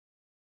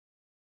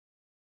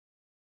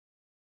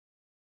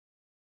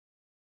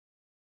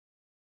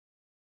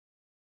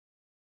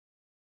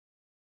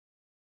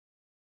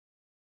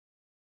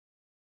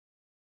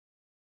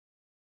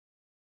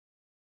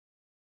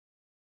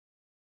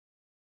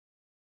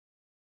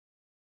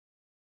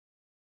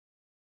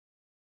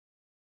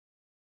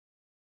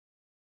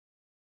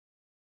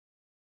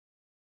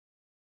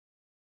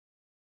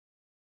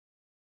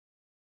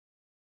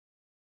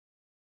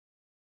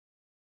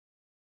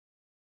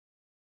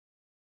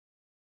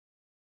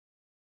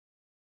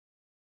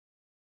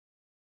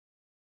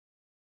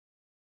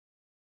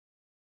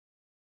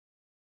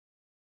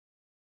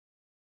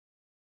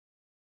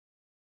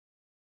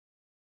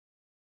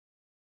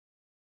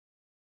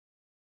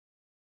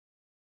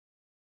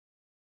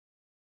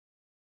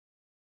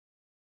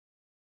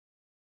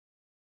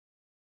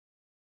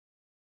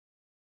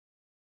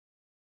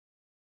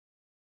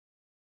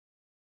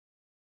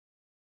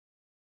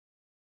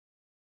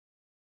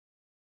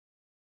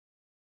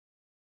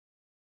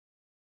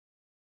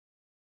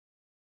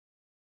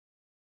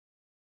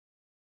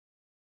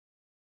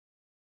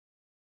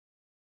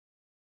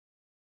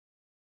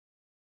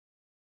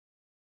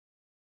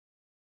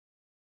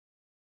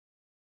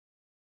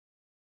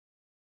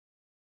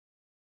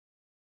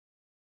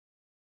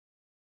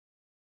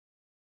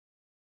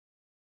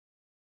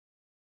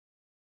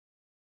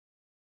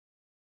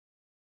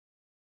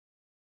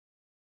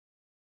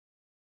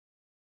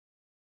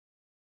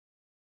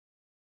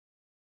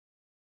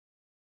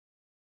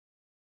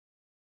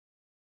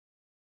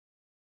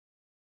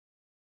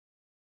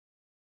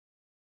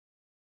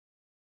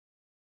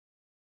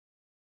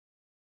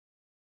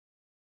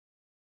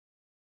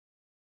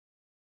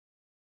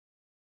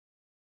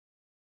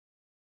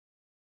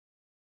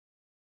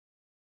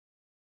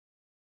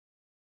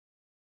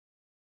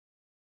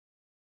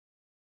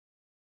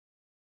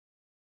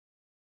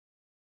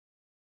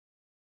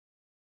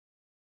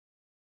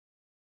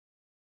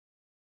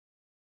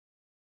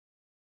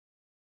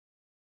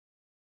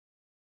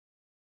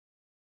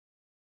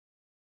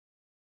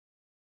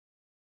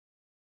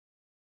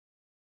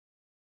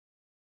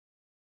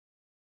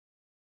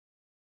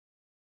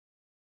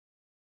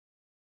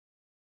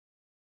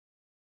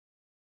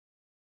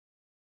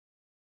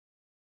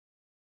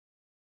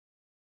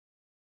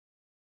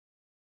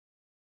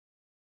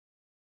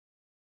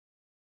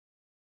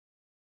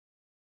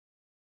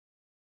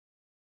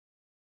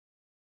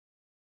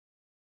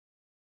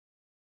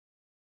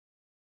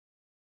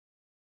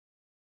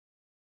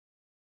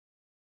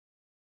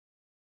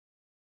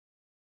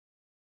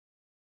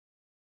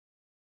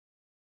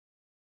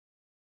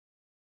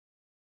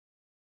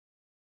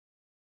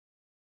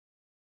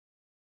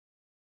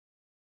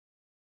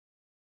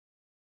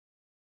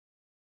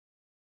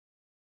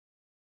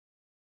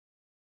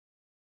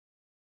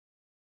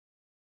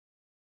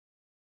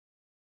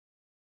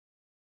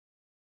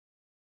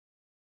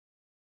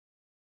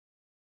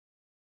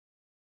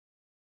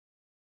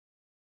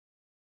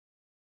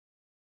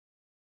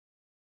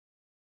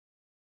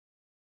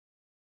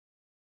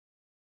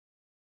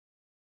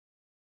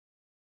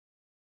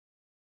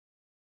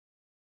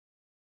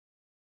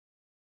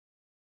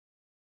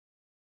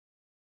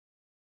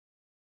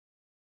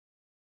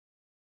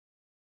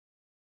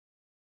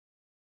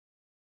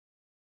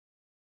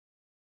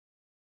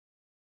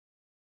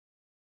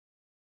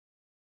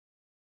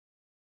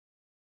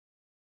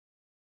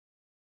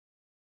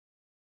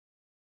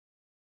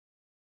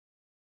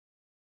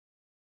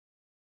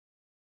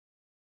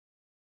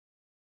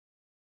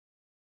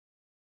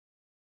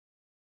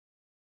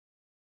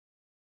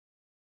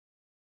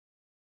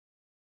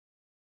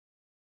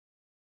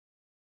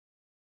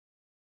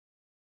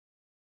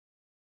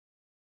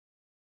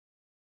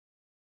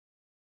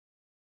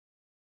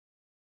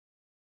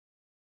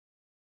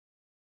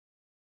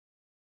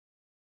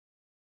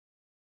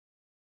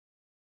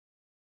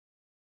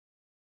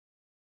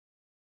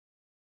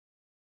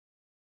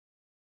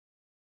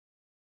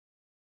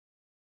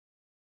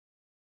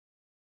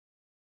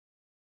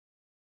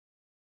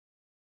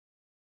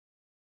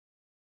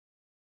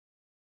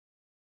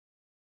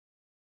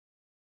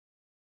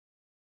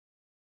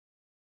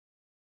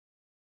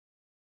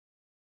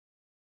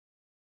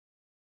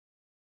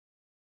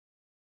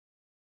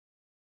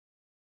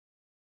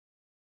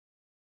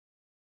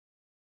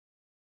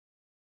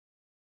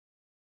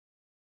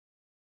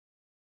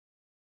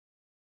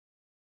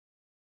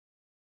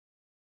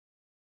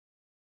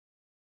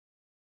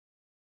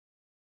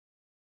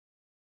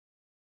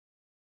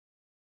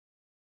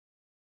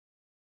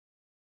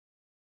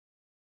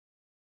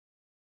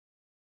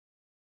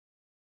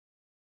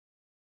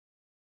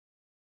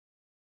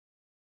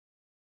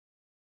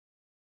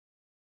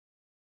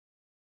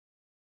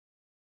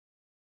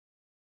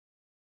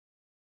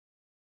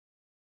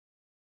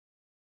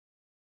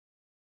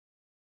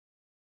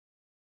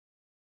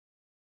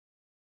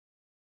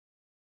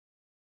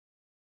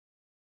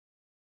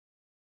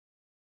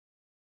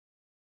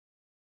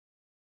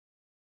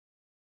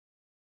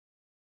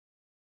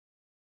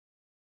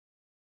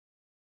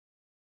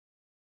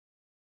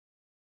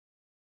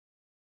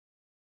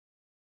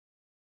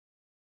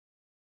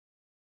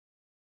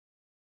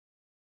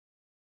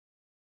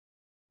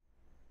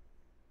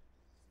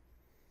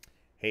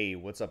Hey,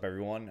 what's up,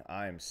 everyone?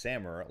 I'm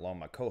Sammer, along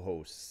with my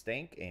co-hosts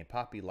Stank and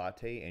Poppy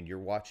Latte, and you're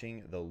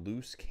watching The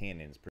Loose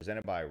Cannons,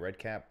 presented by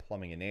Redcap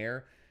Plumbing and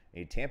Air,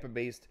 a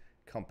Tampa-based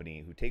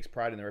company who takes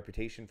pride in their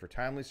reputation for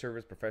timely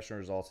service, professional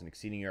results, and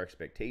exceeding your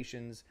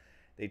expectations.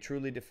 They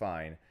truly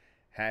define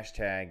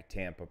hashtag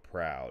Tampa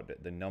Proud.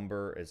 The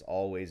number, as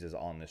always, is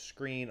on the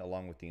screen,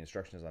 along with the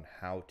instructions on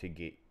how to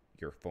get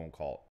your phone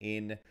call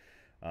in.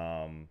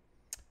 Um,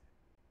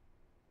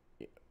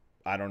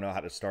 I don't know how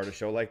to start a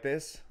show like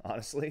this,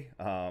 honestly.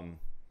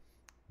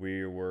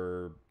 We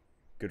were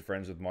good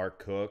friends with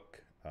Mark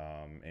Cook,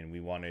 and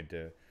we wanted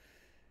to,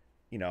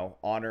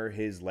 honor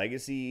his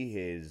legacy,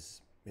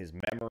 his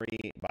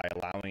memory by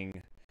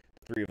allowing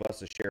the three of us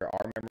to share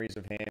our memories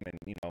of him and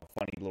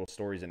funny little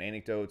stories and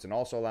anecdotes, and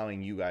also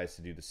allowing you guys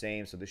to do the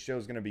same. So this show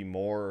is going to be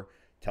more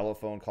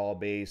telephone call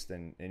based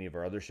than any of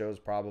our other shows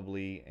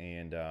probably,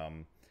 and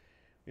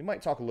we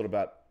might talk a little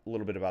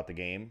bit about the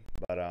game,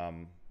 but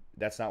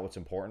that's not what's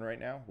important right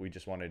now. We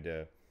just wanted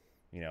to,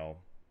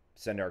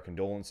 send our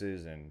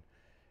condolences and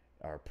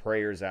our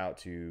prayers out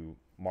to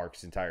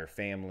Mark's entire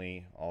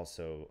family,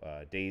 also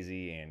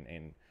Daisy,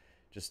 and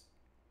just,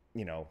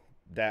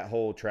 that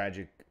whole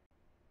tragic.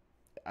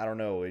 I don't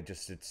know.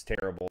 It's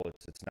terrible.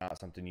 It's not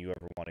something you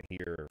ever want to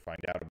hear or find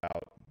out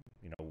about.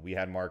 We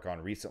had Mark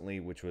on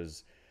recently, which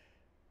was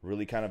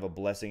really kind of a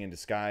blessing in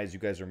disguise. You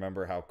guys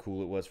remember how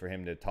cool it was for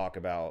him to talk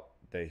about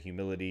the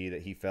humility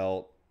that he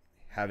felt,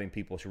 having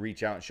people to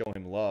reach out and show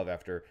him love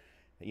after,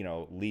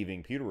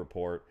 leaving Pewter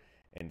Report,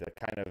 and the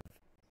kind of,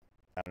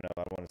 I don't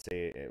know, I want to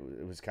say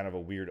it was kind of a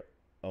weird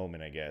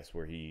omen, I guess,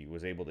 where he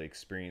was able to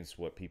experience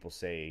what people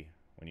say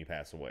when you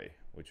pass away,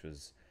 which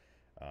was,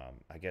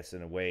 I guess,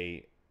 in a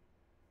way,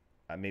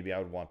 maybe I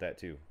would want that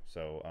too.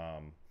 So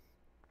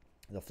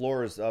the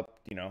floor is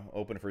up,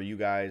 open for you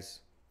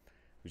guys.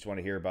 We just want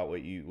to hear about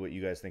what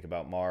you guys think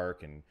about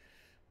Mark and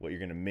what you're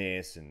gonna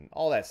miss and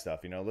all that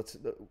stuff. We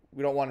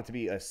don't want it to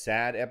be a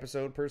sad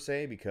episode per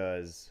se,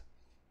 because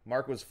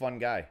Mark was a fun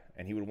guy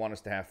and he would want us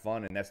to have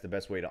fun, and that's the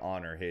best way to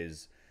honor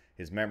his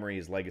memory,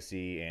 his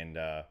legacy, and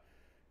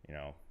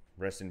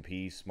rest in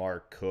peace,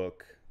 Mark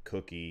Cook,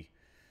 Cookie.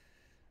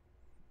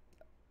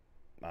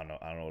 I don't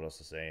know what else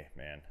to say,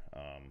 man.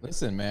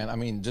 Listen, man. I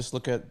mean, just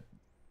look at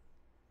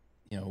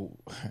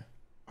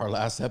our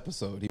last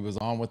episode. He was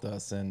on with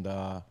us, and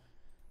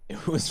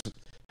it was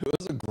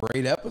a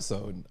great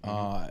episode.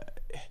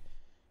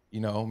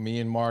 Me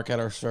and Mark had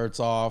our shirts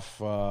off.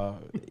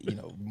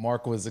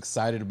 Mark was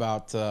excited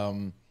about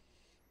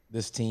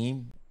this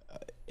team,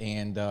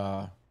 and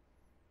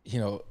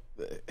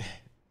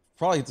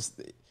probably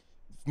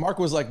Mark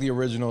was like the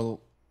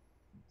original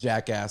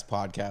jackass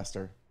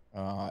podcaster.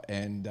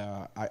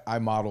 I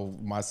model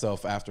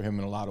myself after him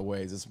in a lot of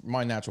ways. It's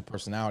my natural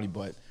personality,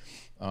 but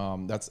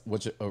that's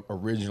what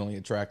originally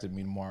attracted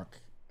me to Mark,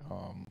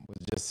 was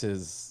just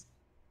his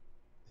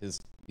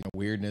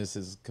weirdness,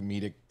 his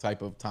comedic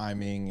type of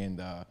timing,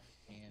 and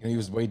he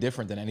was way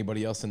different than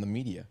anybody else in the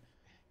media.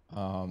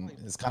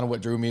 It's kind of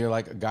what drew me to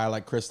like a guy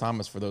like Chris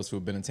Thomas. For those who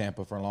have been in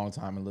Tampa for a long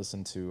time and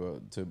listened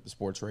to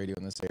sports radio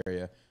in this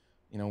area,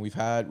 we've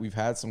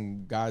had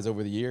some guys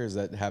over the years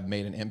that have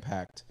made an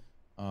impact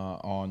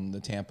on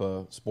the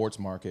Tampa sports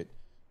market,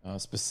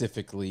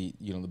 specifically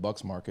the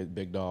Bucks market,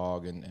 Big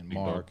Dog and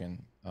Mark.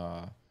 And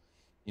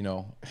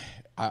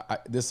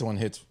this one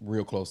hits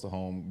real close to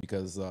home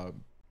because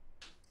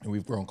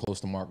we've grown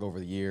close to Mark over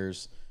the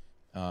years.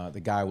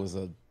 The guy was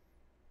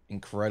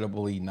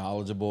incredibly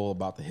knowledgeable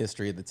about the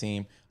history of the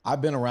team.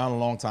 I've been around a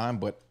long time,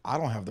 but I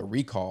don't have the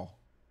recall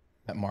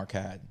that Mark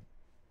had.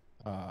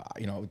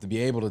 To be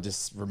able to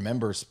just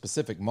remember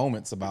specific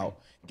moments about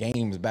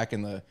games back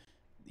in the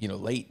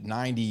late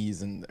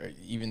 90s and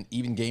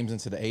even games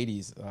into the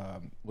 80s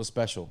was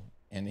special.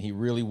 And he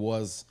really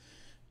was,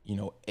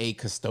 a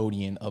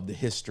custodian of the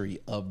history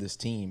of this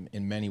team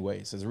in many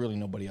ways. There's really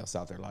nobody else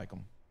out there like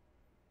him.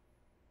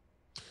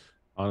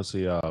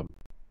 Honestly, I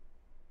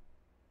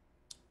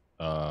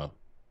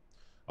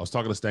was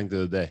talking to Stank the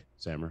other day,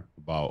 Sammer,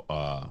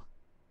 about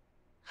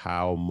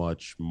how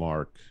much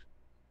Mark,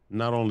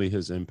 not only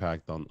his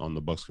impact on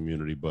the Bucks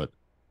community, but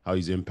how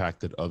he's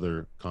impacted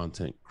other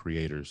content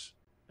creators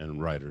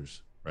and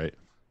writers, right?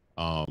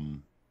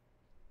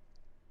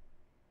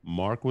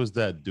 Mark was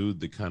that dude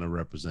that kind of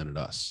represented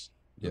us.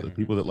 Yeah. The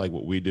people that like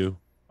what we do,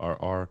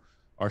 our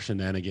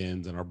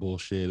shenanigans and our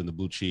bullshit and the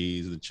blue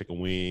cheese and the chicken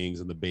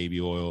wings and the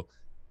baby oil.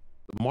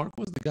 Mark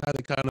was the guy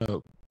that kind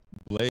of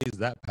blazed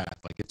that path.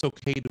 Like, it's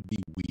okay to be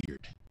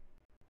weird.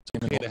 It's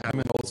okay to have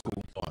old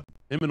school fun.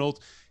 Him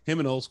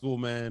and old school,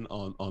 man,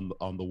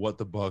 on the What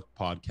the Buck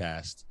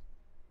podcast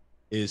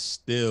is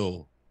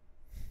still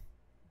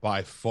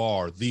by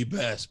far the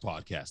best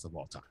podcast of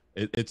all time.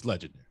 It's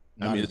legendary.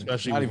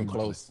 Especially not even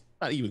close.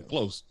 Not even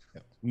close.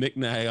 Yeah. Nick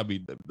Nag,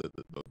 the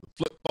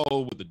flip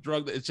phone with the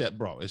drug. It's just,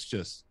 bro.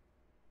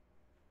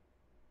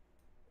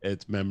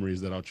 It's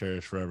memories that I'll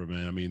cherish forever,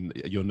 man. I mean,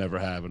 you'll never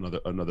have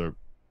another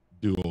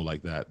duo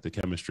like that. The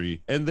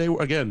chemistry, and they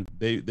were, again,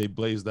 they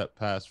blazed that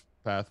path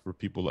for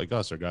people like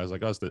us, or guys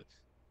like us that,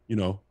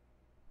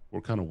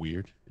 we're kind of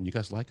weird, and you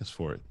guys like us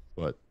for it.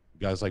 but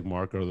guys like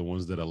Mark are the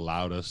ones that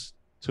allowed us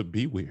to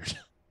be weird.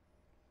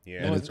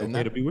 Yeah, And it's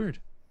okay to be weird.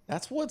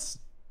 That's what's,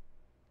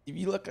 if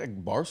you look at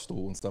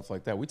Barstool and stuff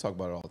like that, we talk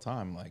about it all the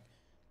time. Like,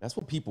 that's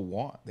what people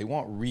want. They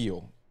want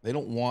real. They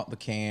don't want the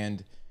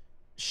canned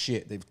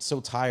shit. They're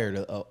so tired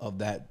of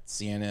that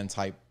CNN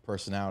type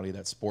personality,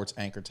 that sports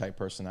anchor type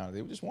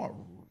personality. They just want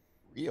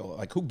real.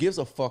 Like, who gives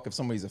a fuck if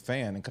somebody's a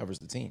fan and covers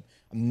the team?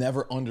 I've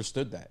never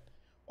understood that.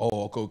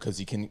 Oh, because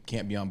he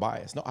can't be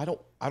unbiased. No, I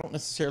don't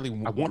necessarily.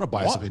 I want a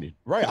biased opinion.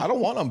 Right. I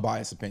don't want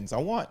unbiased opinions. I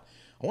want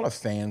a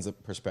fan's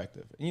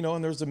perspective. You know,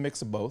 and there's a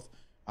mix of both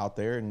out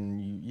there.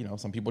 And you know,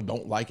 some people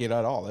don't like it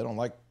at all. They don't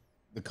like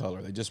the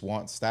color. They just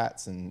want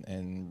stats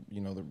and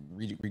you know, the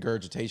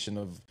regurgitation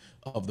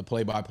of the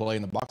play-by-play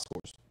and the box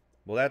scores.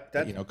 Well,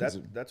 You know,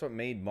 that's what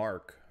made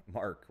Mark,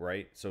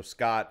 right? So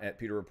Scott at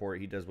Peter Report,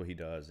 he does what he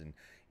does, and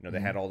you know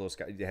they had all those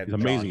guys. They have He's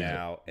John amazing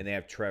now, and they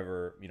have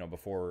Trevor, you know,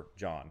 before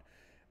John.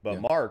 But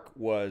Yeah. Mark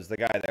was the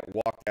guy that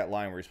walked that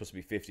line where you're supposed to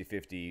be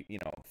 50-50, you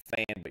know,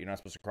 fan, but you're not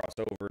supposed to cross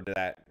over to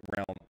that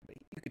realm.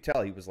 You could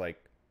tell he was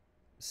like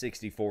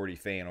 60-40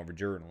 fan over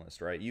journalist,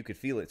 right? You could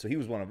feel it. So he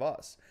was one of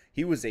us.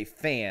 He was a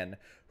fan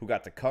who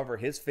got to cover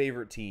his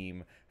favorite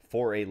team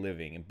for a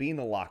living and be in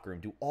the locker room,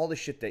 do all the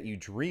shit that you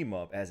dream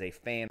of as a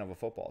fan of a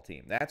football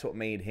team. That's what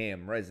made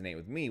him resonate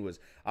with me. Was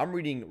I'm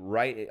reading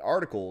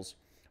articles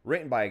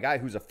written by a guy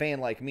who's a fan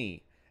like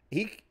me.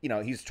 He, you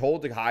know, he's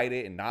told to hide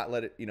it and not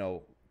let it, you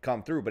know,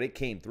 come through, but it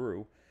came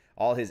through.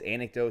 All his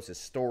anecdotes, his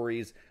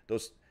stories,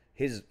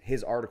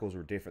 his articles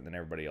were different than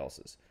everybody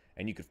else's,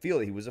 and you could feel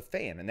that he was a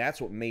fan, and that's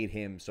what made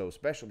him so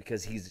special,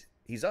 because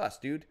he's us,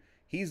 dude.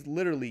 He's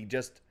literally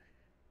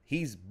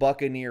he's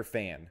Buccaneer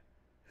fan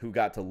who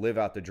got to live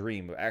out the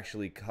dream of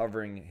actually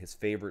covering his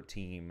favorite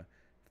team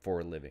for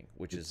a living,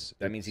 which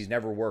means he's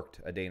never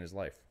worked a day in his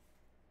life.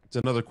 It's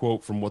another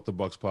quote from What the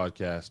Bucks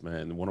podcast,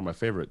 man. One of my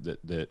favorite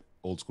that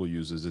old school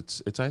uses.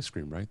 It's ice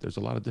cream, right? There's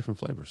a lot of different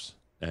flavors,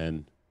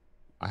 and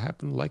I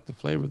happen to like the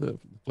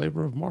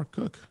flavor of Mark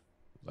Cook,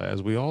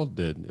 as we all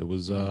did. It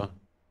wasn't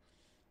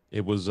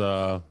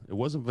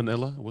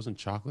vanilla, it wasn't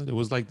chocolate. It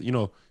was like, you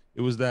know,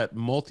 it was that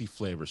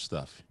multi-flavor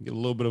stuff. You get a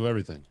little bit of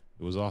everything.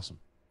 It was awesome.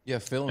 Yeah,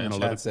 Phil in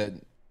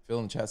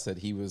the chat said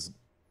he was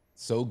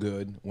so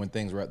good when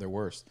things were at their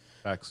worst.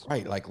 Facts.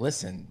 Right, like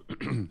listen,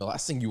 the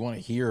last thing you want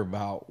to hear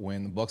about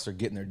when the Bucks are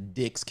getting their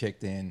dicks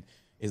kicked in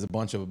is a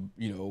bunch of,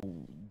 you know,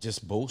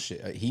 just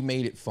bullshit. He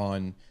made it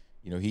fun.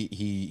 You know, he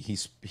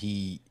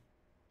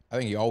I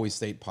think he always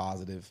stayed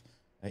positive,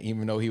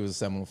 even though he was a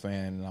Seminole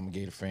fan and I'm a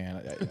Gator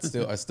fan.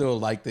 I still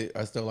liked it.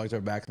 I still liked our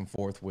back and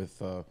forth with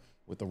the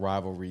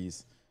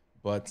rivalries,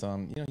 but you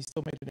know, he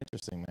still made it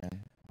interesting,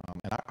 man.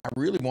 And I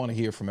really want to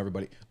hear from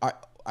everybody.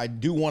 I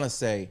do want to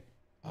say,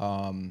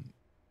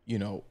 you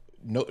know,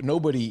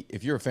 nobody.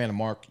 If you're a fan of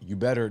Mark, you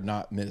better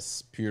not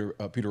miss Peter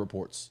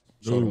Report's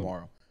show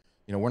tomorrow.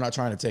 You know, we're not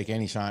trying to take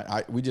any shine.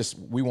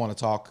 We want to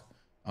talk.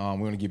 We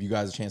want to give you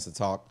guys a chance to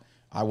talk.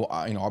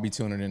 I'll be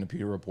tuning in to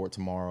Peter Report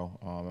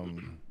tomorrow.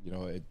 You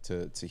know,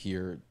 to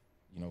hear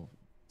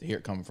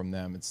it coming from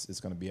them. It's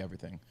going to be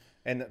everything.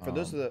 And for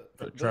those of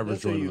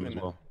Trevor's joining as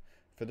well.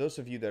 For those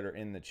of you that are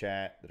in the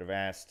chat that have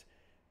asked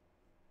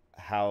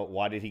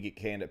why did he get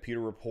canned at Peter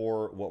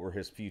Report? What were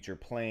his future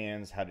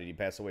plans? How did he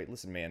pass away?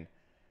 Listen, man,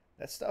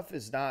 that stuff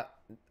is not.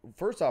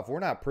 First off, we're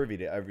not privy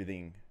to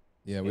everything.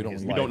 Yeah, we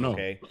don't know.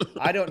 Okay,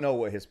 I don't know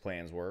what his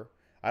plans were.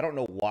 I don't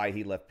know why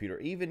he left Peter.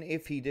 Even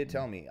if he did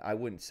tell me, I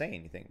wouldn't say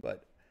anything.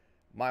 But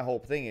my whole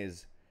thing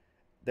is,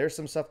 there's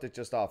some stuff that's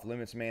just off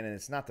limits, man, and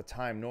it's not the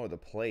time nor the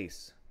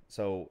place.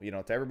 So, you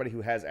know, to everybody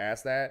who has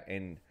asked that,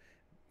 and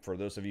for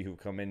those of you who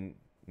come in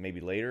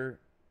maybe later,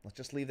 let's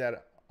just leave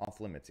that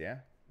off limits, yeah?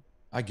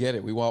 I get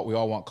it. We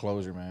all want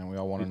closure, man. We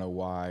all want to know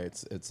why.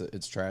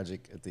 It's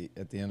tragic. At the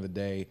end of the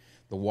day,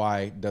 the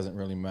why doesn't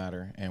really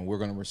matter, and we're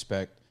going to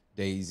respect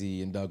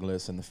Daisy and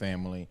Douglas and the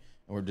family.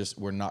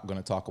 We're not going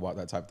to talk about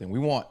that type of thing. We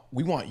want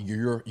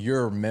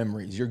your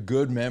memories, your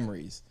good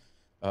memories,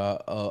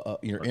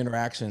 your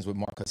interactions with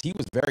Mark, because he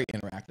was very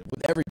interactive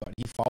with everybody.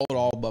 He followed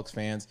all Bucks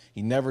fans.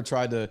 He never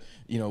tried to,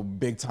 you know,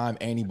 big time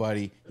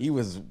anybody. He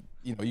was,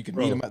 you know, you could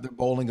meet him at their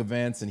bowling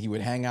events, and he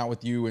would hang out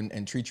with you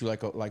and treat you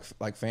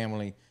like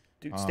family.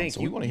 Dude, Stink, so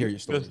we want to hear your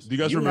stories. Do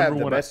you guys you remember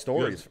have the best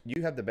stories?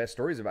 You have the best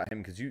stories about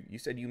him, because you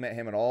said you met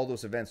him at all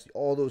those events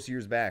all those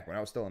years back when I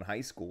was still in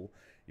high school.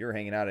 You were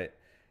hanging out at,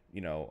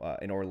 you know,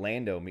 in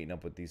Orlando, meeting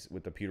up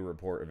with the Peter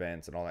Report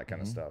events and all that kind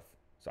of stuff.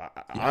 So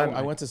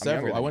I went to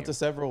several. I went to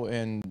several,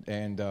 and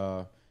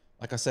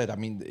like I said, I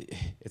mean,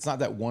 it's not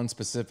that one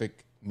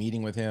specific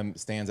meeting with him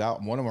stands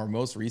out. One of our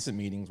most recent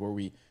meetings where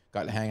we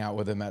got to hang out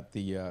with him at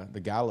the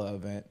gala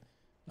event,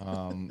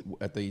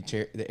 at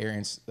the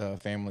Arians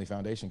Family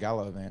Foundation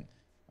gala event.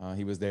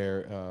 He was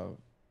there,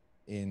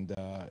 and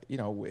you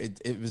know,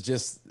 it was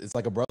just, it's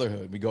like a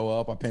brotherhood. We go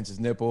up, I pinch his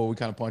nipple, we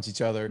kind of punch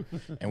each other,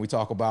 and we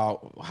talk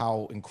about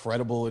how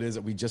incredible it is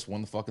that we just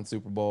won the fucking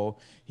Super Bowl.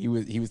 He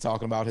was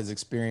talking about his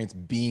experience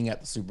being at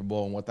the Super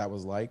Bowl and what that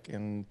was like,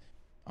 and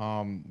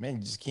man, you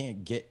just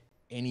can't get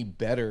any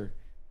better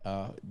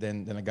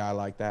than a guy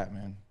like that,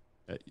 man.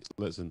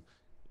 Listen,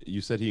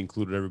 You said he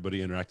included everybody,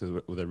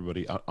 interacted with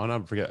everybody. I'll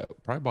never forget.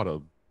 Probably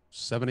about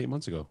 7, 8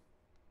 months ago,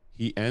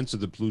 he answered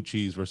the blue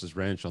cheese versus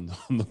ranch on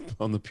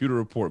the Pewter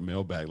Report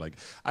mailbag. Like,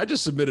 I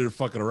just submitted it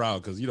fucking around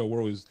because we're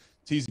always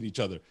teasing each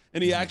other,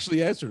 and he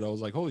actually answered. I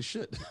was like, holy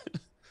shit!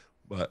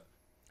 But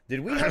did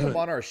we have him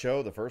on our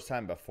show the first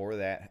time before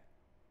that?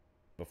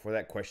 Before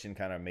that question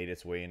kind of made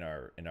its way in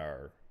our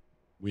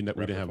we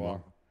didn't have him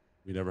on.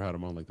 We never had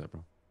him on like that,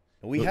 bro.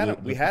 We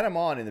had him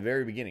on in the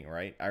very beginning,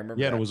 right? I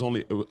remember. Yeah, that. It was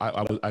only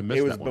I missed.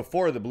 It was that one.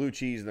 before the blue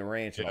cheese and the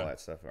ranch and all that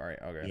stuff. All right,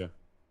 okay. Yeah.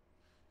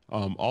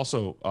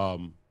 Also,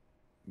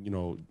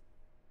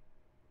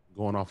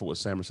 going off of what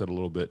Sammer said a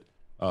little bit,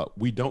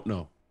 we don't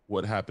know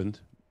what happened.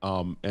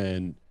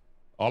 And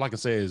all I can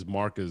say is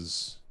Mark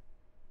is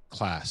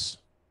class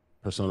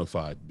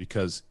personified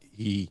because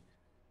he,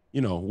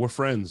 we're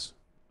friends.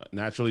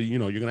 Naturally, you're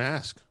going to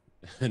ask.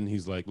 And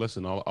he's like,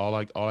 listen, all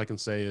I can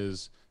say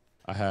is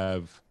I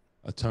have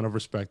a ton of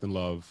respect and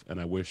love,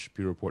 and I wish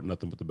Pewter Report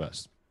nothing but the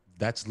best.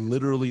 That's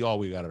literally all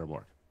we got out of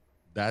Mark.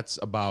 That's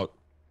about,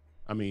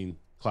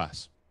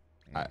 class.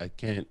 I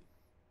can't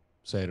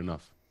say it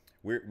enough.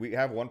 We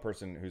have one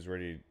person who's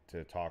ready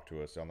to talk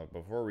to us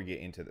before we get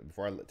into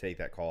before I take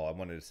that call. I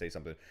wanted to say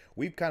something.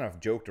 We've kind of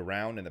joked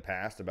around in the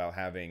past about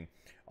having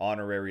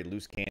honorary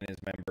Loose Cannons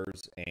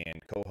members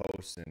and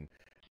co-hosts, and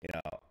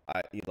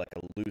like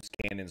a Loose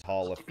Cannons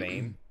Hall of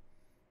Fame.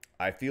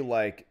 I feel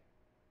like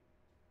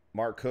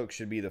Mark Cook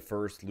should be the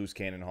first Loose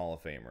Cannon Hall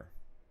of Famer.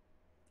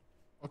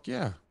 Fuck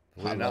yeah.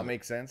 Would it not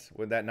make sense?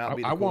 Would that not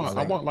be the I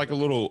want like a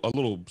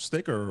little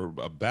sticker or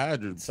a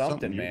badge or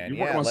something. Man.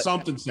 You work on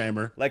something,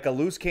 Sammer. Like a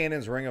Loose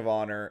Cannons Ring of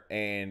Honor,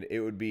 and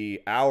it would be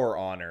our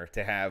honor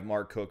to have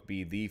Mark Cook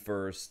be the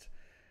first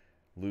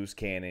Loose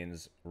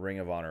Cannons Ring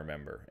of Honor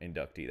member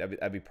inductee.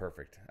 That'd be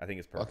perfect. I think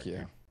it's perfect. Fuck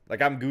yeah.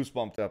 Like, I'm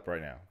goosebumped up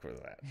right now for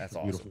that. That's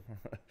awesome.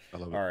 I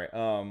love it. All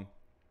right.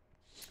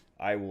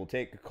 I will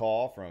take a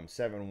call from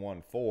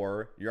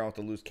 714. You're on with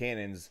the Loose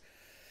Cannons.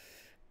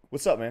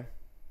 What's up, man?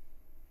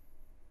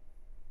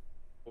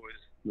 Boys,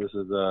 this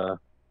is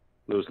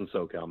Lewis in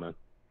SoCal, man.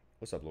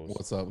 What's up, Lewis?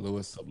 What's up, Lewis?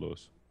 What's up,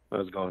 Lewis?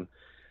 How's it going?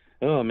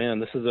 Oh man,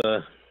 this is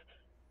a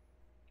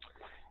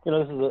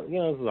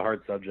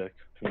hard subject.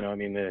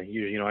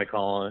 I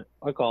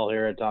call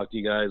here, I talk to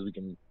you guys. We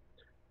can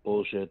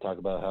bullshit, talk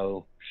about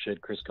how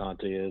shit Chris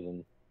Conte is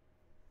and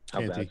how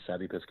bad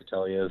Savvy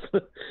Piscatelli is.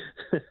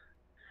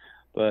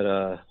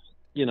 But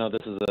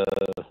this is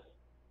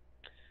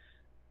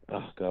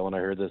when I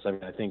heard this,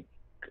 I think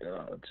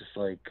just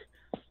like.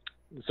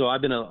 So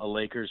I've been a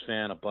Lakers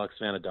fan, a Bucks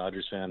fan, a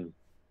Dodgers fan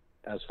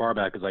as far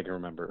back as I can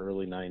remember,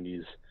 early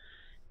 90s,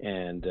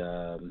 and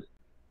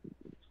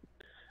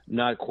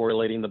not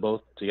correlating the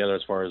both together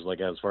as far as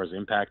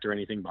impact or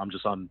anything, but I'm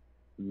just on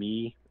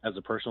me as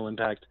a personal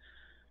impact.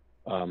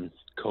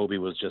 Kobe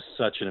was just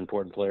such an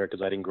important player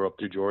because I didn't grow up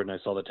through Jordan. I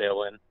saw the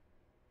tail end,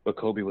 but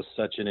Kobe was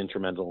such an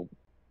instrumental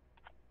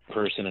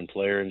person and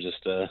player, and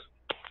just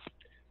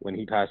when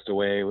he passed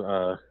away,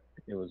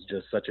 it was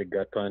just such a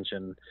gut punch,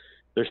 and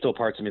there's still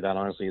parts of me that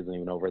honestly isn't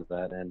even over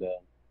that. And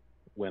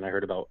when I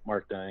heard about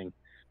Mark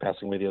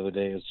passing away the other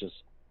day, it's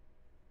just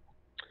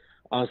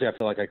honestly, I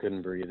feel like I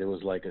couldn't breathe. It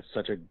was like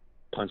such a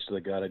punch to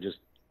the gut. I just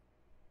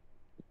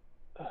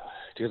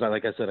because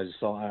like I said, I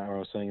just saw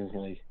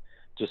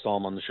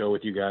him on the show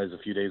with you guys a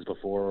few days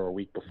before or a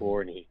week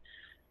before, and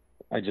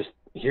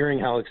hearing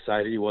how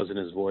excited he was in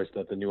his voice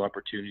that the new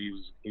opportunity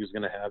he was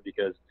going to have,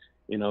 because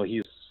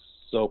he's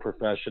so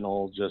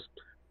professional, just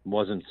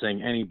wasn't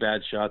saying any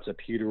bad shots at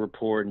Pewter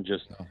Report, and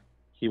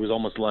he was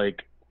almost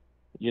like,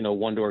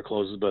 one door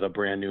closes but a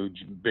brand new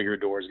bigger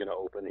door is going to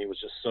open. He was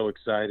just so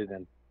excited,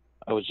 and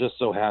I was just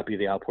so happy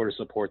the outpour of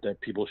support that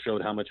people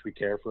showed how much we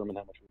care for him and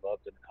how much we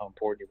loved him and how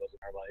important he was in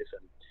our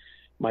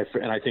life.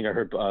 And I think I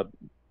heard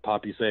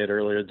Poppy say it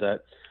earlier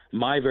that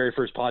my very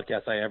first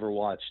podcast I ever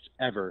watched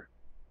ever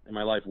in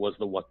my life was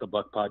the What the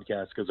Buck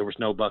podcast, because there was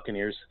no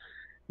Buccaneers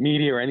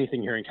media or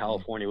anything here in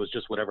California. It was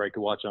just whatever I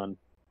could watch on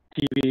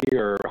TV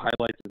or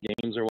highlights of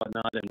games or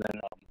whatnot. And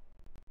then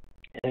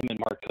him and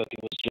Mark Cook, it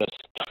was just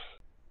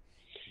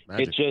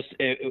magic.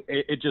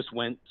 It just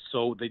went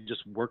so, they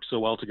just worked so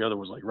well together. It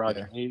was like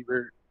Roger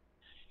Haber,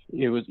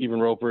 it was even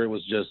Roper. It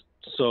was just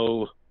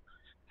so,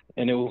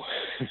 and it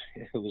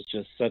was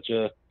just such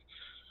a,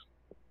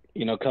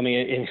 coming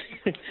in,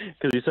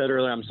 because he said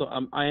earlier,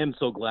 I am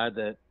so glad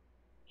that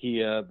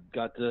he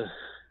got to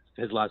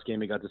his last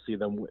game. He got to see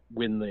them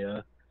win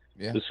the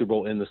Super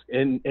Bowl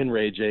in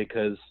Ray J,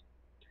 because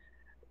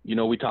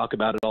we talk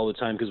about it all the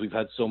time because we've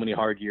had so many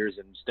hard years,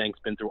 and Stank's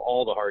been through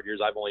all the hard years.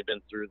 I've only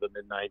been through the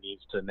mid-90s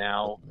to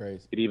now.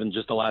 Even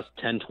just the last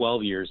 10,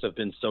 12 years have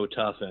been so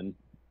tough, and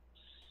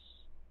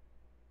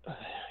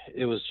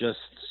it was just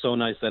so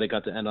nice that it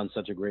got to end on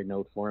such a great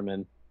note for him.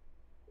 And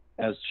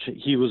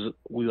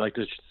we like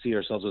to see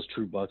ourselves as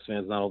true Bucks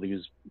fans, not all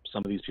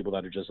some of these people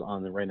that are just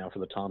on right now for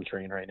the Tom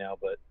train right now,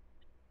 but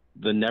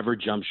the never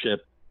jump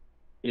ship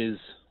is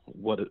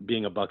what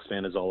being a Bucks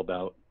fan is all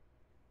about.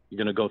 You're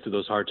going to go through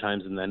those hard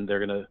times, and then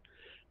they're going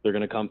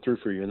to come through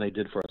for you. And they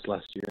did for us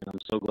last year. And I'm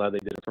so glad they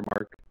did it for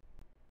Mark.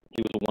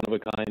 He was one of a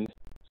kind.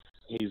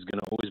 He's going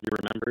to always be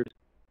remembered.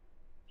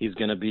 He's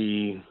going to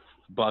be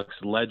Bucks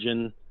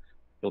legend.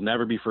 He'll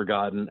never be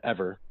forgotten,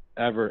 ever,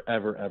 ever,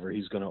 ever, ever.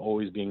 He's going to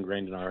always be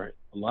ingrained in our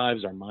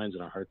lives, our minds,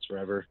 and our hearts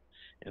forever.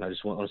 And I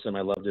just want to send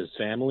my love to his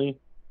family,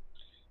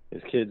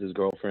 his kids, his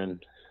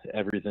girlfriend,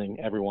 everything,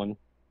 everyone.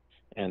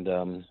 And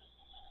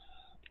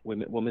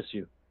we'll miss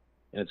you.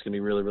 And it's going to be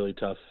really, really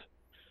tough.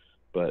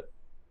 But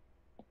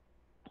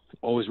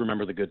always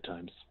remember the good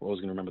times. We're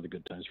always going to remember the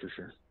good times for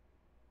sure.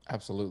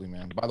 Absolutely,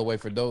 man. By the way,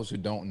 for those who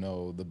don't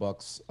know, the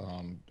Bucks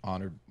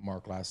honored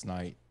Mark last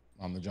night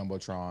on the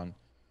Jumbotron.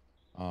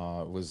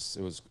 It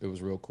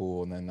was real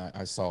cool. And then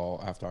I saw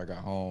after I got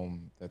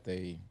home that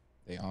they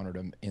honored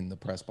him in the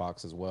press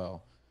box as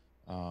well.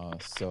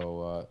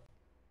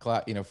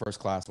 First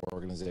class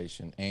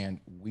organization, and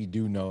we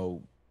do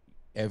know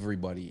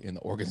everybody in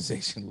the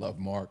organization loved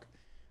Mark.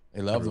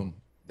 They loved him.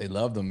 They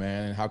loved him,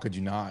 man. And how could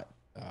you not?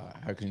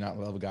 How could you not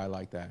love a guy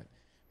like that?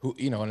 Who,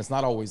 and it's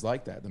not always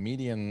like that. The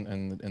media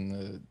and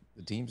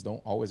the teams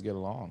don't always get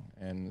along,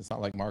 and it's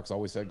not like Mark's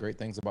always said great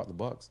things about the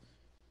Bucks.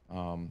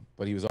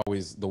 But he was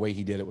always, the way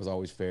he did it was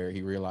always fair.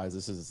 He realized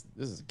this is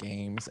a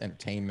game, it's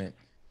entertainment.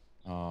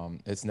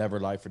 It's never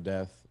life or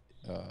death.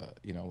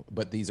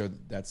 But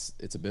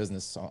it's a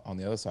business on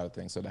the other side of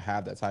things. So to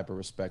have that type of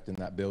respect in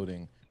that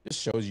building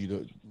just shows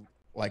you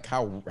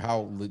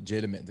how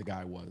legitimate the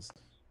guy was.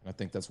 And I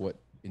think that's what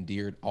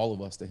endeared all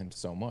of us to him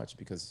so much,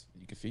 because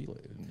you could feel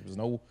it. And there was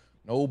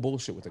no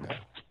bullshit with the guy.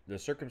 The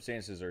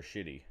circumstances are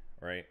shitty,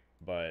 right?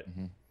 But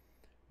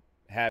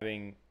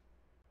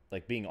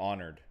being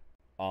honored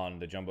on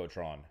the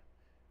Jumbotron,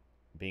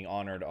 being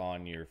honored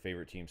on your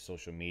favorite team's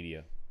social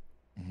media.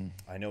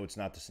 I know it's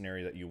not the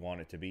scenario that you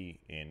want it to be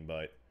in,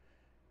 but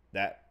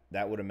that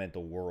would have meant the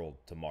world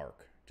to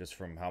Mark, just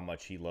from how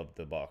much he loved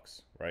the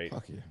Bucks, right?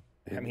 Fuck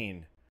yeah. I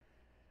mean,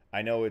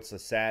 I know it's a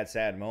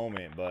sad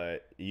moment,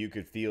 but you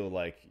could feel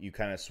like you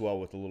kind of swell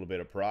with a little bit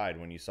of pride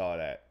when you saw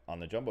that on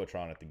the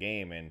Jumbotron at the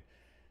game, and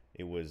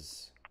it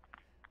was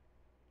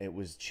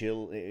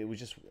chill. It was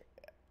just,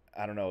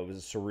 I don't know, it was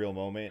a surreal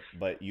moment,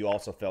 but you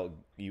also felt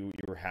you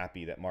were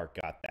happy that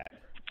Mark got that,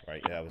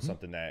 right? That was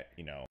something that,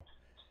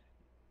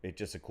 it's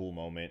just a cool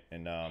moment.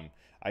 And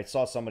I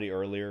saw somebody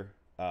earlier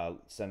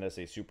send us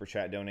a super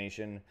chat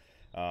donation.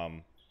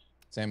 Sam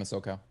and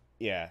SoCal.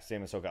 Yeah,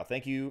 Sam and SoCal.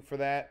 Thank you for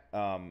that.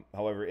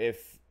 However,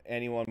 if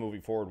anyone moving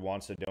forward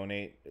wants to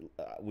donate,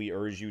 we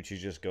urge you to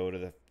just go to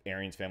the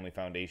Arians Family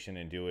Foundation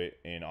and do it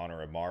in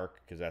honor of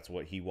Mark, because that's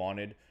what he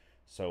wanted.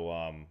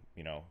 So,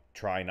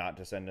 try not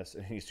to send us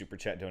any super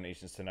chat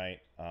donations tonight.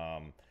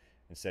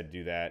 Instead,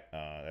 do that.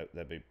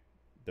 That'd be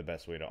the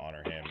best way to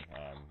honor him.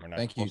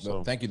 Thank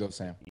you, though,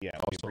 Sam. Yeah,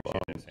 we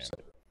appreciate it,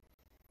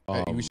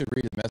 Sam. We should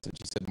read his message.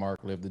 He said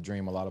Mark lived the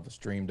dream a lot of us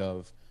dreamed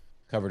of,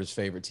 covered his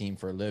favorite team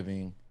for a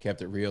living,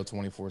 kept it real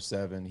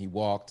 24/7. He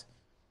walked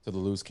so the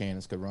loose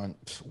cannons could run.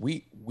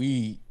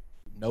 We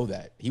know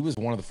that. He was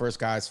one of the first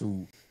guys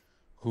who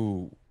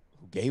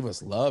gave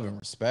us love and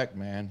respect,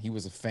 man. He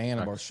was a fan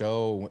of our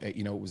show.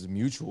 It was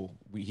mutual.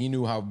 He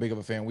knew how big of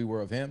a fan we were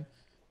of him.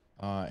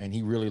 And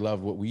he really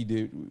loved what we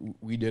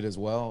did as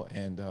well.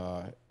 And,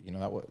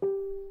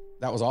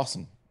 that was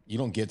awesome. You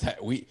don't get that.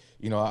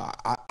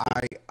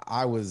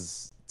 I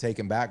was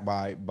taken back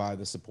by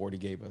the support he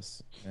gave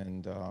us.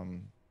 And,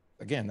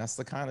 again, that's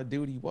the kind of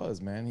dude he was,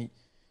 man. He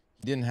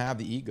didn't have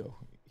the ego.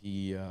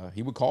 He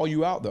would call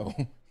you out though.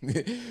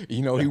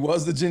 He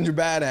was the ginger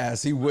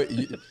badass.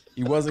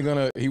 He wasn't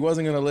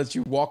gonna let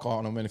you walk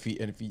on him. And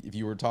if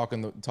you were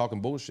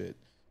talking bullshit,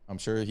 I'm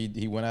sure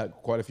he went at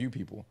quite a few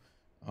people.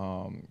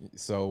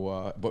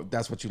 But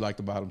that's what you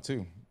liked about him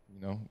too.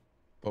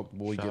 Poke the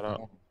boy.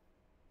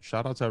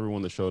 Shout out to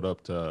everyone that showed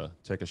up to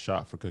take a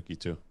shot for Cookie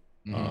too.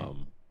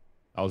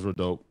 That was real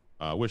dope.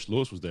 I wish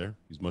Lewis was there.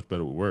 He's much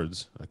better with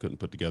words. I couldn't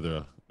put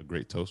together a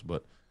great toast,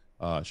 but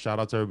shout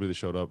out to everybody that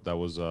showed up. That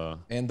was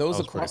and those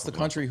across the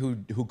country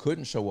who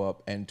couldn't show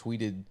up and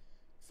tweeted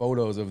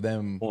photos of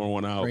them pouring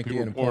one out. Drinking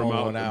People and pouring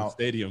pouring one out in the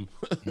stadium.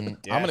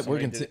 Yeah, we're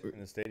in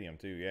the stadium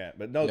too. Yeah,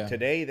 but no,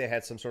 today they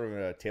had some sort of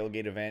a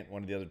tailgate event.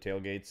 One of the other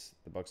tailgates,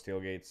 the Bucks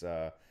tailgates,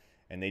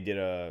 and they did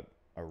a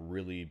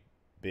really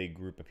big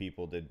group of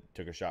people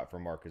took a shot for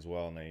Mark as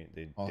well, and they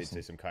did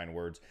say some kind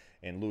words.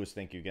 And Lewis,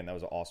 thank you again. That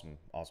was an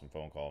awesome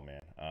phone call,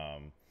 man.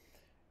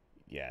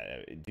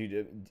 Yeah,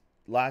 dude.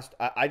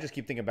 I just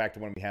keep thinking back to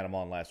when we had him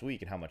on last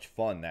week and how much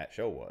fun that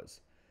show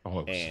was.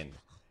 And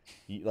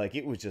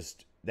it was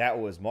just, that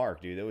was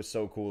Mark, dude. It was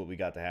so cool that we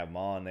got to have him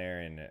on there,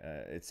 and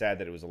it's sad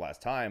that it was the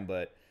last time,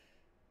 but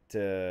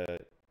to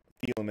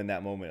feel him in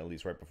that moment, at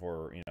least right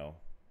before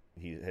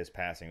his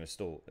passing, it's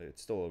still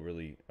a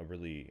really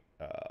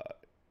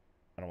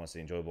I don't want to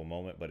say enjoyable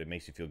moment, but it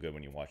makes you feel good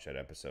when you watch that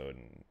episode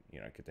and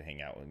get to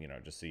hang out with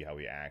just see how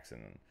he acts.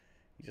 And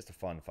he's just a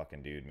fun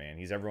fucking dude, man.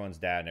 He's everyone's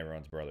dad and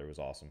everyone's brother. It was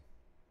awesome.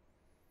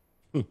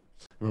 I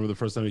remember the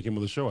first time he came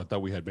on the show, I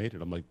thought we had made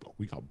it. I'm like,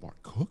 we got Mark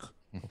Cook?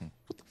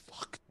 What the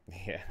fuck?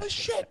 Yeah. Oh,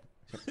 shit.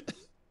 It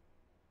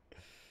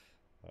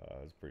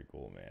was pretty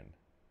cool, man.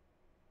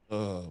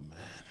 Oh, man.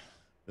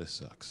 This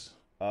sucks.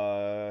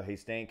 Hey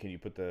Stan, can you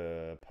put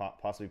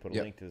possibly put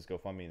a link to this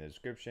GoFundMe in the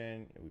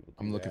description?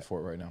 I'm looking for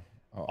it right now.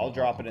 I'll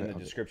drop it in the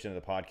description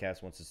of the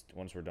podcast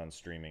once we're done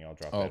streaming. I'll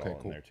drop that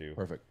all in there too.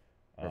 Perfect.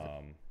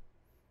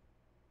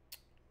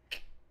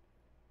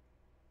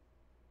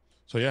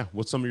 So yeah,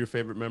 what's some of your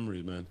favorite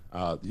memories, man?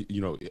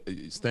 You know,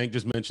 Stank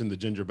just mentioned the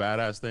Ginger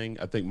Badass thing.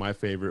 I think my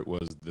favorite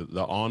was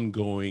the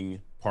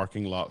ongoing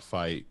parking lot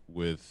fight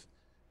with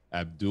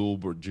Abdul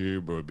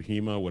Burjib or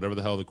Bahima, whatever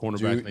the hell the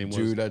cornerback name was.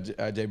 Jude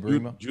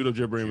Ajay-Barima. Jude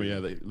Ajay-Barima, yeah.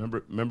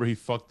 Remember he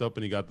fucked up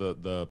and he got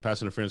the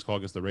pass interference call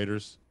against the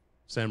Raiders.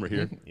 Sam right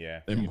here.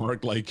 Yeah. And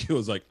Mark he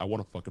was like, I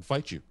want to fucking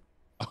fight you.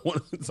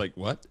 It's like,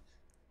 what?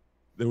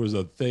 There was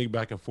a thing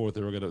back and forth.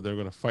 They were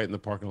gonna fight in the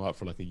parking lot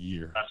for like a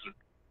year.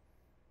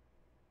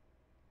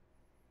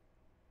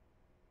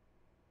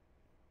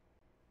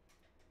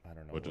 I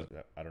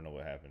don't know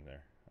what happened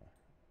there.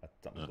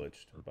 Something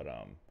glitched, but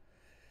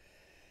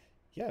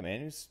yeah,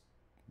 man,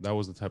 that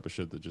was the type of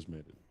shit that just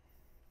made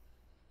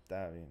it.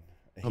 I mean,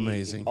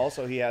 amazing.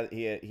 Also, he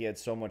had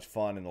so much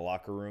fun in the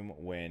locker room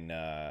when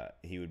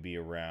he would be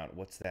around.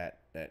 What's that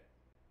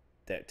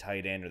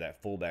tight end or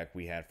that fullback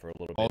we had for a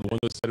little bit? Oh, the one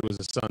that said it was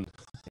his son.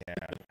 Yeah,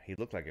 he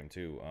looked like him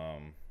too.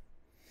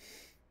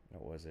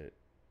 What was it?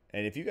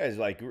 And if you guys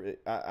like,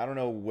 I don't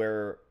know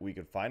where we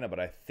could find it, but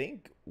I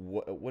think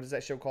what is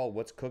that show called?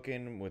 What's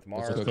Cooking with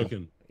Mark? What's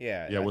Cooking?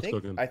 Yeah, What's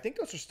Cooking? I think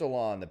those are still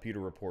on the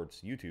Pewter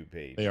Report's YouTube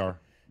page. They are.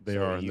 They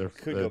are. You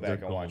could go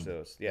back and watch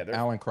those. Yeah,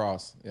 Alan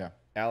Cross. Yeah,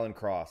 Alan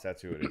Cross.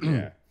 That's who it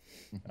is.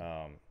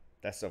 Yeah,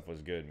 that stuff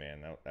was good, man.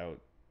 He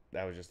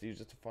was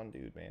just a fun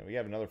dude, man. We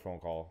have another phone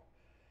call,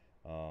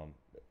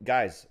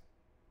 guys.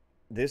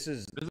 This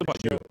is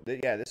about show,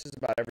 yeah, this is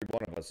about every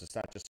one of us. It's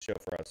not just a show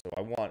for us. So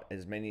I want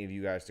as many of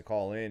you guys to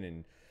call in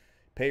and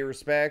pay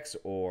respects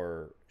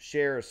or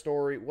share a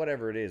story,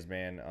 whatever it is,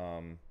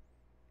 man.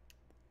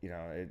 You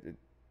know,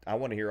 I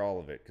want to hear all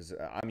of it because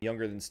I'm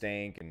younger than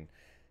Stank, and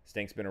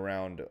Stank's been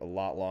around a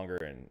lot longer,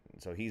 and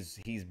so he's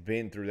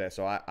been through that.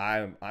 So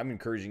I'm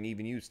encouraging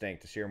even you,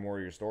 Stank, to share more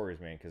of your stories,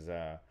 man, because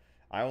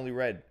I only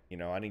read, you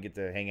know, I didn't get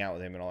to hang out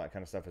with him and all that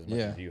kind of stuff as much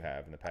as you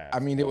have in the past. I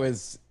mean, it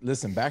was,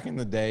 listen, back in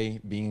the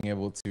day, being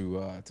able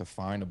to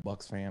find a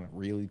Bucks fan, a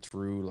really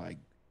true, like,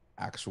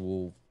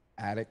 actual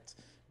addict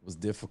was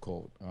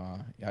difficult.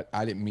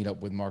 I didn't meet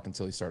up with Mark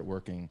until he started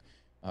working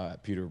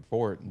at Pewter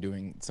Report and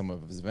doing some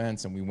of his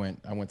events, and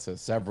I went to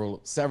several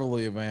of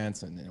the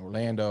events in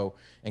Orlando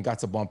and got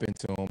to bump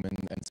into him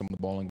and some of the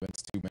bowling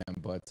events too, man.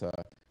 But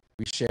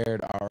we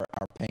shared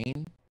our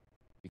pain,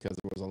 because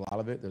there was a lot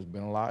of it. There's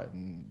been a lot,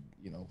 and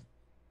you know,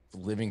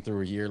 living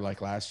through a year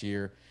like last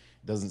year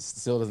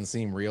still doesn't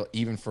seem real,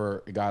 even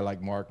for a guy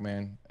like Mark,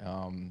 man.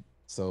 You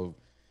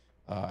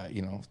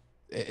know,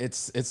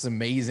 it's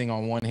amazing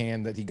on one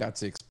hand that he got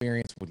to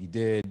experience what he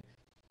did,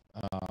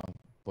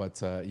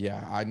 but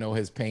yeah, I know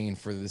his pain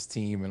for this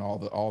team and all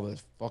the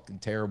fucking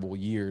terrible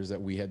years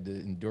that we had to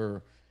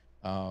endure.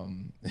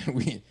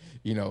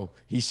 You know,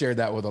 he shared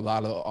that with a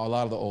lot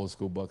of the old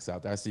school Bucks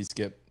out there. I see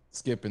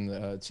Skip in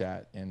the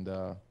chat, and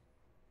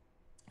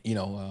you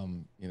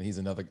know, he's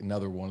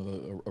another one of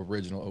the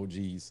original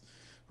OGs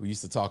who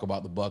used to talk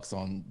about the Bucks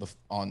on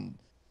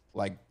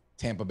like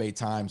Tampa Bay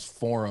Times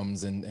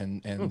forums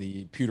and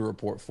the Pewter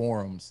Report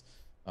forums,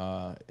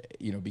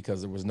 you know,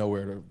 because there was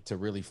nowhere to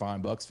really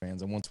find Bucks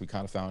fans. And once we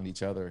kind of found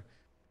each other,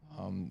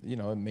 you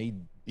know, it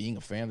made being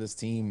a fan of this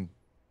team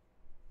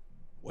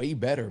way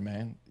better,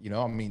 man. You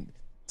know, I mean,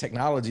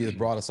 technology has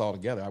brought us all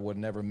together. I would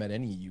have never met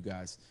any of you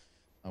guys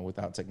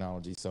without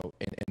technology. So,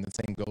 and the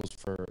same goes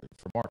for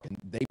Mark, and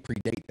they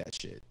predate that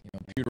shit. You know,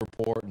 Pewter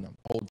Report and the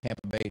old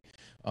Tampa Bay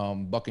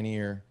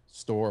Buccaneer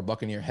store,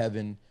 Buccaneer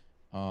Heaven,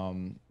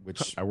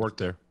 which I worked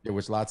there. Yeah,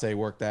 which Latte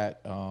worked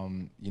at.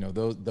 You know,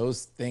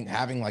 those things,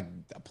 having like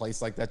a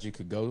place like that you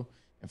could go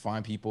and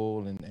find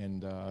people,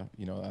 and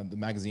you know, the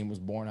magazine was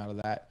born out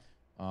of that,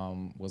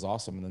 was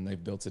awesome. And then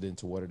they've built it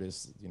into what it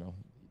is. You know,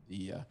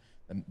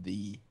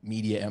 the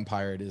media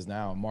empire it is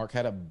now.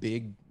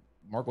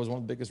 Mark was one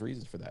of the biggest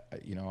reasons for that.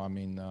 You know, I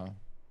mean,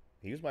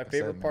 he was my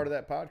favorite part of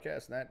that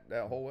podcast and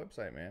that whole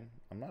website, man.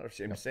 I'm not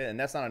ashamed to say it. And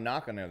that's not a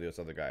knock on any of those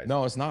other guys.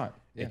 No, it's not.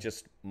 Yeah. It's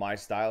just my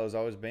style has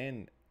always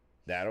been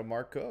that of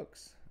Mark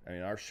Cooks. I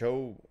mean, our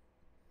show,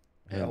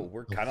 you know,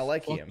 we're kind of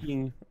like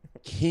him.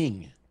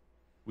 King.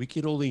 We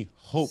could only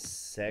hope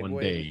Segway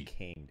one day.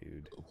 King,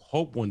 dude.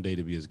 Hope one day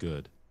to be as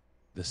good.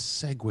 The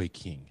Segway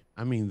King.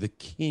 I mean, the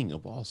king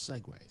of all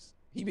segways.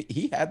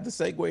 He had the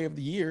Segway of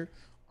the year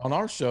on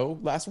our show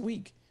last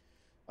week.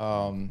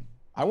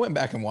 I went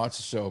back and watched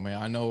the show, man.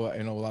 I know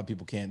a lot of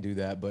people can't do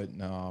that, but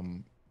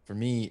for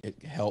me,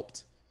 it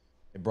helped.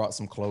 It brought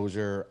some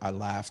closure. I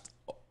laughed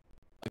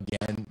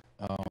again.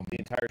 The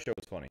entire show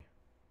was funny.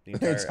 The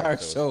entire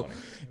show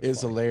is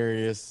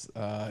hilarious,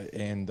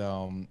 and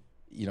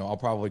you know, I'll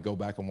probably go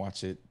back and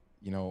watch it,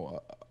 you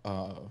know,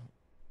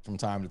 from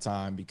time to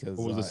time, because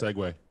what was the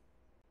segue?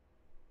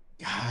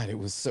 God, it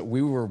was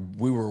we were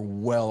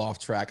well off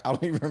track. I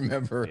don't even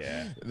remember.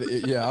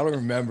 Yeah, I don't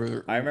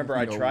remember. I remember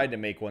I tried to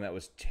make one that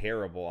was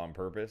terrible on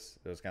purpose.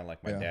 It was kind of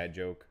like my dad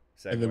joke.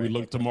 segue. And then we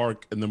looked to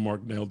Mark, and then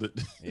Mark nailed it.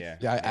 Yeah.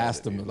 Yeah, I nailed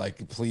asked it, him dude.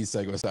 like, please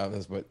segue us out of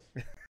this, but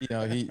you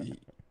know,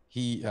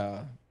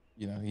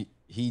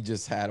 he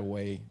just had a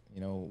way,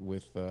 you know,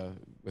 with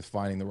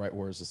finding the right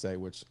words to say,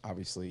 which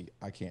obviously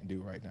I can't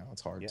do right now.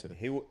 It's hard Yeah, to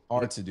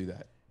do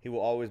that. He will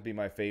always be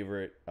my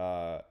favorite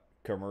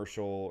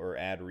commercial or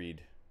ad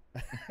read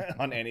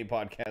on any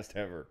podcast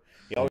ever.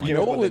 He always came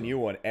up with a new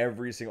one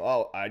every single.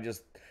 Oh, I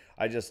just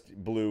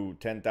blew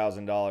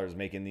 $10,000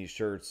 making these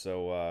shirts,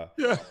 so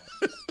Yeah.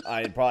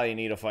 I probably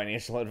need a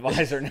financial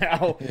advisor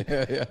now.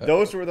 Yeah.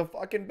 Those were the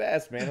fucking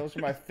best, man. Those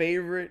were my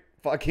favorite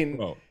fucking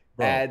Bro.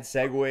 ad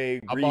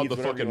segue. How Reads, about the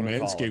whatever you fucking wanna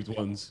call Manscaped it.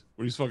 ones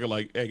where he's fucking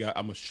like, hey, guy,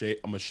 I'm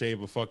gonna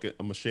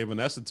shave an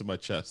S into my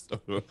chest.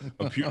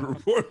 A pewter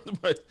report into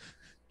my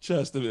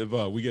chest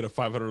if we get a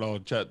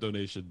 $500 chat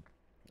donation.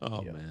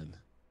 Oh Yep. man.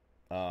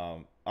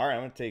 All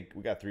right,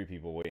 we got 3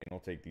 people waiting. We'll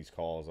take these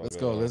calls. Let's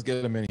go. Let's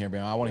get them in here,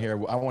 man. I want to hear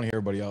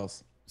everybody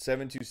else.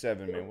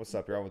 727, man. What's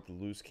up? You're on with the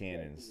Loose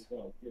Cannons.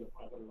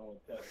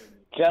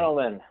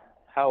 Gentlemen,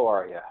 how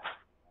are you?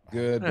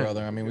 Good,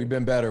 brother. I mean, we've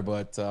been better,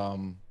 but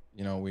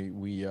you know, we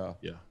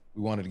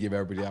wanted to give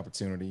everybody the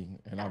opportunity,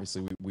 and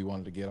obviously we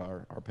wanted to get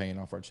our pain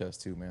off our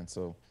chest too, man.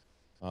 So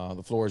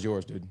the floor is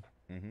yours, dude.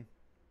 Mm-hmm.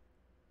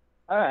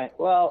 All right.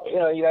 Well, you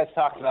know, you guys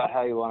talked about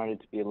how you wanted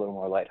it to be a little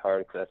more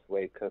lighthearted because that's the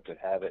way Cook would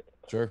have it.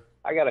 Sure.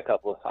 I got a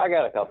couple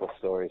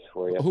stories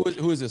for you.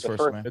 Who is this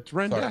first, man? It's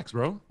Ren Sorry. Dax,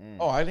 bro.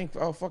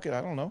 Oh, fuck it. I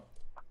don't know.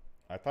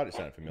 I thought it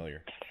sounded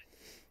familiar.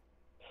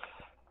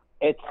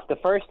 It's the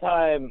first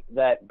time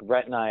that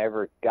Brett and I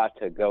ever got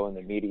to go in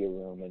the media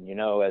room, and you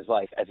know, as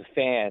a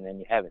fan, and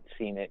you haven't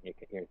seen it, and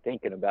you're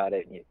thinking about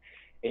it, and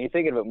you're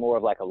thinking of it more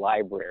of like a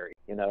library,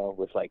 you know,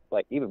 with like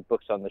even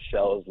books on the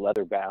shelves,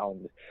 leather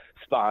bound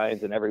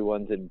spines, and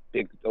everyone's in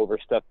big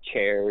overstuffed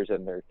chairs,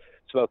 and they're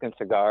smoking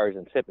cigars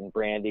and sipping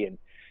brandy and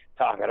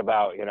talking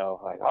about, you know,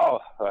 like,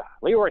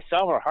 Leroy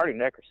Selma or Hardy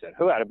Nickerson,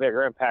 who had a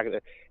bigger impact?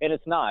 And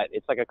it's not.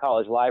 It's like a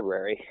college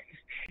library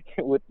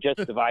with just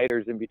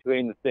dividers in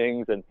between the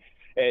things, and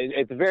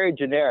it's very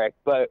generic.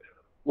 But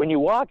when you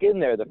walk in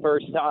there the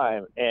first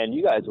time, and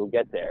you guys will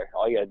get there,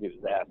 all you got to do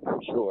is ask, I'm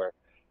sure.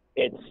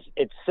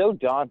 It's so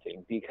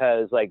daunting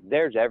because, like,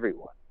 there's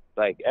everyone.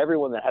 Like,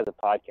 everyone that has a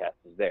podcast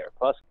is there.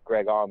 Plus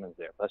Greg Allman's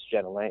there. Plus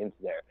Jenna Lane's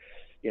there.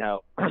 You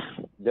know,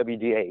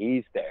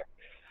 WDAE's there.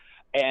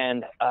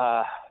 And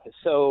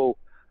so,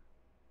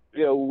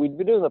 you know, we'd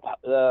been doing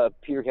the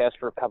PeterCast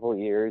for a couple of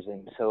years,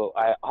 and so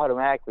I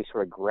automatically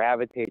sort of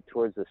gravitate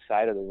towards the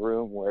side of the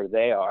room where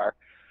they are.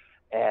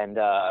 And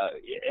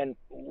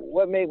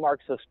what made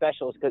Mark so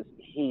special is because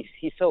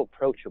he's so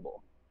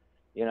approachable.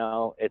 You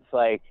know, it's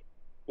like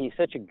he's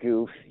such a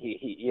goof.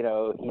 He you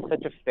know, he's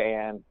such a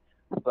fan,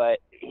 but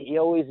he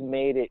always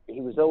made it.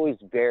 He was always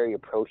very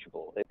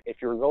approachable.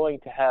 If you're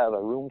going to have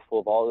a room full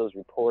of all those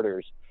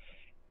reporters,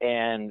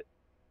 and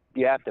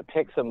you have to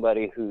pick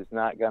somebody who's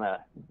not going to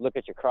look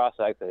at you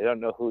cross-eyed because they don't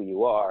know who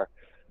you are,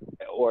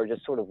 or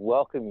just sort of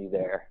welcome you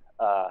there,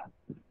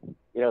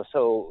 you know,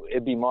 so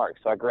it'd be Mark.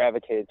 So I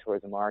gravitated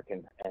towards Mark,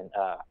 and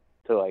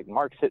so like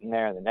Mark's sitting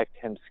there, and the next to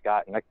him's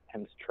Scott, and next to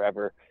him's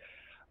Trevor.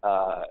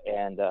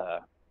 And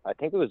I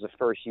think it was the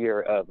first year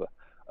of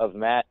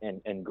Matt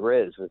and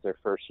Grizz was their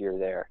first year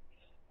there.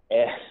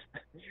 And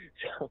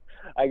so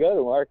I go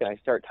to Mark and I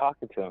start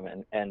talking to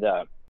him, and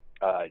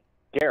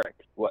Derek,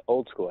 what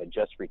old school, had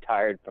just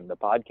retired from the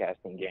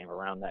podcasting game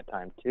around that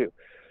time too.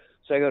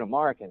 So I go to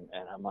Mark and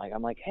I'm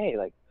like, hey,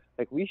 like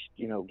we should,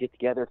 you know, get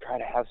together, try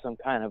to have some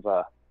kind of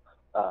a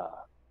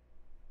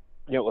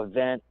you know,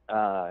 event,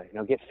 you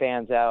know, get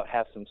fans out,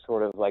 have some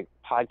sort of like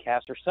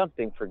podcast or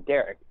something for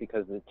Derek,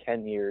 because of the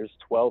 10 years,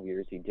 12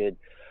 years he did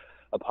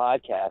a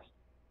podcast.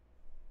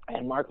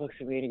 And Mark looks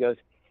at me and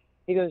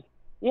he goes,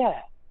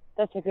 yeah,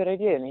 that's a good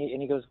idea.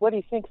 And he goes, what do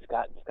you think,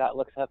 Scott? And Scott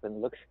looks up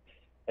and looks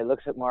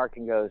at Mark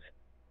and goes,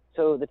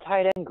 so the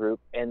tight end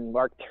group. And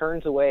Mark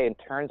turns away and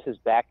turns his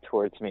back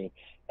towards me,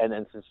 and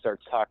then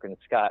starts talking to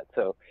Scott.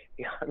 So,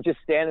 you know, I'm just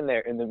standing there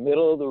in the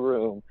middle of the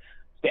room,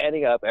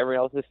 standing up,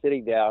 everyone else is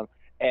sitting down,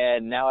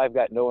 and now I've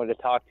got no one to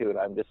talk to, and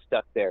I'm just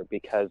stuck there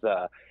because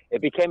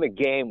it became a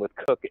game with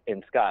Cook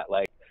and Scott.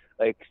 Like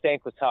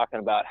Stank was talking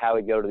about how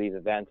he'd go to these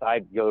events.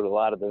 I'd go to a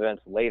lot of the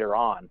events later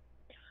on,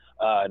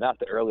 not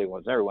the early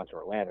ones. Never went to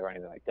Orlando or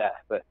anything like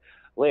that, but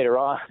later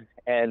on.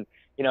 And,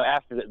 you know,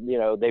 after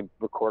they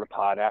record a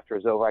pod. After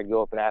it's over, I'd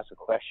go up and ask a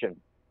question.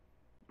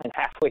 And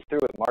halfway through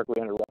it, Mark would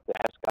interrupt to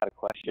ask Scott a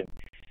question,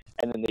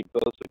 and then they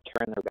both would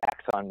turn their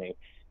backs on me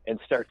and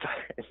start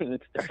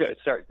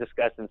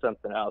discussing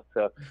something else.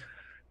 So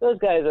those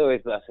guys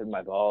always busted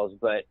my balls.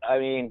 But I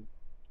mean,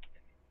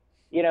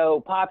 you know,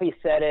 Poppy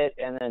said it,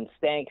 and then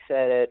Stank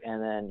said it,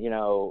 and then, you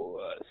know,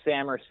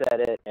 Sammer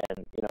said it,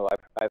 and, you know,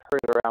 I've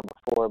heard it around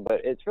before,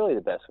 but it's really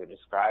the best way to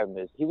describe him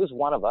is he was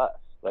one of us.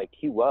 Like,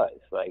 he was.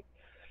 Like,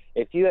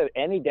 if you have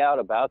any doubt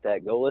about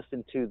that, go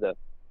listen to the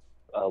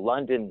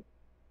London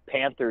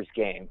Panthers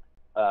game,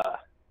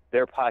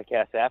 their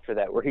podcast after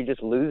that, where he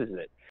just loses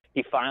it.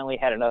 He finally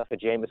had enough of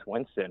Jameis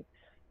Winston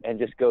and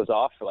just goes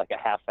off for like a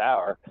half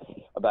hour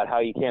about how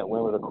you can't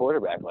win with a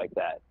quarterback like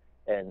that.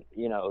 And,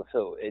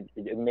 so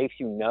it makes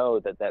you know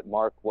that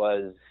Mark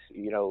was,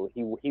 he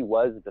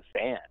was the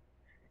fan.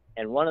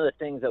 And one of the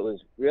things that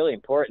was really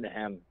important to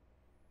him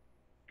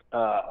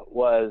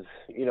was,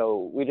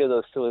 we did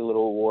those silly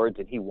little awards,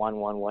 and he won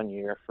one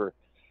year for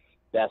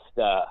best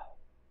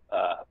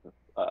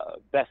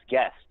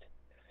guest.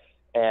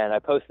 And I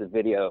posted a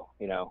video,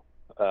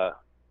 a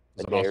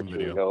day or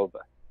two ago.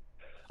 But,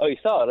 oh, you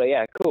saw it? Oh,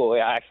 yeah, cool.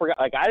 Yeah, I forgot.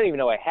 Like, I didn't even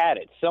know I had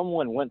it.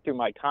 Someone went through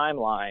my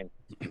timeline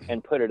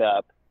and put it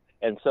up.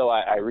 And so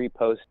I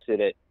reposted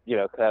it,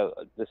 because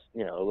I just,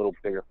 a little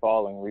bigger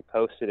following,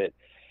 reposted it.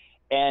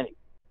 And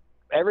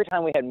every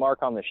time we had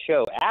Mark on the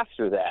show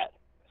after that,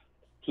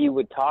 he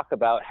would talk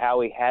about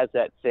how he has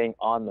that thing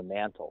on the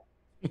mantle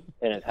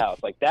in his house.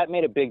 Like, that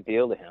made a big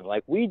deal to him.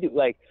 Like, we do,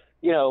 like,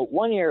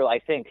 1 year, I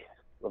think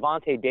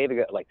Levante David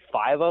got like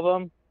 5 of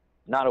them,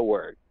 not a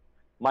word.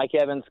 Mike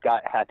Evans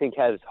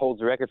holds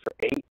the record for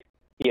 8.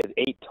 He has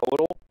 8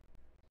 total,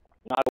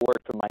 not a word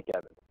from Mike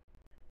Evans.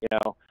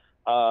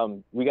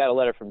 We got a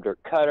letter from Dirk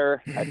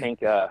Cutter. I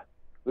think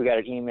we got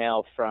an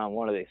email from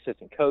one of the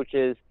assistant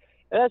coaches.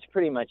 And that's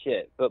pretty much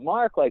it. But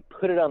Mark, like,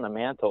 put it on the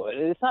mantle.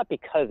 It's not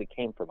because it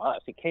came from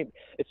us.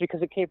 It's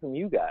because it came from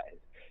you guys.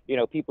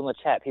 People in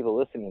the chat, people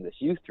listening to this,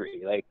 you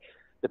three, like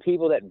the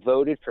people that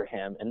voted for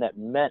him and that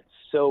meant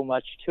so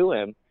much to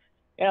him.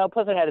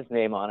 Plus it had his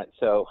name on it,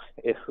 so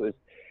it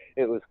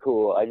was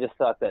cool. I just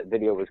thought that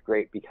video was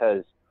great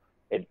because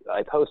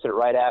I posted it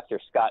right after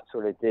Scott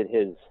sort of did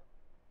his,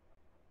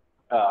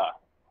 I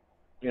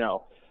don't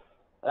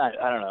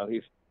know,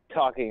 he's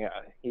talking,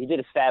 he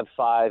did a Fab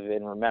 5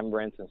 in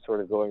remembrance and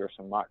sort of going over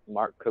some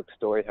Mark Cook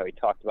stories, how he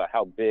talked about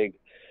how big,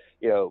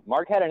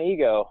 Mark had an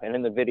ego, and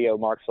in the video,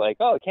 Mark's like,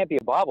 oh, it can't be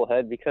a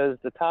bobblehead because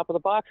the top of the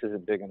box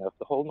isn't big enough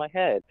to hold my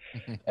head.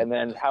 And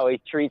then how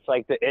he treats,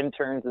 like, the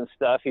interns and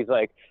stuff. He's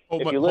like,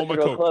 if you listen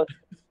real close,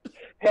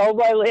 hold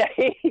my,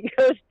 he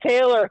goes,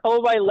 Taylor,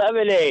 hold my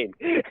lemonade.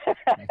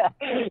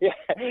 Yeah.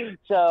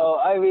 So,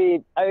 I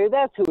mean,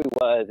 that's who he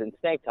was, and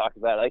Stank talked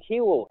about it. Like, he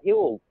will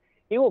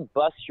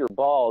bust your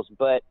balls,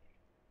 but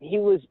he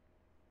was,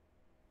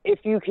 if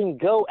you can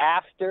go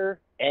after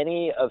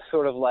any of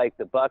sort of like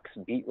the Bucks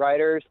beat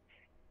writers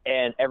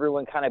and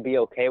everyone kind of be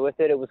okay with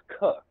it, it was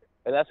Cook.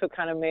 And that's what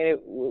kind of made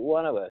it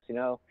one of us, He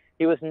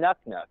was Nuck.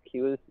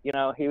 He was,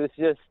 he was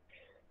just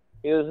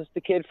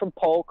the kid from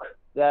Polk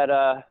that,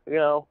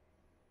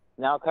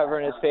 now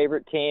covering his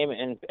favorite team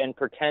and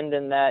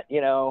pretending that,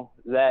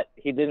 that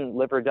he didn't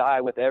live or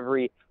die with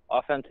every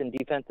offense and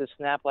defensive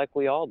snap like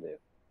we all do.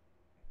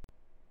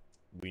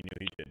 We knew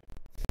he did.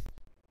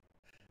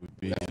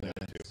 We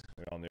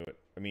all knew it.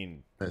 I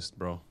mean, missed,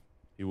 bro.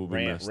 He will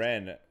be missed.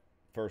 Ren,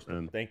 first,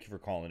 thank you for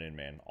calling in,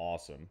 man.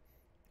 Awesome.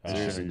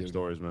 Sharing your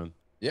stories, man.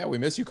 Yeah, we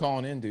miss you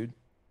calling in, dude.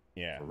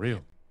 Yeah. For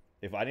real.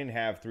 If I didn't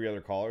have 3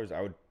 other callers,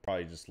 I would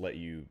probably just let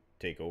you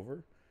take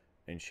over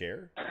and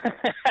share.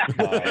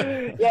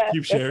 Yeah.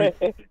 Keep sharing.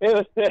 It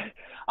was,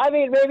 I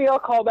mean, maybe I'll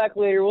call back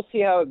later. We'll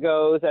see how it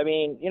goes. I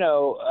mean,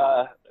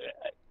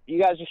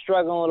 you guys are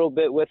struggling a little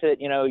bit with it.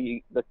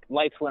 The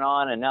lights went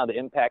on and now the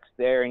impact's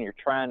there and you're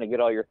trying to get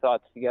all your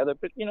thoughts together.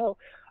 But,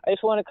 I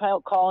just want to kind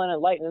of call in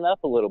and lighten it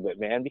up a little bit,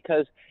 man,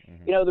 because,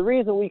 the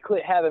reason we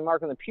quit having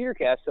Mark on the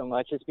Pewtercast so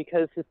much is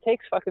because his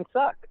takes fucking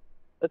suck.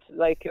 It's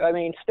like, I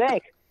mean,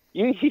 Stank,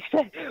 you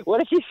said, what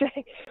did you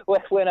say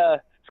when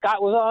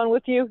Scott was on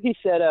with you? He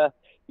said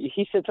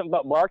something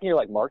about Mark and you're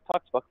like, Mark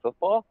talks about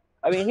football?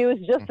 I mean, he was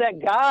just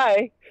that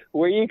guy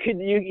where you could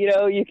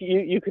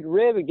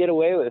rib and get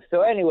away with it.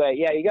 So anyway,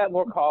 yeah, you got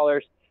more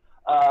callers.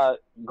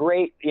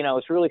 Great.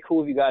 It's really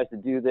cool of you guys to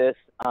do this.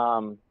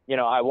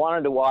 I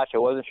wanted to watch. I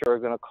wasn't sure I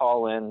was going to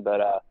call in,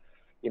 but, I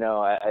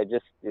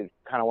just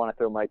kind of want to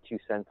throw my 2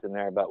 cents in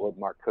there about what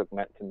Mark Cook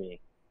meant to me.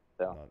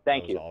 So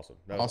thank you. Awesome.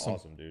 That was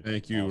awesome, dude.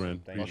 Thank you,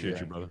 awesome. Ren. Appreciate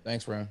you, brother.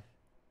 Thanks, Ren.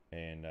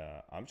 And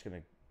I'm just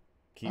going to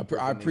keep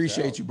I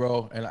appreciate you,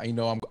 bro. And I'm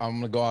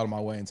going to go out of my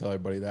way and tell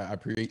everybody that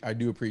I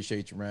do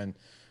appreciate you, Ren.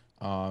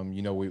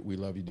 We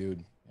love you,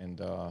 dude.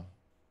 And,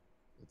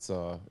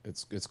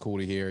 it's cool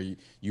to hear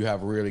you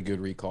have really good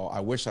recall. I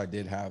wish I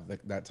did have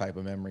that type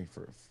of memory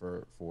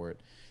for it.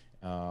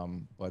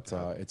 But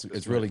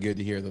it's really good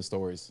to hear those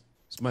stories.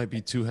 This might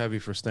be too heavy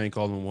for Stank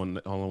all in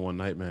one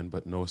night, man.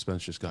 But Noah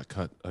Spence just got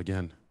cut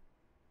again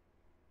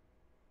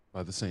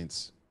by the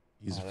Saints.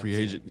 He's a free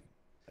agent.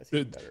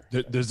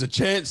 There's a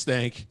chance,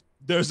 Stank.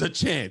 There's a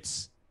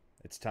chance.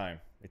 It's time.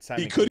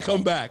 He could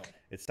come back.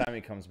 It's time he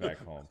comes back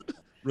home.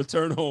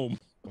 Return home.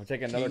 We'll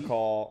take another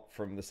call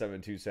from the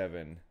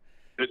 727.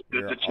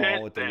 There's a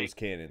chance. With the loose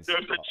cannons.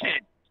 There's a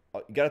chance.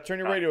 You got to turn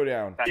your radio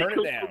down. Turn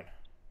it down.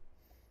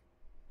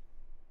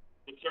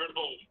 Return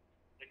home.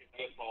 Take a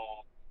good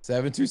ball.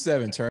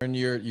 727. Turn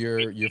your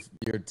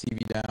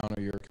TV down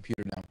or your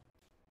computer down.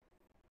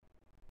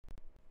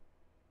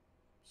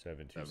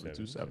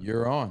 727.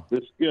 You're on.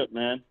 This Skip,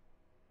 man.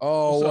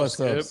 Oh, what's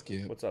up,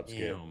 Skip? What's up,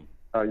 Skip?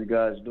 How you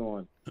guys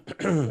doing?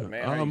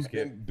 Man, how you,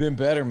 Skip? Been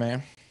better,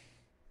 man.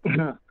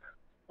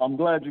 I'm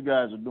glad you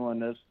guys are doing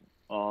this.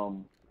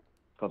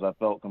 Because I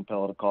felt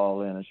compelled to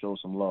call in and show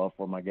some love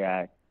for my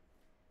guy.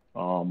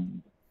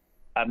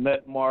 I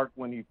met Mark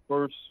when he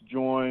first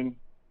joined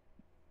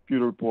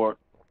Pewter Report.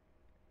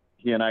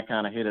 He and I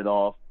kind of hit it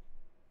off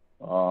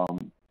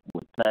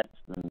with text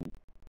and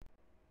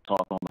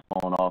talk on the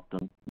phone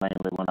often,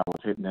 mainly when I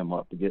was hitting him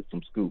up to get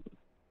some scoops.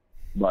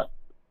 But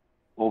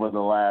over the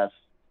last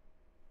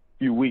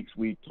few weeks,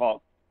 we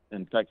talked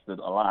and texted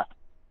a lot,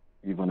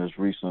 even as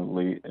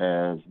recently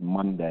as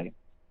Monday.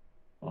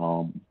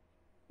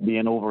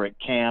 Being over at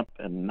camp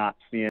and not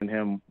seeing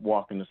him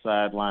walking the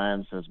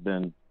sidelines has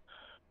been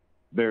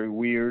very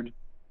weird.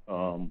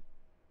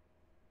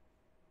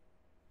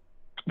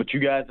 But you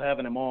guys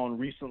having him on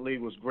recently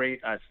was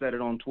great. I said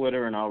it on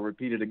Twitter, and I'll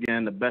repeat it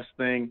again. The best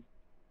thing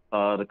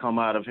to come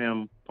out of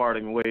him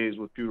parting ways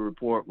with Pewter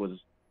Report was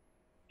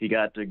he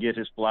got to get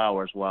his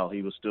flowers while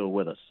he was still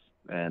with us.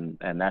 And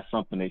that's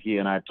something that he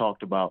and I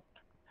talked about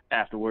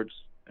afterwards,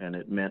 and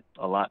it meant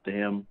a lot to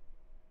him.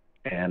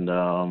 And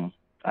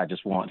I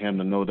just want him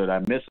to know that I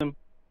miss him.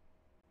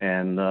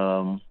 And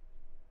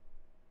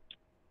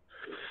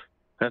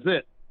that's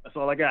it. That's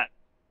all I got.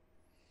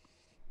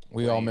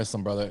 We all miss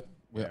him, brother.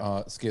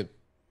 Skip,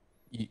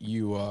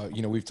 you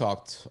know, we've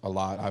talked a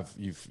lot.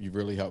 You've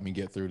really helped me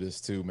get through this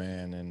too,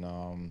 man.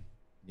 And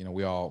you know,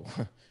 we're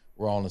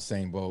all in the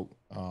same boat.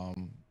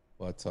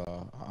 But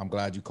I'm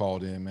glad you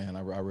called in, man.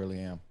 I really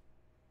am.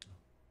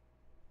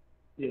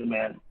 Yeah,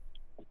 man.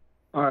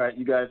 All right,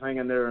 you guys hang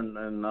in there,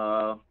 and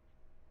I'll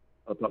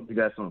talk to you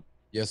guys soon.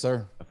 Yes,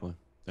 sir. Definitely.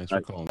 Thanks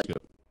for calling,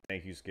 Skip.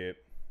 Thank you,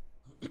 Skip.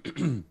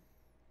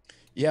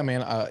 Yeah,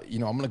 man. You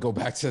know, I'm gonna go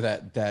back to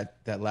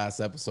that last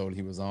episode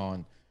he was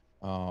on.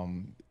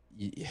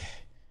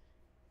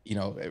 You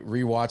know,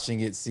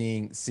 rewatching it,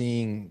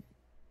 seeing,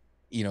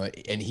 you know,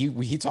 and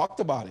he talked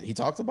about it. He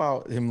talked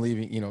about him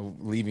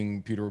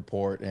leaving Pewter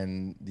Report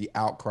and the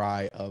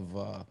outcry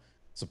of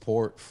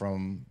support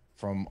from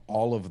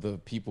all of the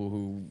people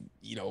who,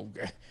 you know,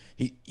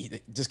 he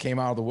just came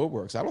out of the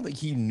woodworks. I don't think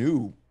he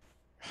knew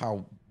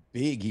how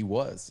big he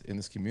was in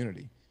this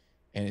community,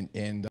 and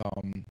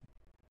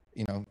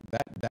you know,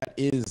 that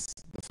is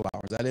the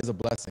flowers. That is a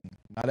blessing.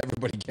 Not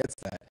everybody gets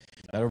that.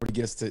 Not everybody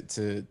gets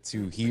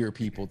to hear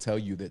people tell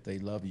you that they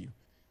love you.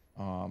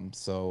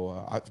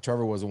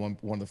 Trevor was one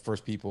of the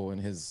first people in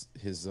his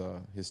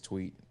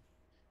tweet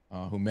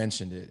who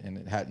mentioned it, and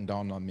it hadn't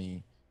dawned on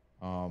me.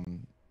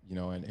 You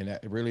know, and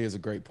it really is a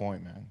great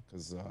point, man.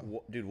 Because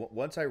dude,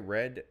 once I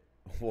read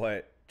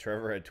what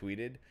Trevor had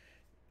tweeted,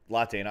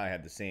 Latte and I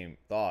had the same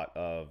thought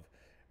of.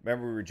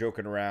 Remember, we were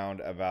joking around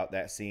about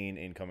that scene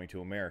in Coming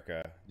to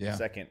America, the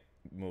second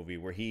movie,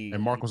 where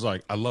and Mark was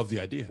like, "I love the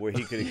idea," where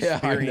he could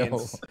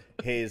experience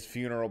his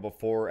funeral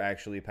before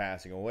actually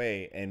passing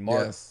away, and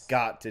Mark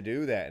got to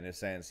do that in a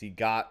sense. He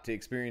got to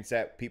experience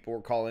that. People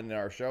were calling in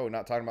our show,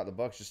 not talking about the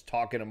Bucks, just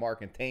talking to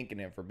Mark and thanking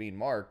him for being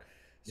Mark.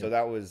 So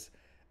that was,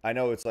 I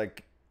know it's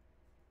like,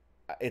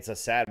 it's a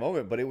sad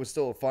moment, but it was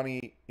still a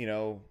funny, you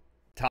know,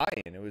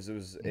 tie-in. It was,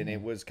 and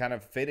it was kind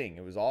of fitting.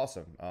 It was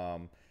awesome.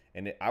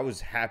 And I was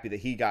happy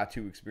that he got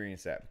to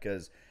experience that,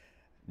 because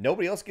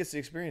nobody else gets to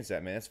experience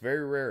that, man. It's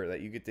very rare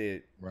that you get to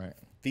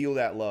feel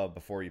that love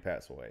before you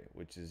pass away,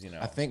 which is, you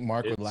know. I think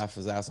Mark would laugh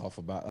his ass off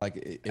about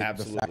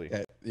absolutely. The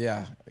fact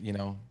that, you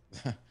know.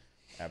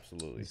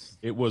 Absolutely.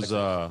 It was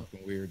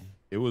weird.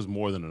 It was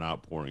more than an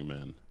outpouring,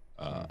 man.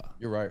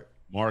 You're right.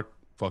 Mark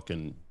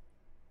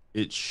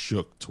it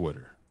shook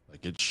Twitter.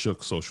 Like, it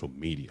shook social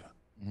media.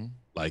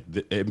 Like,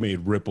 it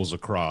made ripples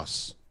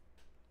across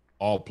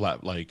all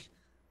like,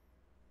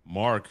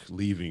 Mark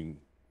leaving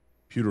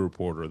Pewter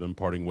Reporter, them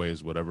parting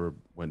ways, whatever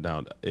went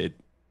down, it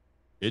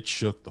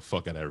shook the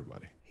fuck out of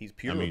everybody. He's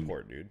Pewter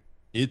Report, dude.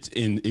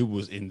 It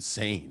was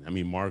insane. I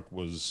mean, Mark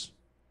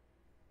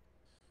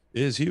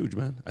is huge,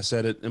 man. I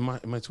said it in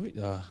my tweet.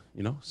 You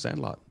know,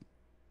 Sandlot,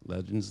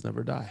 legends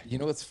never die. You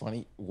know what's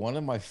funny? One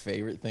of my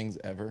favorite things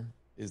ever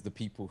is the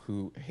people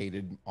who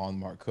hated on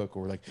Mark Cook,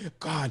 or were like,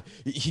 God,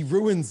 he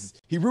ruins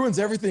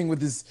everything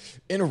with his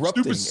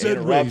interruptions.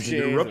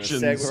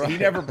 He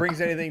never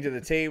brings anything to the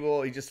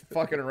table. He just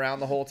fucking around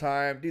the whole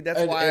time, dude.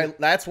 That's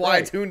why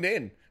I tuned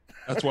in.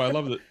 That's why I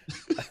loved it.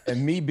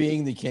 And me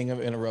being the king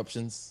of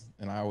interruptions,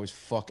 and I always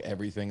fuck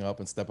everything up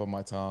and step on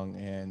my tongue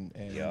and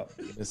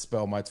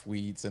misspell my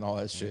tweets and all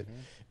that shit.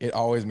 It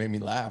always made me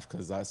laugh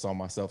because I saw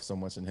myself so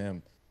much in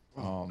him.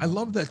 I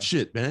love that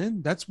shit,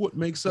 man. That's what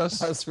makes us.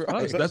 That's right.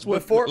 Us. That's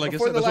what, like I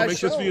said,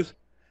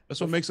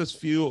 that's what makes us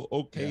feel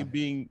okay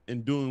being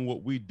and doing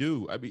what we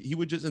do. I mean, he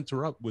would just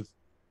interrupt with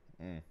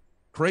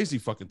crazy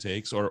fucking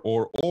takes or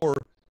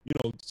you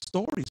know,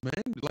 stories,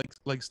 man.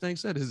 Like Stank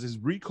said, his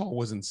recall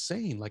was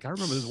insane. Like, I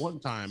remember this one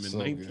time in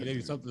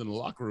 1980 something in the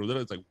locker room that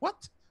it's like,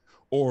 what?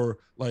 Or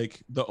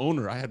like the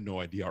owner, I had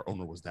no idea our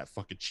owner was that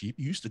fucking cheap.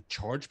 You used to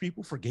charge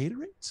people for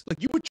Gatorades? Like,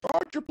 you would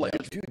charge your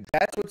players. Dude,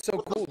 that's what's so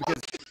cool,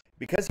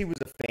 because he was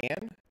a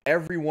fan,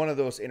 every one of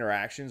those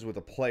interactions with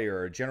a player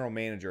or a general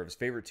manager of his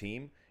favorite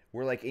team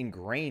were like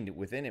ingrained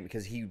within him,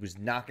 because he was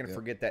not going to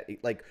forget that.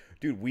 Like,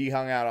 dude, we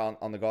hung out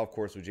on the golf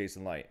course with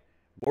Jason Light.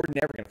 We're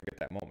never going to forget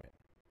that moment.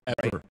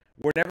 Ever. Right?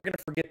 we're never going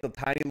to forget the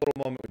tiny little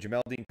moment when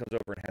Jamel Dean comes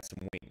over and has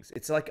some wings.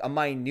 It's like a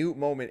minute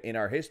moment in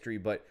our history,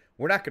 but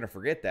we're not going to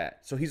forget that.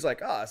 So he's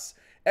like us.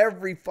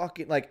 Every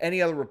fucking, like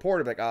any other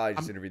reporter, like, I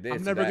just interviewed this.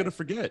 I'm never going to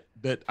forget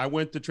that I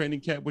went to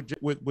training camp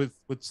with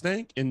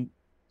Stank, and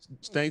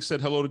Stank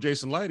said hello to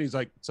Jason Light. He's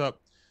like, what's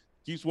up?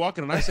 Keeps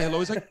walking, and I say hello.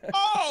 He's like,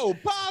 oh,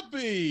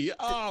 Poppy.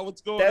 Oh,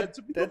 what's going on? It's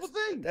a beautiful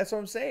thing. That's what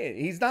I'm saying.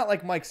 He's not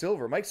like Mike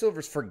Silver. Mike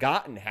Silver's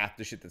forgotten half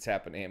the shit that's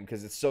happened to him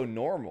because it's so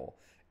normal.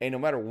 And no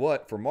matter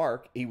what, for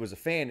Mark, he was a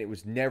fan. It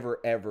was never,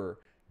 ever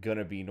going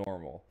to be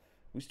normal.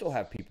 We still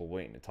have people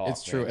waiting to talk.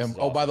 It's true. And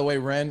awesome. by the way,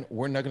 Ren,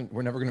 we're never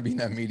going to be in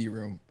that media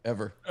room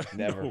ever.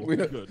 Never. we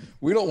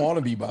don't want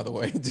to be, by the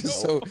way.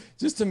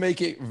 Just to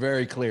make it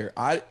very clear.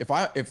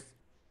 If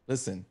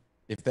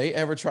they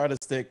ever try to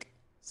stick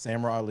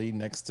Samurai Ali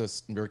next to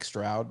Rick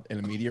Stroud in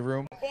a media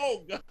room,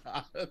 oh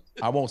God,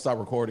 I won't stop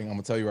recording. I'm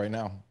gonna tell you right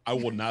now. I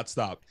will not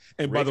stop.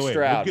 And Rick by the way,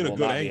 Stroud we'll get a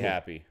good angle.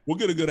 angle. We'll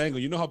get a good angle.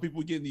 You know how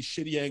people get in these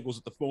shitty angles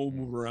with the phone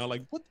moving around?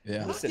 Like, what?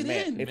 Yeah. Listen,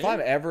 man, if I'm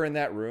ever in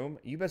that room,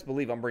 you best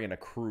believe I'm bringing a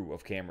crew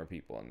of camera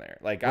people in there.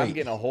 Like, I'm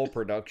getting a whole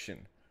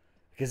production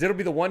because it'll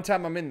be the one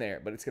time I'm in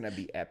there, but it's gonna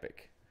be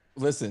epic.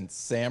 Listen,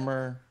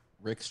 Sammer,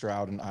 Rick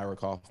Stroud, and Ira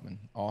Kaufman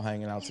all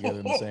hanging out together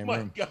in the same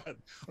room. Oh my God!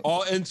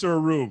 All enter a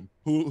room.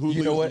 Who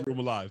leaves the room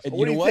alive?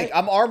 What do you think?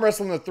 I'm arm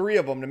wrestling the three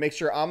of them to make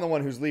sure I'm the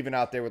one who's leaving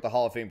out there with the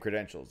Hall of Fame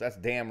credentials. That's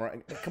damn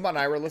right. Come on,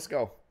 Ira, let's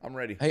go. I'm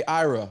ready. Hey,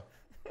 Ira,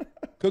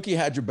 Cookie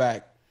had your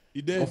back.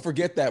 He did. Don't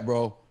forget that,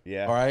 bro.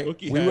 Yeah. All right.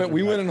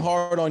 We went in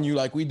hard on you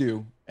like we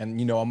do, and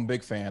I'm a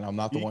big fan. I'm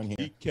not the one here.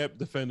 He kept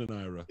defending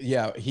Ira.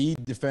 Yeah, he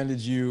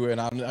defended you,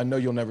 and I know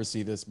you'll never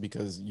see this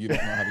because you don't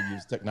know how to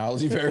use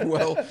technology very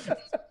well.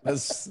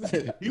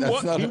 He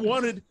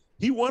wanted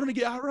to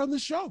get Ira on the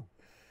show.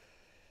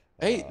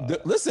 Hey,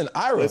 listen,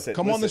 Ira,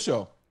 come on the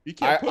show.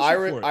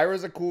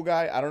 Ira's a cool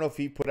guy. I don't know if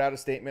he put out a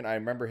statement. I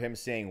remember him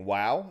saying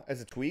 "wow"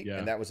 as a tweet,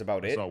 and that was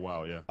about it. Oh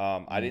wow, yeah.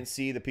 I didn't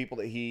see the people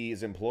that he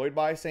is employed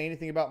by say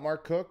anything about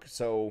Mark Cook.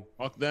 So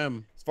fuck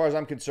them. As far as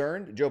I'm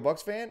concerned, Joe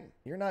Bucks fan,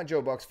 you're not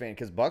Joe Bucks fan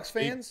because Bucks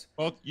fans,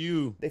 fuck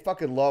you. They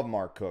fucking love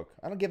Mark Cook.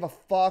 I don't give a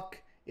fuck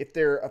if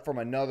they're from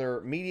another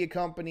media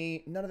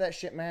company. None of that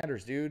shit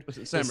matters, dude.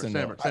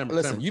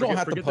 Listen, you don't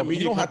have to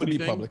be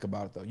public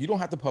about it though. You don't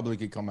have to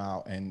publicly come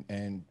out and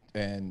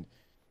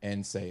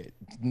say it.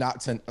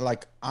 Not to,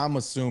 like, I'm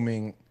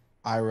assuming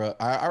Ira,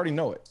 I already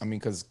know it. I mean,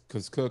 because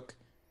Cook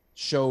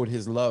showed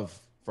his love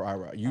for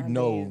Ira. You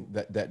know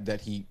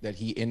that he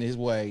in his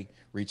way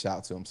reached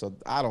out to him. So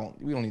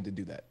we don't need to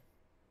do that.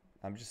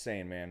 I'm just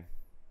saying, man.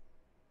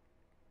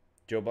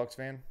 Joe Bucks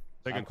fan,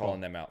 I'm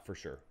calling them out for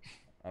sure.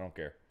 I don't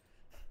care.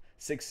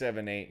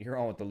 678, you're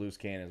on with the loose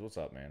cannons. What's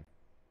up, man?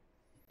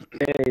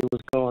 Hey,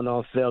 what's going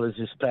on, fellas?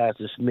 It's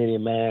Pastor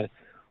Smitty, man.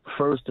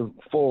 First and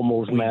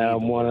foremost, man, I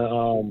want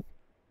to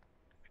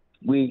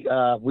we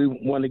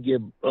want to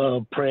give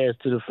prayers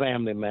to the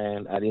family,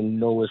 man. I didn't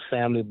know it's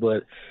family,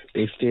 but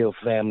they still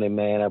family,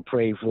 man. I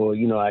pray for,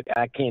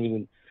 I can't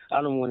even,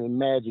 I don't want to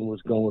imagine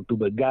what's going through,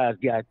 but God's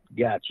got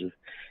you.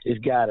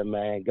 It's got it,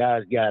 man.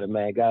 God's got it,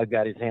 man. God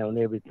got his hand on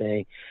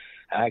everything.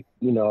 I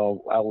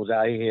was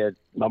out here,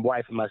 my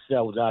wife and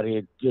myself was out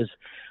here just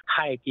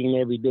hiking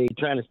every day,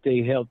 trying to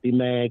stay healthy,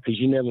 man, because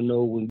you never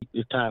know when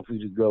it's time for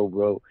you to go,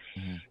 bro.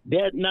 Mm-hmm.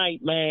 That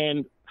night,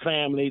 man,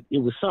 family, it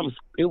was something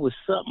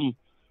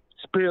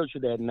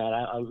spiritual that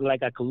night.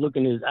 I could look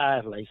in his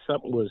eyes like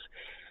something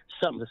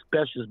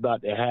special was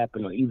about to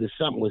happen, or either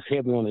something was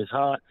heavy on his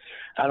heart.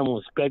 I don't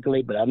want to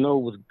speculate, but I know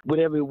it was,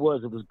 whatever it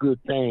was good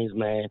things,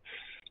 man.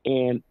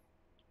 And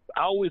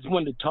I always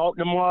wanted to talk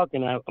to Mark,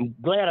 and I'm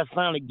glad I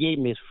finally gave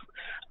him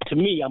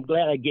I'm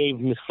glad I gave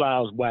him his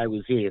flowers while he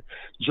was here,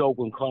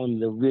 joking, calling him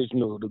the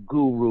original, the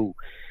guru.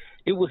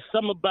 It was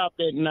something about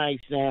that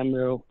night,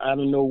 Samuel. I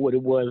don't know what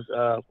it was.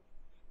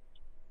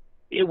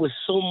 It was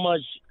so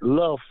much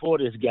love for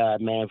this guy,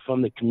 man,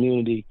 from the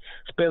community,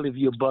 especially if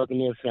you're a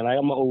Buccaneer fan. Like,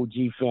 I'm an OG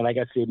fan. Like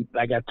I said,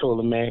 like I told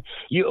him, man,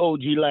 you're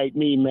OG like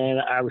me, man.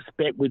 I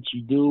respect what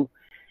you do,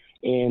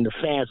 and the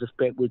fans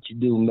respect what you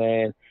do,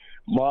 man.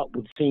 Mark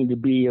would seem to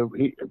be a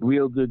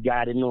real good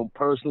guy to know him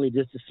personally,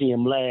 just to see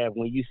him laugh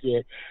when you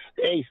said,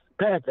 hey,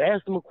 Pastor,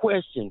 ask him a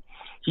question.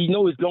 He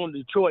know he's going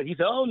to Detroit. He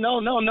said, oh,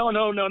 no,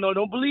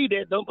 don't believe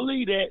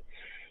that.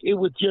 It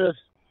was just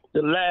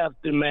the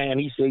laughter, man.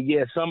 He said,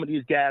 yeah, some of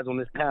these guys on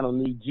this panel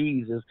need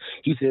Jesus.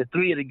 He said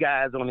 3 of the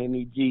guys on there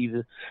need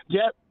Jesus.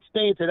 Just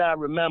things that I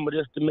remember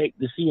just to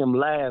see him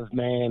laugh,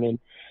 man.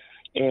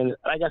 And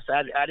like I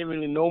said, I didn't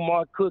really know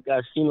Mark Cook.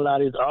 I've seen a lot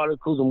of his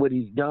articles and what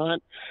he's done.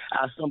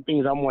 Some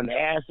things I wanted to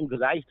ask him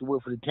because I used to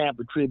work for the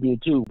Tampa Tribune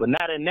too, but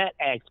not in that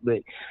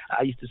aspect.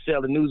 I used to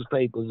sell the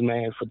newspapers,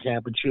 man, for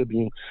Tampa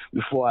Tribune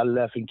before I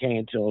left and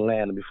came to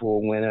Atlanta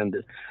before it went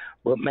under.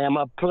 But, man,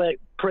 my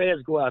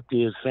prayers go out to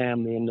his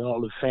family and all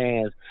the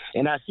fans.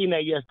 And I seen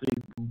that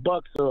yesterday.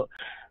 Bucks are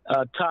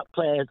a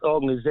top-class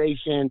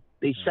organization.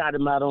 They shot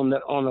him out on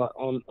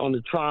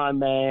the Tron,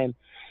 man.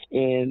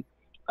 And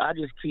I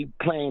just keep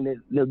praying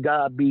that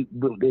God be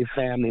with their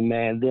family,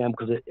 man, them,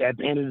 because at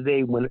the end of the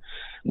day,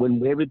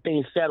 when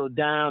everything's settled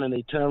down and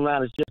they turn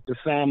around, it's just the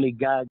family,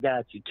 God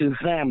got you. To the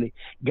family,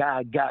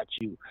 God got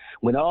you.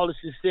 When all this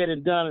is said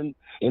and done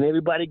and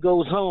everybody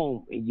goes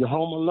home and you're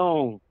home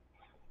alone,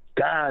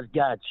 God's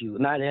got you.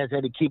 And I just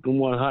had to keep it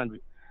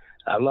 100.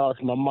 I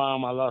lost my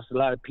mom. I lost a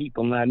lot of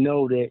people, and I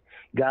know that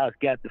God's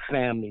got the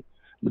family.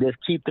 But let's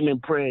keep them in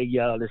prayer,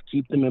 y'all. Let's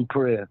keep them in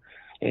prayer.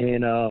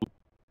 And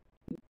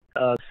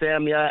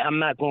Sammy, I'm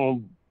not going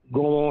to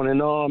go on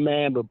and on,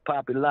 man, but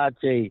Poppy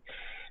Latte,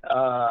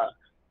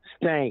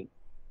 Stank,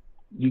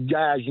 you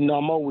guys, you know,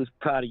 I'm always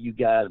proud of you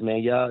guys,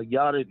 man.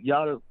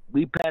 Y'all,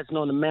 we passing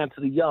on the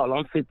mantle to y'all.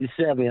 I'm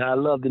 57. I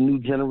love the new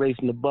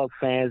generation of Buck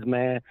fans,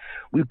 man.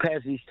 We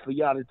pass this for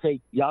y'all to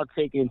take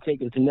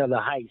it to another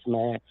heights,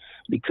 man,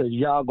 because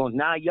y'all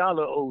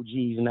are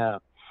OGs now.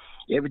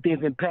 Everything's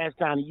been passed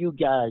down to you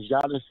guys.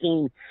 Y'all done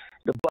seen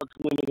the Bucks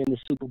winning in the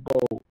Super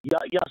Bowl. Y'all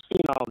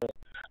seen all that.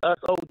 Us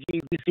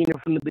OGs, we seen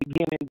it from the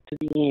beginning to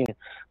the end.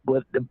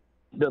 But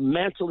the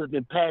mantle has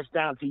been passed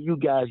down to you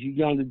guys, you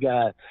younger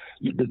guys.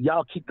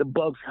 Y'all keep the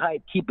Bucks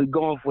hype, keep it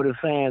going for the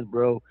fans,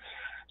 bro.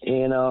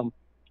 And I'm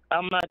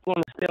not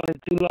going to stay on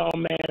it too long,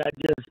 man. I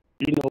just,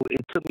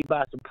 it took me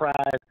by surprise.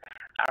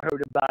 I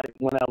heard about it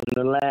when I was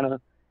in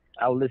Atlanta.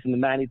 I was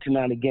listening to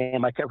 92.9 The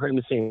Game. I kept hearing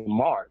him saying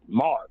Mark.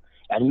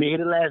 I didn't hear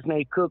the last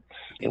name Cook.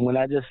 And when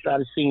I just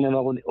started seeing him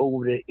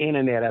over the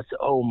internet, I said,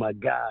 oh, my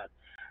God.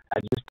 I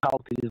just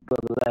talked to this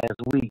brother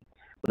last week,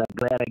 but I'm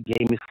glad I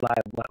gave him his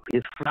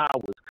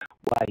flowers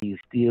while he's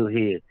still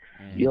here.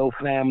 Yo,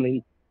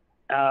 family,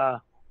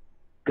 God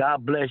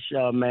bless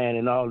y'all, man,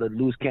 and all the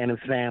Loose Cannon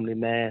family,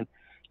 man.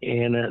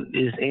 And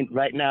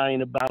right now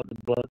ain't about the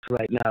Bucks.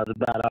 Right now it's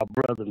about our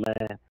brother,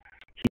 man.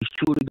 He's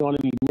truly going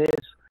to be missed.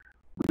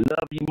 We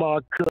love you,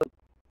 Mark Cook.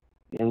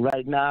 And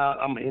right now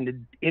I'm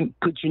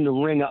put you in the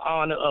ring of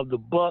honor of the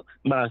Bucks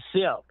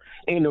myself,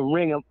 in the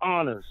ring of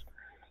honors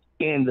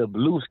in the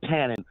Loose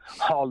Cannon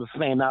Hall of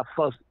Fame, our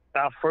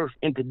first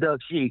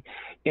introduction.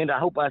 And I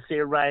hope I say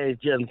it right.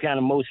 It's just kind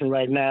of emotion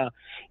right now.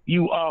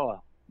 You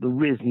are the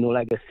original,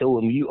 like I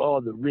told him. You are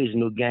the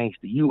original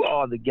gangster. You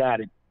are the guy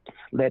that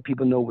let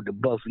people know what the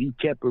Bucks. You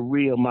kept it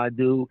real, my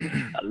dude.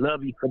 I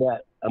love you for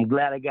that. I'm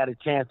glad I got a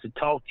chance to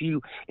talk to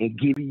you and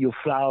give you your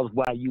flowers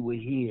while you were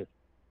here.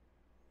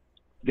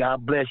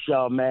 God bless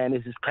y'all, man.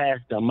 This is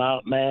Pastor. I'm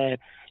out, man.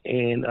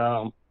 And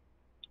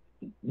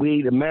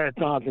the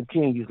marathon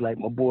continues, like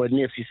my boy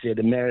Nipsey said.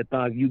 The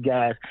marathon, you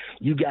guys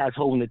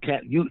holding the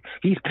tent.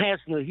 He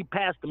passed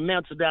the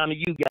mantle down to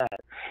you guys.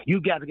 You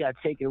guys got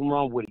to take it and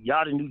run with it.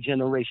 Y'all the new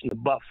generation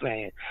of Buck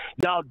fans.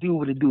 Y'all do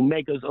what it do.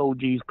 Make us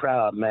OGs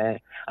proud, man.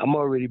 I'm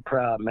already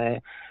proud, man.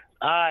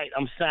 All right,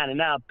 I'm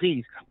signing out.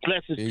 Peace.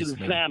 Blessings to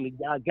the family.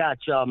 I got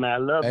y'all, man. I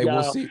love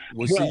y'all.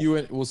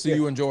 We'll see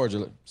you in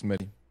Georgia,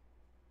 Smitty.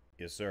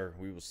 Yes, sir.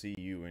 We will see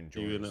you in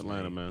Georgia. See you in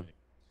Atlanta, man.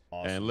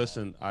 Awesome. And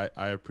listen,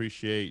 I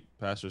appreciate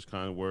Pastor's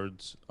kind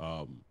words.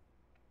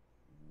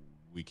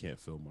 We can't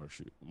fill Mark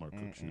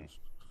Cook's shoes.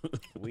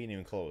 We ain't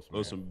even close, man.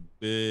 Those some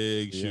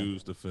big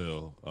shoes to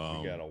fill.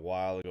 We got a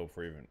while to go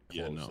for even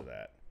close to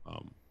that.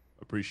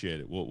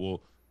 Appreciate it.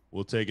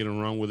 We'll take it and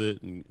run with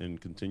it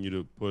and continue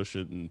to push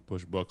it and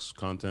push Bucks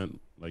content,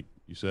 like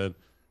you said.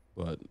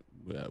 But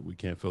we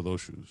can't fill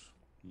those shoes.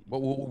 But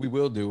what we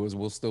will do is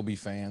we'll still be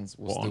fans.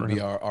 We'll still be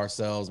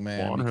ourselves,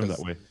 man. We'll honor him that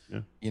way. Yeah.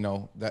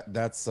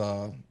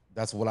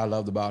 That's what I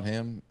loved about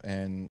him,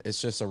 and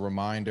it's just a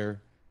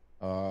reminder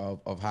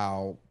of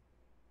how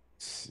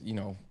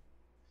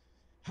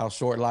how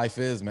short life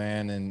is,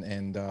 man.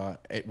 And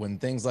when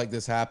things like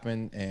this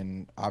happen,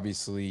 and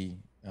obviously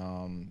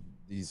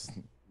these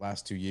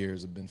last 2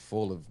 years have been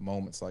full of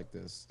moments like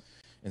this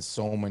in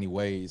so many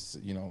ways.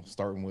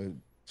 Starting with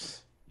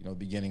the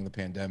beginning of the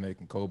pandemic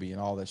and Kobe and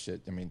all that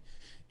shit. I mean,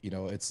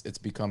 it's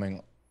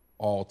becoming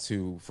all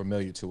too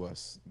familiar to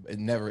us. It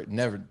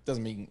never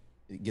doesn't mean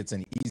it gets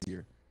any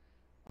easier.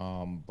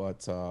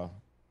 But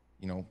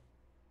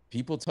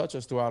people touch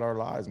us throughout our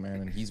lives,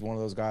 man. And he's one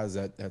of those guys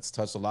that's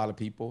touched a lot of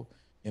people,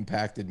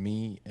 impacted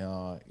me, in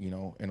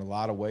a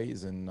lot of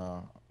ways. And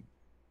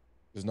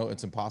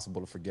it's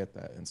impossible to forget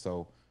that. And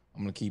so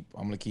I'm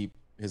gonna keep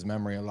his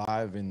memory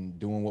alive and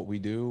doing what we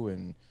do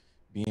and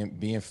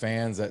being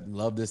fans that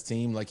love this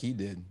team like he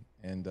did.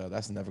 And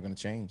that's never gonna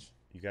change.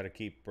 You got to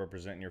keep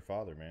representing your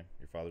father, man.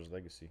 Your father's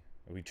legacy.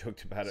 We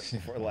joked about it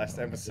before the last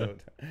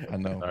episode. I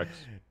know.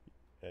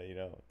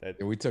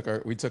 We took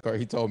our.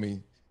 He told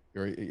me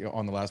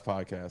on the last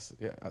podcast.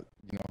 Yeah,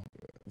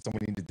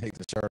 somebody needed to take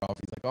the shirt off.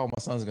 He's like, "Oh, my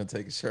son's gonna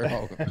take his shirt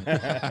off."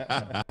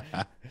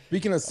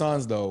 Speaking of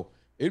sons, though,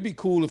 it'd be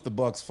cool if the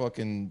Bucks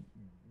fucking,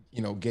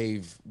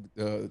 gave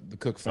the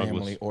Cook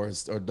family or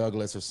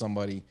Douglas or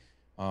somebody,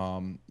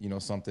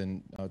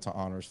 something to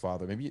honor his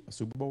father. Maybe a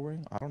Super Bowl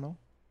ring. I don't know.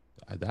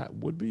 That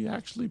would be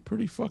actually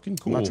pretty fucking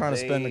cool. I'm not trying to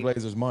spend the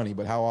Glazers' money,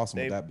 but how awesome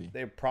would that be?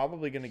 They're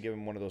probably going to give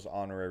him one of those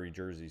honorary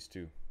jerseys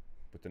too,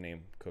 with the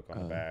name Cook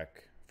on the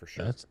back for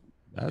sure. That's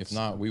if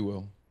not, we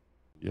will.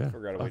 Yeah,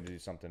 figure out a way to do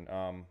something.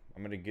 I'm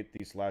going to get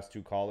these last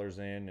two callers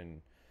in,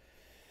 and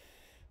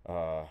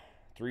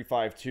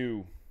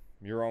 352,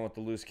 you're on with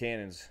the Loose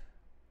Cannons.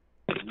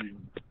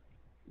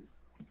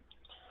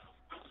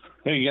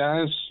 Hey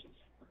guys,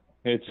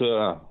 it's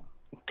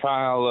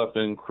Kyle up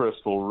in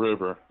Crystal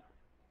River.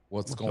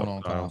 What's going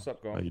on, Kyle? What's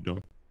up, Kyle? How you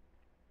doing?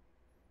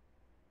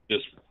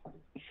 Just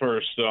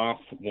first off,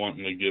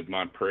 wanting to give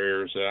my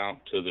prayers out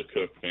to the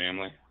Cook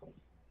family,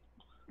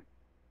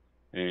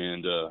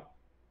 and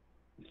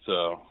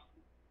so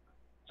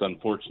it's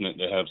unfortunate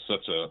to have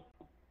such a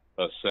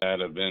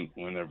sad event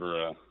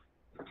whenever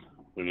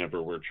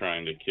we're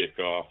trying to kick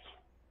off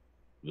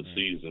the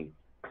season.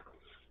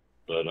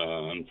 But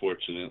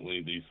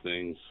unfortunately, these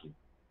things,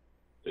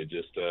 they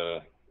just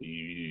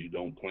you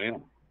don't plan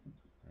them.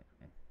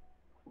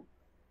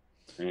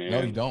 And,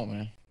 No, you don't,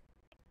 man.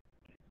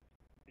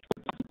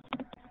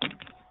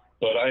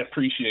 but I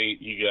appreciate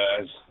you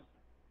guys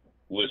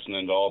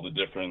listening to all the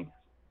different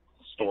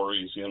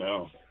stories. You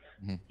know,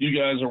 you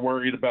guys are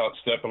worried about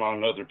stepping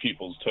on other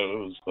people's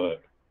toes,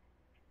 but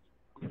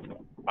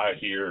I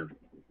hear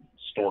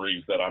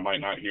stories that I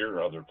might not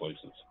hear other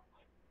places.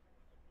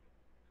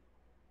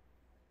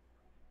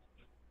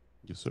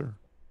 Yes, sir.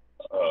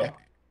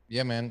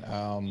 Yeah,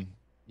 man.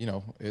 You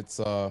know, it's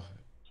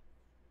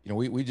you know,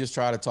 we just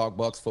try to talk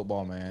Bucks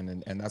football,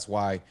 man, and that's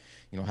why,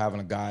 you know, having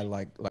a guy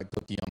like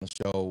Cookie on the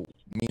show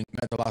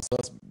meant a lot to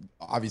us,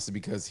 obviously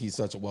because he's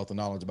such a wealth of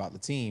knowledge about the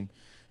team.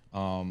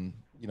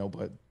 You know,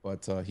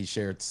 but he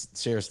shares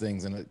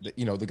things, and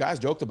you know, the guys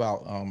joked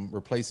about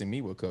replacing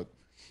me with Cook.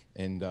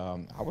 And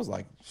I was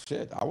like,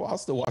 shit, I'll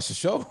still watch the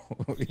show.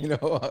 You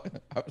know,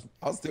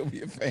 I'll still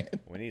be a fan.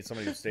 We need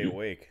somebody to stay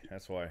awake.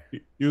 That's why.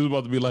 He was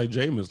about to be like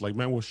Jameis, like,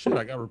 man, well, shit,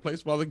 I got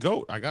replaced by the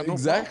GOAT. I got no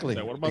Exactly. problem with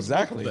that. What about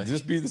Exactly.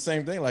 Just be the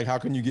same thing. Like, how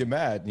can you get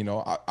mad? You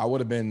know, I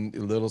would have been a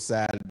little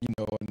sad, you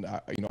know, and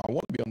you know, I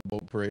want to be on the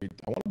boat parade.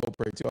 I want to boat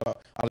parade too.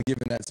 I'll give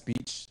him that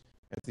speech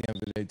at the end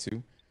of the day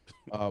too.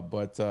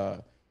 But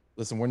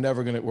listen, we're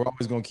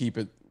always gonna keep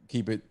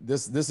it.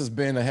 This has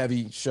been a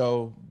heavy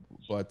show,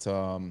 but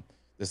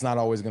it's not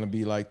always going to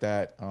be like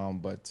that.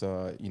 But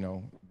you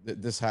know,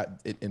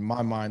 in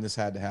my mind, this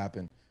had to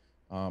happen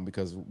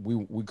because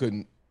we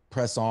couldn't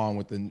press on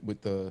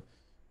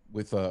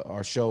with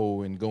our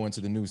show and go into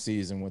the new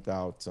season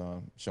without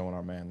showing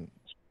our man,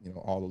 you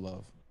know, all the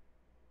love.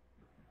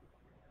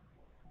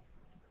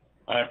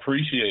 I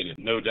appreciate it,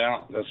 no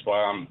doubt. That's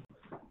why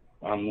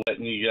I'm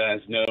letting you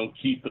guys know.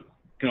 Keep it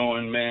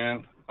going,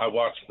 man. I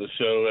watch the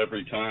show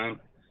every time.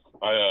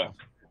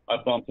 I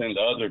bump into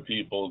other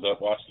people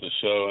that watch the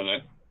show,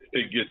 and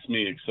it gets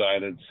me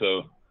excited.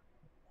 So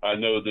I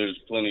know there's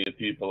plenty of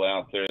people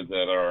out there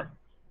that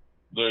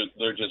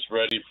they're just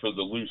ready for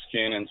the Loose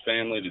Cannons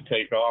family to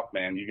take off,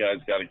 man. You guys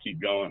got to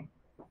keep going.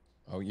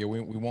 Oh yeah,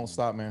 we won't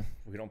stop, man.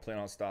 We don't plan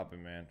on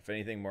stopping, man. If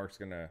anything, Mark's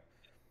gonna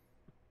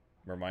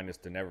remind us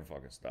to never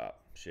fucking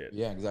stop. Shit.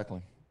 Yeah,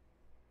 exactly.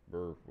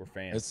 We're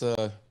fans. It's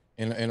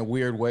in a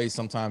weird way,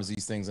 sometimes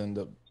these things end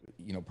up,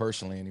 you know,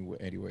 personally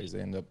anyways, they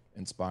end up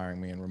inspiring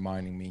me and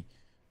reminding me,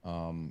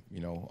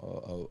 you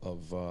know,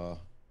 of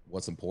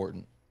what's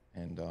important,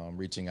 and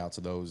reaching out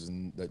to those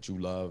that you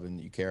love and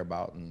you care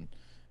about, and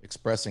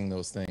expressing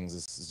those things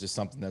is just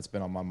something that's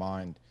been on my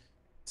mind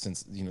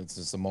since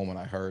the moment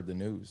I heard the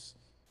news.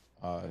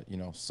 You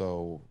know,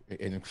 so,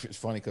 and it's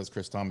funny because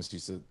Chris Thomas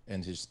used to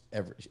end his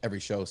every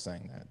show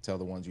saying that, tell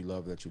the ones you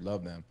love that you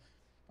love them.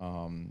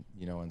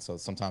 You know, and so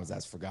sometimes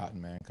that's forgotten,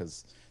 man,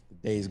 because the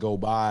days go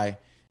by,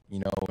 you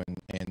know,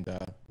 and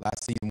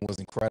last season was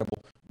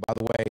incredible. By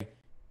the way,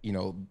 you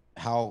know,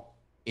 how,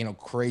 in a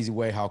crazy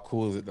way, how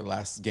cool is it the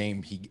last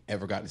game he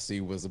ever got to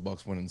see was the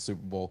Bucks winning the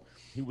Super Bowl.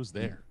 He was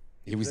there.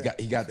 He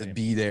got to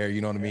be there,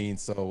 you know what I mean?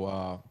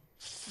 So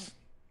it's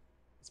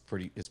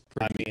pretty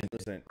I mean,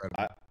 listen,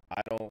 I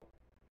don't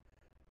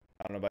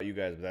know about you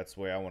guys, but that's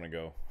the way I want to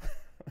go.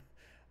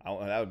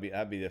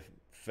 That'd be the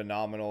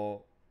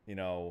phenomenal, you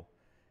know,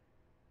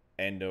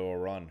 end to a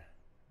run.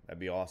 That'd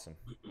be awesome.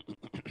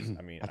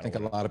 I mean, I think a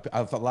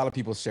lot of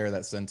people share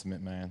that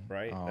sentiment, man.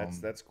 Right?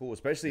 That's cool,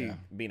 especially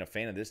being a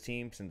fan of this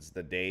team since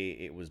the day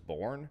it was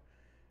born.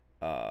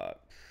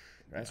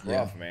 That's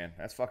rough, man.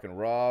 That's fucking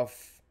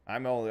rough.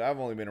 I've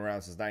only been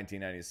around since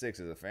 1996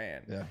 as a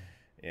fan. Yeah.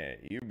 Yeah,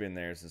 you've been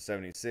there since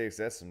 '76.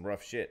 That's some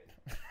rough shit.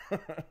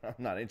 I'm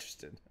not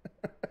interested.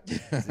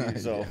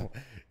 So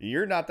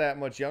you're not that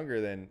much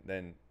younger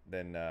than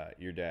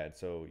your dad.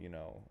 So you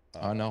know.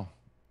 I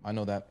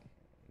know that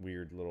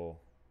weird little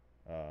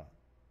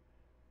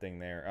thing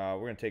there.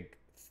 We're gonna take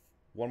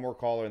one more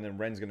caller, and then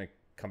Ren's gonna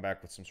come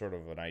back with some sort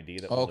of an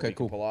idea that we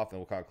can pull off, and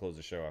we'll kind of close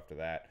the show after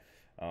that.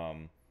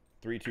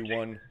 3, 2,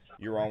 1.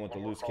 You're on with the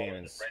Loose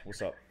Cannons.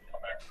 What's up?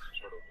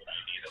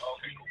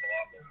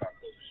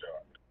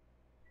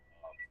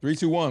 3,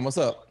 2, 1. What's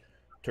up?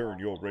 Turn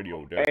your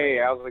radio down. Hey,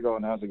 how's it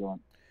going?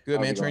 Good,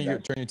 man. Turn your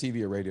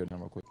TV or radio down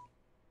real quick.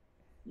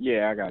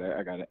 Yeah, I got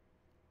it.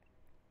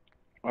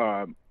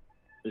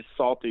 It's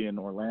Salty in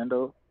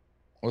Orlando.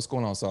 What's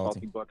going on, Salty?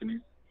 Salty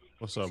Buccaneers.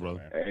 What's up,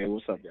 brother? Hey,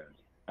 what's up, guys?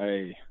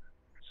 Hey,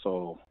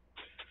 so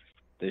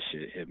this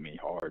shit hit me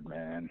hard,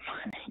 man.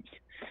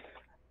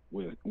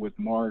 with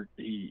Mark,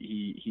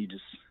 he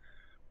just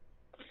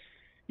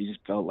he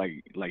just felt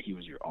like he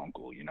was your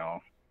uncle, you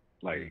know,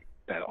 like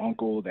that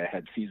uncle that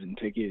had season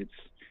tickets,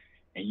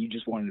 and you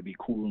just wanted to be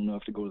cool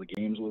enough to go to the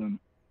games with him.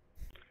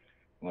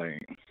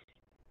 Like,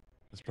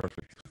 That's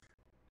perfect.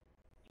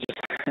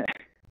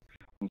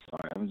 I'm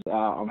sorry,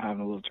 I'm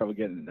having a little trouble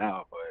getting it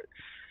out, but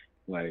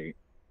like,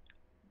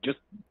 just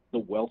the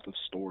wealth of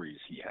stories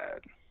he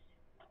had.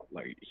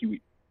 Like,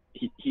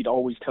 he'd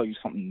always tell you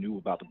something new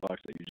about the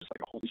Bucks that you're just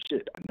like, holy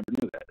shit, I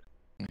never knew that.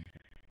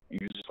 And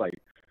he was just like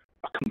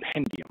a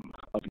compendium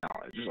of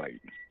knowledge.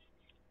 Like,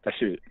 that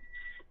shit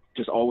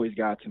just always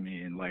got to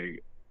me, and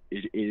like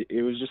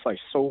it was just like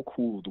so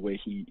cool the way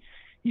he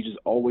just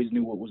always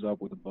knew what was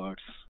up with the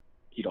Bucks.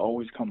 He'd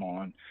always come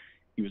on.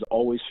 He was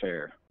always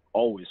fair.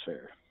 Always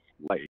fair.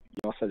 Like,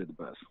 y'all said it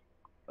the best.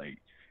 Like,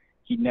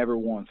 he never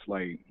once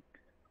like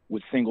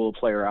would single a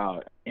player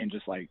out and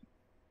just like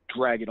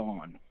drag it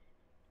on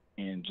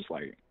and just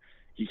like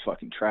he's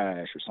fucking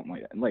trash or something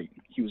like that. And like,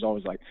 he was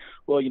always like,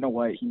 well, you know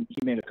what, he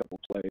made a couple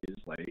plays,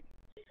 like,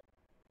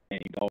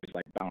 and he'd always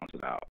like balance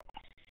it out.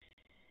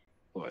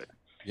 But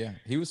yeah,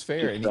 he was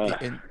fair,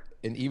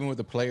 and even with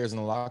the players in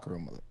the locker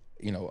room,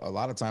 you know, a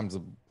lot of times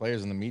the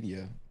players in the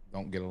media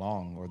don't get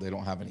along, or they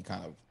don't have any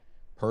kind of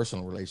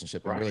personal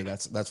relationship, and really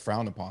that's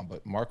frowned upon.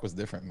 But Mark was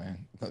different,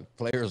 man. The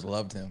players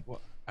loved him.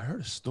 Well, I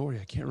heard a story.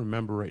 I can't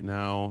remember right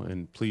now,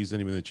 and please,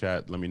 anybody in the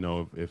chat, let me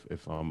know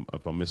if I'm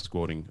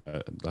misquoting.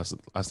 That's the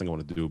last thing I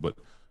want to do. But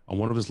on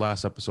one of his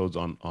last episodes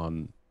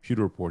on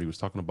Pewter Report, he was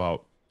talking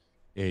about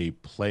a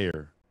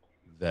player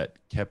that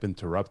kept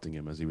interrupting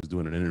him as he was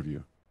doing an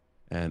interview,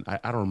 and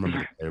I don't remember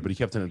the player, but he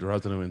kept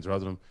interrupting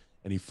him.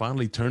 And he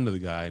finally turned to the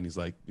guy and he's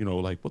like, you know,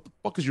 like, what the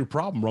fuck is your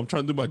problem, bro? I'm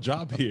trying to do my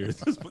job here.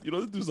 You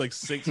know, this dude's like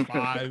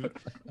 6'5",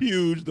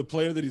 huge. The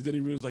player that he's in,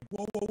 he was like,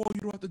 whoa,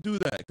 you don't have to do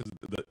that. Because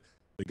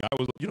the guy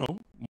was, you know,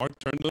 Mark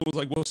turned to him and was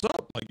like, what's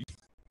up? Like,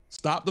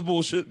 stop the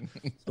bullshit.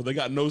 So they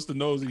got nose to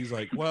nose. And he's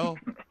like, well,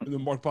 and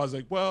then Mark Paul's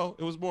like, well,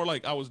 it was more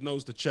like I was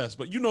nose to chest.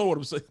 But you know what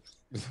I'm saying?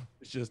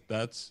 It's just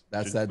that's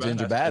that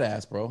Ginger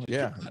badass, bro.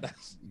 Yeah.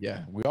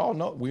 Yeah. We all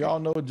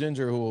know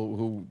Ginger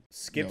who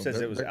Skip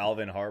says it was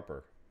Alvin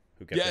Harper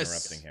who kept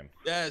interrupting him.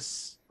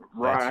 Yes.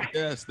 Right.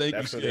 Yes. Thank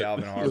you. That's where the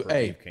Alvin Harper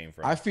beef came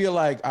from. I feel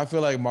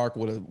like Mark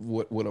would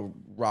have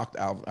rocked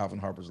Alvin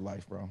Harper's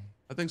life, bro.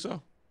 I think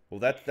so. Well,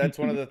 that's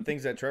one of the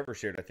things that Trevor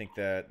shared. I think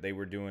that they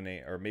were doing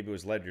or maybe it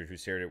was Ledger who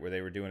shared it, where they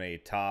were doing a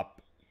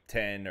top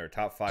 10 or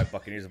top 5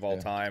 Buccaneers of all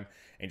time,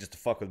 and just to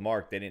fuck with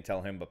Mark, they didn't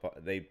tell him,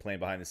 but they planned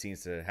behind the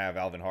scenes to have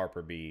Alvin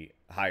Harper be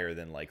higher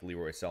than like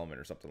Leroy Selman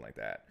or something like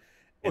that.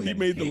 Well, he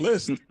made the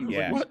list.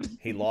 Yeah, like, what?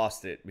 He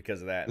lost it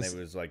because of that, and it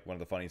was like one of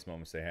the funniest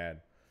moments they had.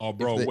 Oh,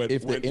 bro!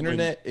 If the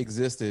internet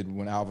existed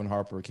when Alvin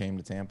Harper came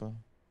to Tampa,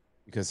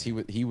 because he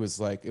was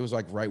like, it was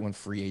like right when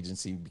free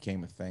agency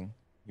became a thing.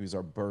 He was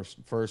our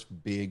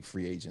first big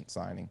free agent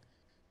signing,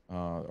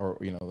 but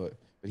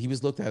he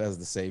was looked at as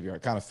the savior. I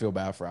kind of feel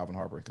bad for Alvin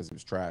Harper because he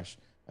was trash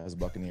as a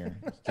Buccaneer.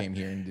 He came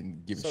here and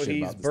didn't give a shit about this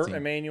team. So he's Burt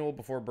Emanuel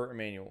before Burt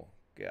Emanuel.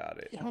 Got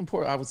it. Yeah,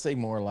 I would say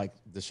more like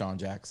Deshaun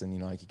Jackson. You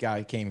know, like a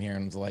guy came here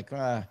and was like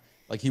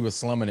he was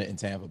slumming it in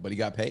Tampa, but he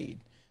got paid.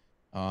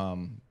 But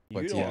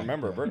you don't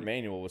remember, Burt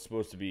Emanuel was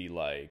supposed to be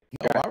like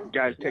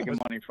guys taking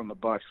money from the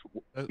Bucks.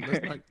 Let's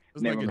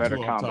not get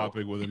too off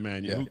topic with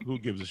Emmanuel. Yeah. Who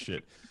gives a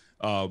shit?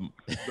 The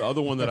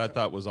other one that I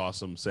thought was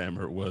awesome,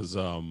 Sammer, was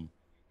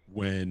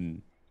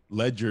when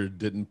Ledger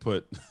didn't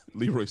put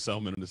Leroy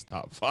Selman in his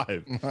top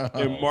 5,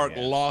 and Mark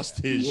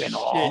lost his shit.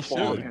 Mark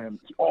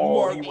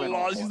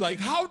lost. He's like,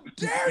 "How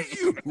dare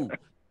you?"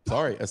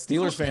 Sorry, a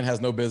Steelers fan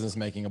has no business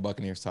making a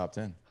Buccaneers top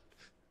 10.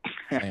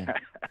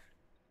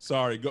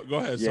 Sorry, go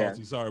ahead,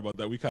 Salty. Sorry about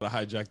that. We kind of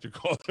hijacked your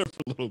call there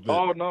for a little bit.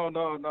 Oh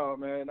no,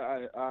 man.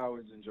 I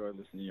always enjoy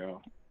listening to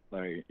y'all.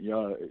 Like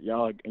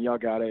y'all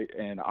got it,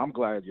 and I'm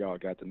glad y'all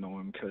got to know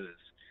him because,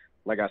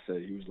 like I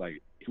said, he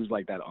was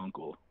like that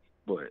uncle,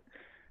 but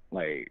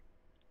like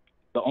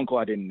the uncle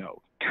I didn't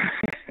know.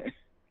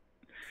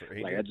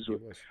 Like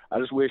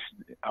I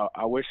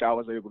wish I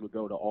was able to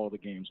go to all the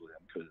games with him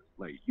because,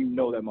 like, you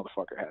know, that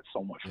motherfucker had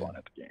so much fun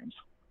at the games,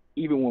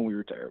 even when we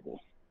were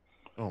terrible.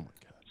 Oh my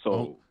god!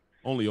 So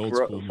only old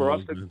school for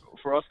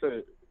us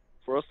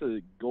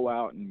to go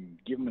out and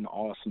give him an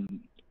awesome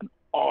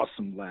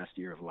last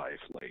year of life.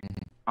 Like,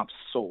 I'm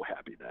so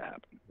happy that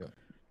happened.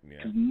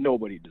 Because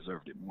nobody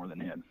deserved it more than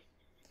him.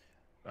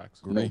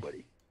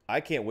 Nobody. I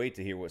can't wait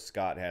to hear what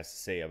Scott has to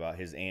say about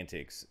his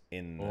antics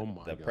in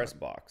the press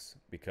box,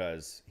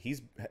 because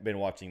he's been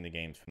watching the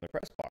games from the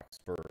press box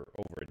for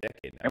over a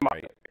decade now,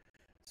 right?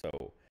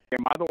 So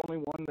am I the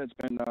only one that's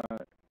been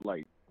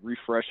like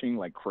refreshing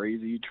like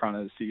crazy, trying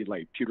to see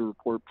like Pewter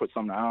Report put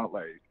something out?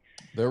 Like,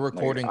 they're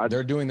recording.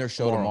 They're doing their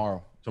show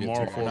tomorrow.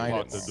 Tomorrow, 4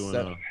 o'clock. They're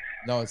doing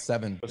no, it's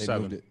 7. They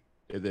 7. Moved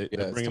it.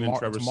 They're bringing in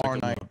Trevor tomorrow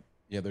night.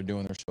 Yeah, they're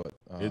doing their show.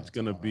 It's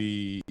gonna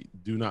be.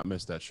 Do not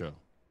miss that show.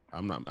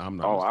 I'm not.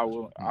 Oh, I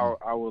will.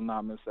 I will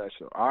not miss that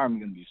show. I'm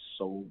gonna be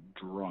so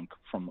drunk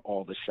from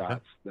all the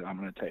shots that I'm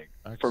gonna take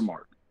for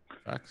Mark.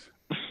 Facts.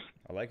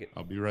 I like it.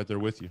 I'll be right there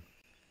with you.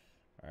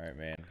 All right,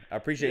 man. I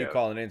appreciate you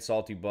calling in,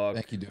 Salty Buck.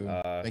 Thank you, dude.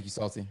 Thank you,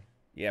 Salty.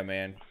 Yeah,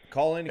 man.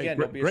 Call in again.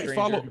 Hey, Don't be a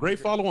stranger. great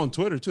follow on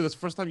Twitter too. That's the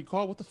first time you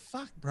call. What the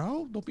fuck,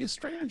 bro? Don't be a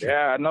stranger.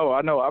 Yeah, I know.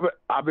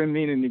 I've been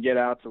meaning to get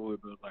out to it,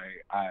 but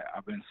like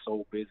I've been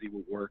so busy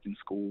with work and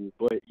school.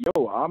 But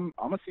yo, I'm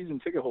a season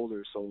ticket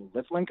holder, so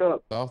let's link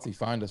up. Salty,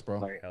 find us, bro.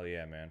 Like, Hell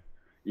yeah, man.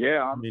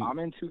 yeah, I'm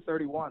in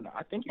 231.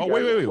 I think you Oh,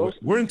 guys are wait. close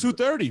We're to in me.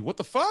 230. What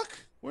the fuck?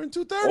 We're in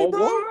 230,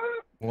 bro.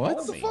 What?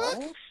 What the fuck?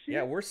 Oh, shit.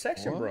 Yeah, we're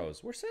section What?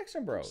 bros. We're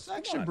section bros. Come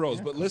Section on. bros.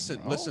 Yeah, But listen.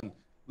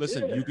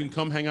 Yeah. You can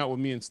come hang out with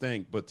me and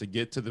Stank, but to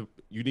get to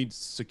you need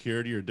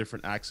security or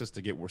different access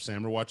to get where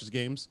Sammer watches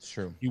games. It's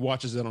true. He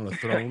watches it on a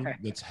throne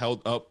that's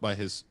held up by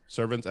his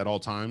servants at all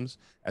times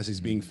as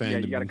he's being fanned Yeah,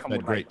 and you gotta being come fed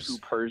with like grapes. 2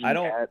 Persian I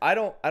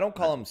cats. don't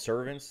call them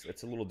servants.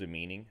 It's a little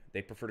demeaning.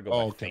 They prefer to go by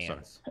Okay, sorry.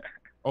 fans.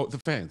 Oh, the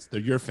fans.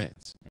 They're your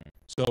fans.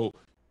 So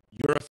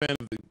you're a fan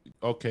of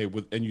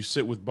and you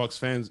sit with Bucks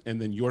fans,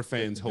 and then your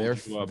fans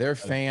hold you up. They're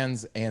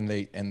fans, and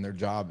their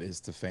job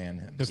is to fan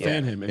him. To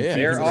fan him. And Yeah.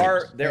 feed him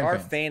grapes. There are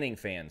fans. fanning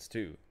fans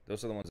too.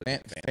 Those are the ones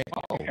that fan.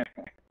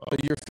 So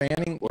your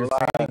fanning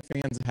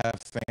fans have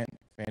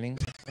fanning.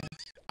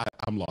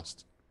 I'm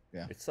lost.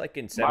 Yeah. It's like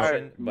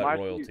Inception, but my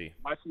royalty.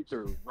 My seats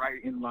are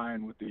right in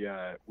line with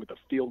the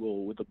field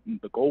goal with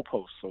the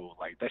goalpost. So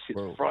like that shit's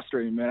Bro.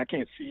 frustrating, man. I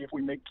can't see if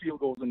we make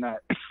field goals in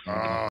that.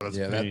 Oh, that's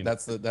Yeah, pain.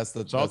 that's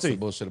the Salty.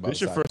 bullshit about. This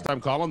is your the first sideline.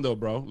 time calling though,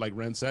 bro. Like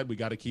Ren said, we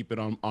got to keep it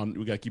on.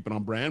 We got to keep it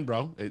on brand,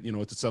 bro.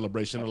 It's a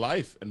celebration of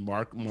life. And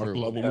Mark True.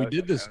 loved when we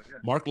did this. Yeah.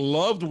 Mark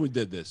loved when we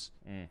did this.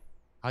 Mm.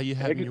 How you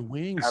having your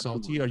wings,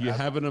 Absolutely. Salty? Are you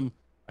having them?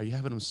 Are you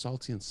having them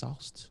salty and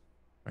sauced?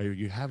 Are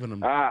you having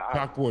them I-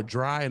 chalkboard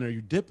dry? And are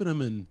you dipping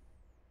them in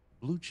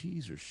blue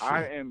cheese or shit?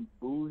 I am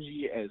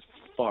bougie as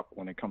fuck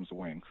when it comes to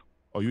wings.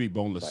 Oh, you eat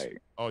boneless.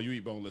 Like, Oh, you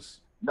eat boneless.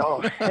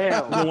 no,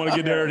 hell. You don't want to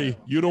get dirty.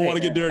 You don't want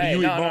to get dirty. Hey,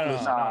 you no, eat no,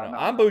 boneless. no.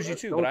 I'm bougie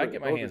too, but Those I are-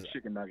 get my those hands. are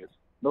chicken nuggets.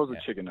 Those are Yeah.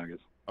 chicken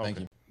nuggets.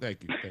 Okay.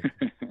 Thank you. Thank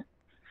you.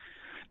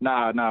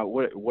 Nah.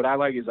 What I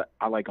like is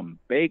I like them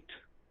baked.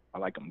 I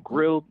like them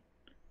grilled.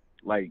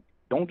 Like,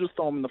 don't just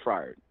throw them in the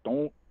fryer.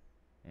 Don't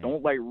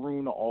like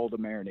ruin all the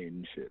marinade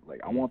and shit.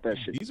 Like, I want that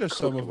shit. These are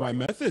some cooked of my right.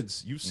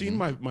 methods. You've seen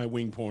my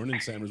wing porn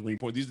and Sanders wing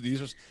porn.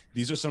 These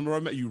are some of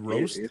our you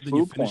roast, it's then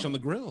you food finish porn. on the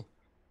grill.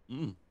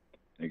 Mm.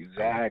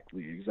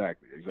 Exactly.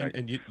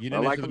 And you I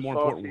didn't like answer the them more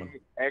salty, important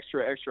one.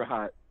 extra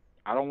hot.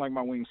 I don't like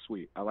my wings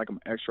sweet. I like them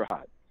extra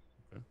hot.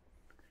 Okay.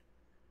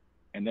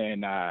 And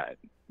then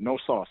no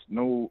sauce,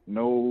 no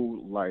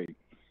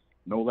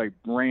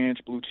ranch,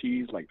 blue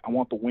cheese. Like, I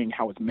want the wing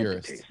how it's meant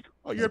Purist. to taste.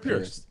 Oh, you're a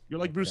Purist. purist. You're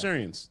like Bruce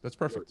Arians. That's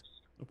perfect.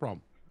 No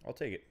problem. I'll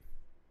take it.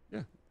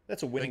 Yeah.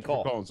 That's a winning Thank you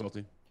for call. calling,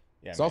 Salty.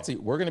 Yeah, man. Salty,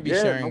 we're gonna be Yeah,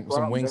 no sharing some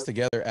problem, wings man.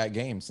 together at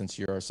games since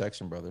you're our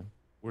section brother.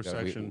 We're Yeah,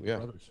 section yeah.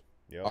 brothers.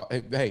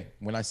 Yep. Hey,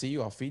 when I see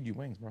you, I'll feed you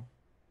wings, bro.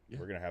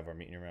 We're gonna have our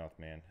meat in your mouth,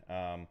 man.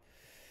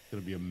 It's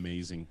gonna be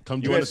amazing. Come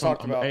You join guys us on,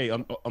 talked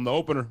about- on the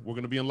opener. We're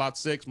gonna be in lot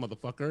 6,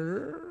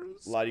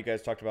 motherfuckers. A lot of you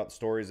guys talked about the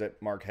stories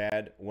that Mark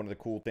had. One of the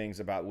cool things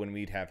about when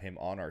we'd have him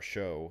on our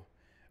show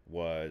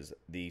was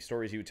the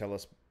stories he would tell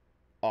us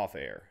off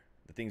air,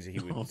 the things that he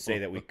would say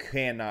that we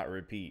cannot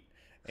repeat,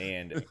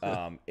 and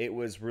it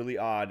was really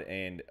odd.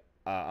 And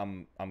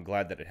I'm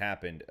glad that it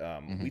happened.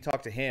 We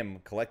talked to him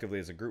collectively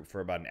as a group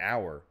for about an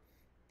hour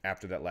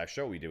after that last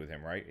show we did with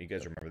him, right? You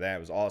guys remember that? It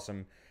was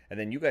awesome. And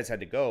then you guys had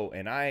to go,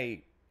 and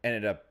I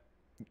ended up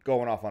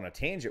going off on a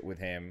tangent with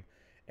him,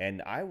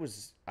 and I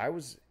was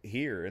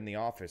here in the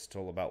office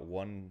till about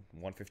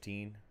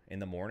 1:15 in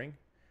the morning.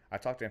 I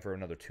talked to him for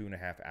another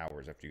 2.5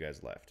 hours after you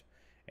guys left.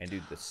 And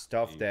dude, the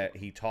stuff that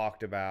he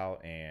talked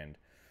about and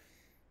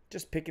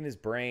just picking his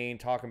brain,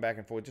 talking back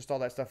and forth, just all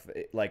that stuff.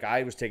 Like,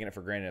 I was taking it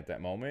for granted at that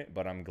moment,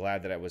 but I'm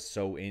glad that I was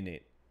so in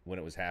it when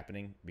it was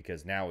happening,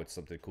 because now it's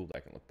something cool that I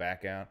can look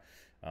back at.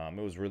 It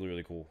was really,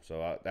 really cool.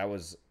 So that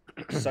was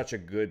such a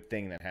good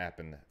thing that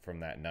happened from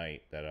that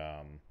night that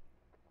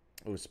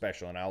it was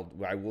special. And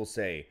I will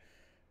say,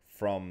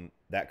 from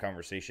that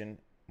conversation,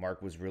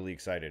 Mark was really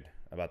excited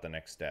about the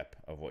next step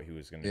of what he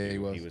was going to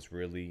do. He was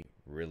really,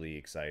 really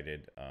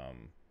excited.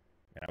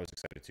 And I was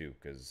excited too,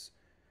 because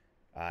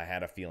I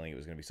had a feeling it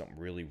was going to be something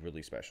really,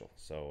 really special.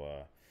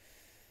 So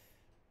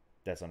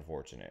that's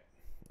unfortunate.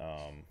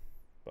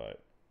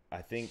 But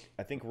I think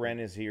Ren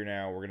is here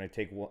now. We're going to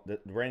take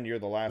Ren, you're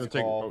the last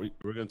call.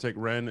 We're gonna take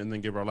Ren and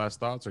then give our last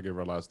thoughts, or give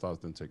our last thoughts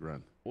then take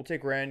Ren. We'll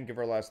take Ren, give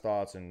our last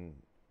thoughts, and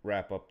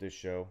wrap up this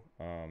show.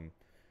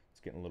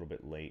 It's getting a little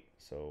bit late.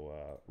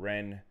 So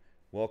Ren,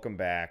 welcome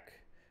back.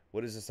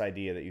 What is this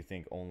idea that you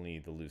think only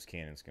the loose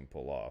cannons can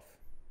pull off?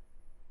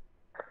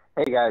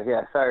 Hey guys,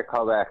 yeah, sorry to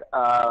call back.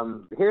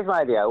 Here's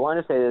my idea. I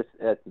wanted to say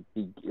this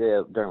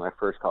during my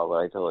first call, but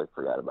I totally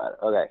forgot about it.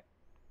 Okay.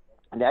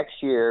 Next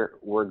year,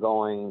 we're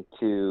going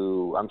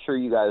to, I'm sure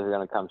you guys are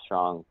going to come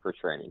strong for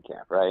training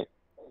camp, right?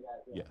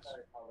 Yes.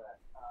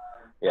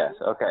 Yes,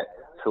 okay.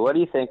 So what do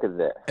you think of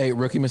this? Hey,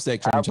 rookie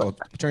mistake. Turn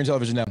your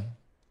television down.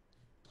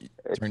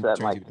 It's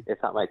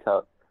not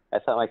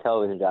my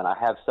television, John. I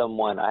have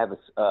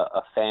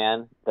a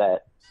fan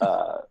that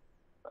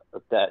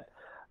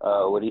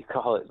what do you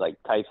call it? Like,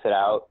 types it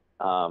out,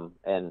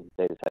 and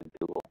they just had to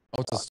Google.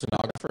 Oh, it's a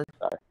stenographer?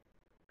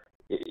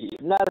 Sorry.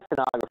 not a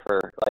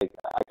stenographer. Like,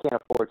 I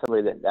can't afford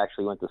somebody that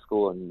actually went to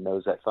school and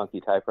knows that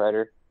funky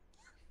typewriter.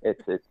 It's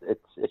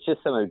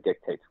just someone who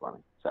dictates for me.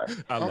 Sorry.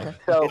 I love it.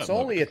 So It's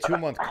only a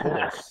 2-month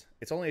course.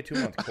 It's only a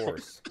 2-month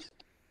course.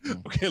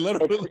 Okay, let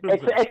him.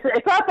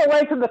 it's not the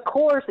length of the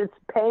course. It's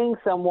paying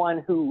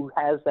someone who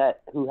has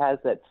that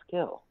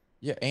skill.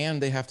 Yeah,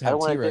 and they have to I have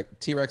don't wanna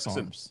T-Rex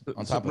arms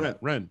on top of that.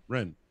 Ren.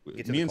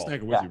 Get to Me the and call.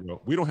 Snag are with you,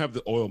 bro. We don't have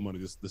the oil money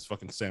this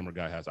fucking Sammer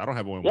guy has. I don't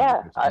have oil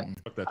Yeah, money.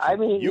 Fuck that shit. I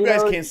mean, You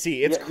guys know, can't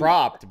see. It's yeah,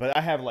 cropped, but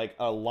I have like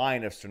a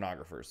line of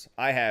stenographers.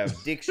 I have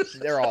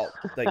they're all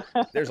like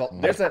there's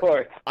a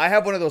course. I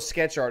have one of those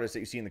sketch artists that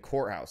you see in the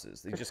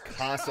courthouses. They're just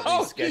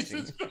constantly sketching.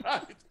 Jesus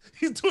Christ.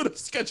 He's doing a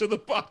sketch of the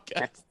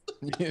podcast.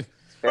 You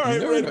All right,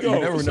 Ren, go.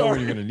 never know when Sorry.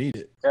 you're gonna need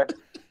it.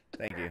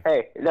 Thank you.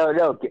 Hey, no,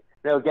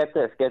 get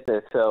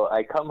this. So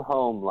I come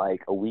home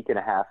like a week and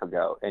a half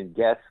ago, and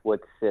guess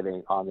what's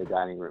sitting on the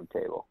dining room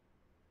table?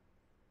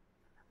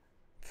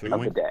 Food. A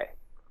bidet.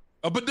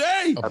 A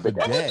bidet. A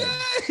bidet.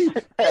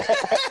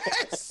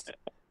 Yes.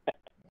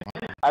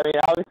 I mean,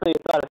 obviously,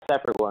 it's not a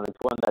separate one. It's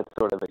one that's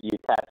sort of you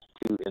attach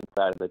to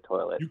inside of the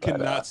toilet. You But,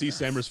 cannot see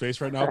Sammer's face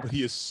right now, but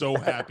he is so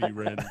happy,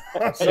 Ren.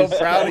 I'm so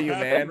proud of you,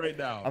 happy man. right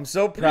now. I'm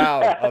so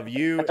proud of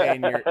you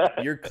and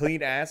your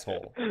clean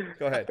asshole.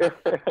 Go ahead.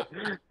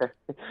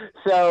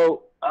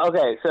 So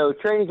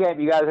training camp,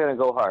 you guys are going to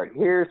go hard.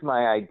 Here's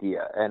my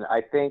idea, and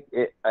I think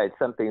it's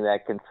something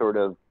that can sort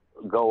of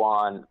go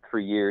on for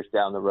years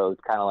down the road,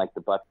 kind of like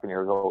the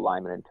Buccaneers old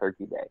lineman and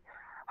Turkey Day.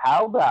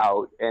 How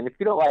about, and if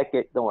you don't like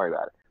it, don't worry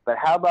about it, but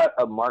how about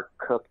a Mark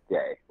Cook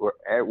Day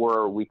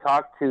where we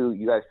talk to,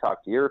 you guys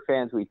talk to your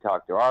fans, we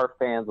talk to our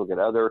fans, we'll get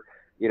other,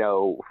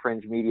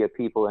 fringe media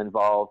people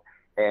involved.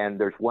 And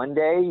there's one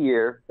day a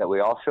year that we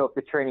all show up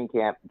to training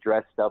camp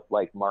dressed up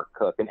like Mark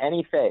Cook in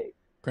any phase.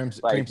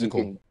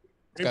 Creamsicle.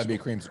 It's got to be a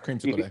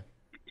creamsicle day.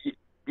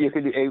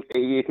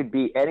 You could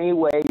be any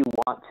way you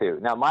want to.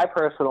 Now, my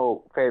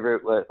personal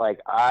favorite was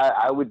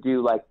I would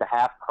do like the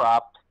half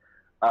cropped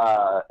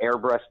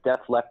airbrush Def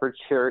Leppard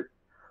shirt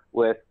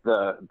with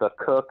the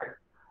Cook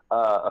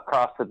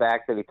across the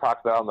back that he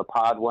talked about on the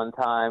pod one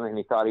time, and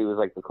he thought he was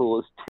like the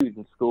coolest dude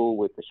in school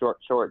with the short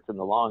shorts and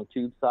the long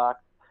tube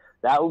socks.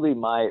 That would be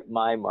my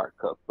Mark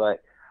Cook.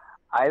 But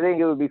I think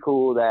it would be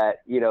cool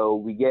that,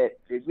 we get,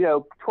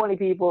 20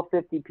 people,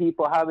 50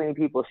 people, how many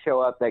people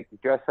show up that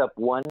dress up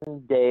one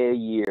day a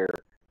year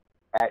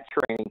at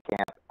training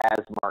camp as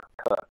Mark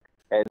Cook.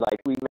 And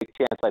we make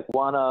chants like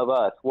one of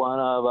us.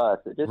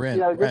 Just,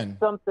 just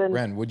something.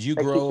 Ren, would you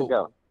that keeps it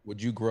going.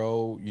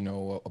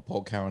 grow, a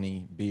Polk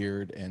County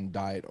beard and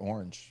dye it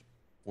orange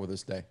for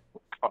this day?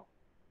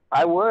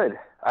 I would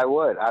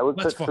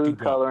Let's put food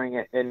go.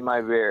 coloring in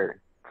my beard.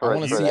 I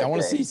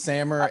want to see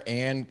Sammer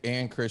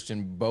and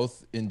Christian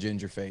both in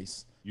ginger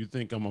face. You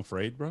think I'm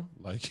afraid, bro?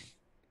 Here's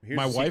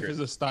My the wife secret. is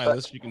a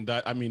stylist. You can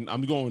dye. I mean,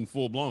 I'm going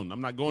full blown. I'm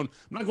not going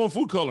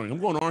food coloring. I'm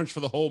going orange for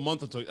the whole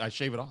month until I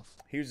shave it off.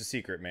 Here's the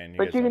secret, man.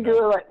 But guys you can don't do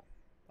know. it like.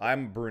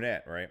 I'm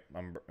brunette, right?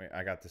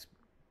 I got this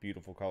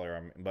beautiful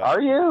color. But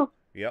Are you?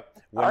 Yep.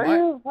 Are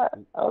you?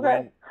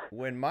 Okay.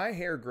 When my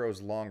hair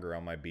grows longer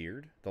on my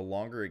beard, the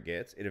longer it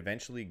gets, it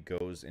eventually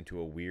goes into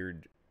a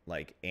weird,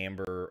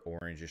 amber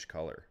orangish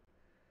color.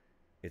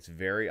 It's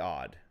very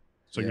odd.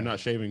 So you're not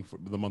shaving for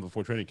the month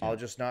before training camp. I'll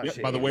just not.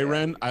 By the way,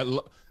 Ren,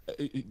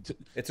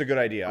 it's a good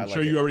idea. I'm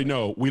sure you already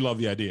know. We love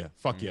the idea.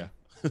 Fuck yeah.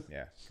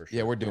 Yeah, for sure.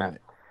 Yeah, we're doing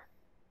it.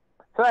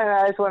 So anyway,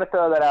 I just want to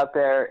throw that out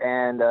there.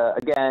 And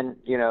again,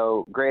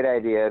 great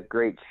idea,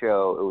 great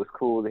show. It was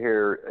cool to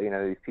hear,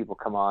 these people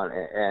come on,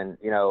 and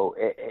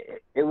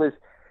it was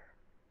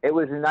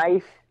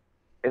nice.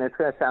 And it's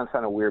going to sound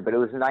kind of weird, but it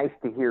was nice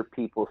to hear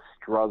people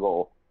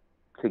struggle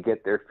to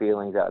get their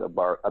feelings out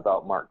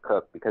about Mark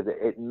Cook, because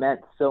it meant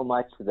so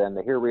much to them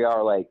that here we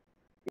are, a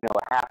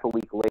half a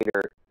week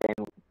later,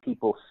 and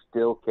people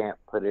still can't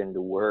put into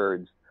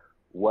words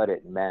what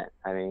it meant.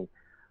 I mean,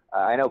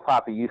 I know,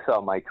 Papa, you saw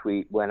my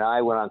tweet. When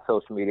I went on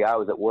social media, I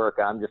was at work,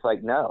 and I'm just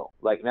no.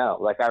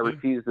 I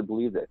refuse to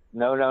believe this.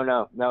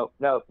 No.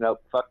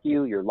 Fuck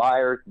you. You're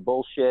liars.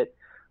 Bullshit.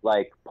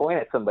 Point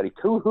at somebody.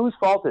 Whose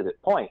fault is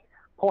it? Point.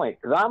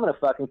 Because I'm going to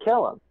fucking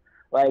kill him.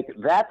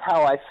 That's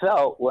how I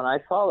felt when I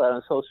saw that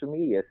on social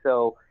media.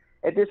 So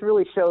it just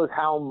really shows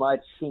how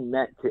much he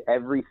meant to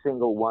every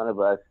single one of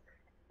us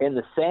in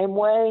the same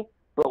way,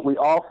 but we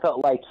all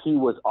felt like he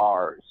was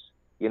ours.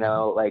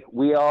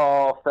 We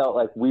all felt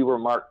like we were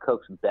Mark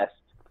Cook's best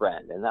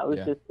friend. And that was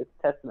just a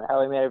testament to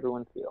how he made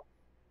everyone feel.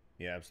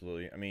 Yeah,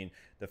 absolutely. I mean,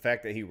 the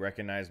fact that he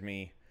recognized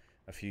me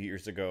a few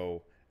years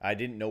ago, I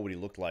didn't know what he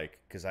looked like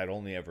because I'd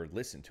only ever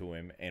listened to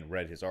him and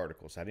read his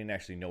articles. So I didn't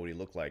actually know what he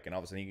looked like. And all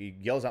of a sudden he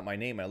yells out my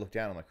name. And I look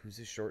down. I'm like, who's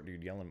this short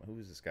dude yelling? Who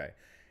is this guy? And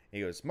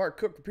he goes, Mark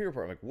Cook, the Peter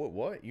Report. I'm like,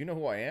 what? You know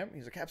who I am?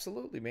 He's like,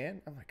 absolutely,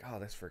 man. I'm like, oh,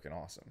 that's freaking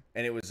awesome.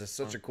 And it was just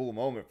such a cool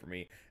moment for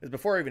me. It was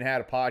before I even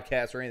had a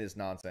podcast or any of this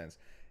nonsense.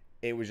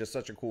 It was just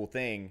such a cool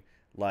thing.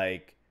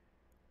 I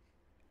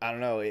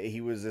don't know.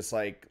 He was this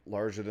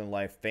larger than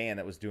life fan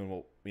that was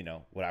doing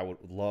what I would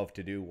love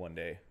to do one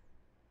day.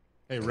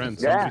 Hey, Ren,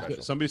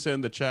 somebody said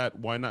in the chat,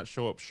 why not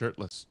show up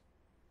shirtless?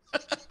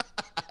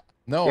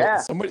 No,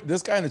 Yeah.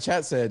 this guy in the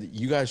chat said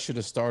you guys should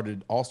have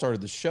started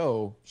the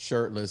show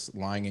shirtless,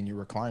 lying in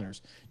your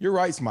recliners. You're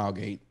right,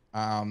 Smilegate.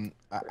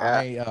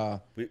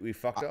 We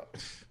fucked up.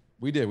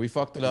 We did. We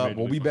fucked it up.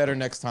 We'll be better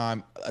next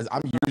time.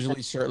 I'm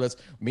usually shirtless.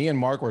 Me and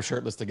Mark were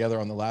shirtless together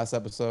on the last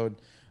episode.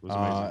 It was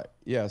amazing.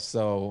 Yeah.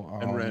 So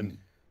And Ren,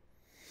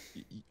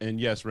 and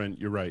yes, Ren,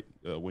 you're right.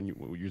 When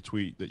you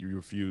tweet that you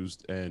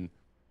refused, and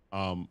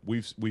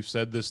we've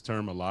said this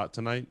term a lot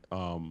tonight,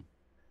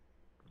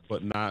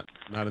 but not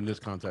in this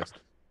context.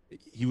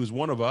 He was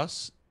one of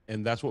us,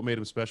 and that's what made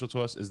him special to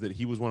us. Is that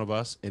he was one of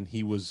us, and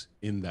he was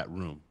in that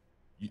room.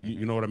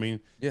 You know what I mean?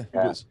 Yeah.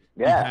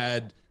 He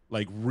had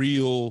like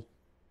real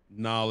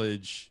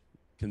knowledge,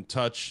 can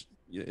touch.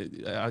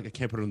 I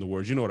can't put it into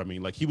words. You know what I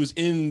mean? Like he was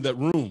in that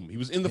room. He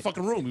was in the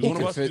fucking room. He was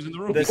one of us. He was in the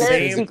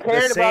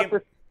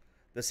room.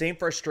 The same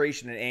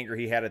frustration and anger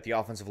he had at the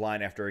offensive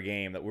line after a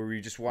game, that where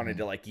we just wanted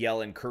to like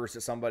yell and curse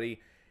at somebody.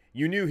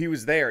 You knew he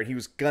was there, and he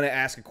was gonna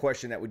ask a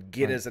question that would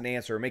get us an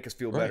answer or make us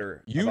feel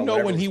better. You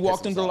know, when he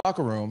walked into the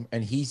locker room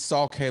and he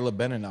saw Caleb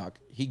Benenoch,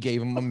 he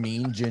gave him a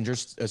mean ginger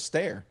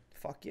stare.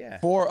 Fuck yeah.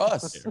 For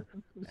us.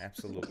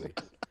 Absolutely.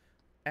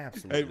 Hey,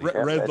 Absolutely.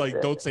 Red,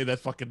 like, don't say that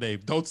fucking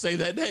name. Don't say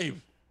that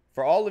name.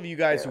 For all of you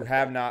guys who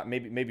have not,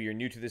 maybe you're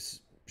new to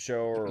this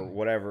show or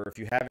whatever, if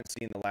you haven't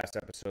seen the last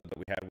episode that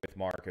we had with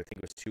Mark, I think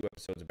it was 2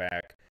 episodes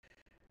back,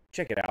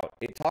 check it out.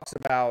 It talks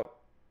about,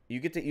 you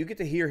get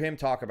to hear him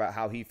talk about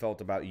how he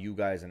felt about you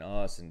guys and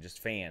us and just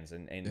fans,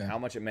 and how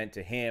much it meant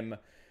to him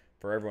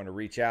for everyone to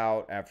reach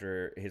out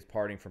after his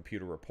parting from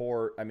Pewter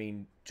Report. I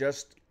mean,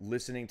 just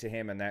listening to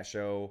him in that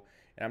show,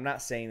 and I'm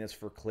not saying this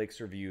for clicks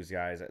or views,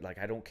 guys. Like,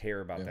 I don't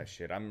care about that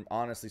shit. I'm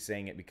honestly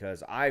saying it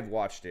because I've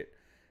watched it,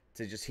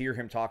 to just hear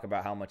him talk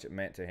about how much it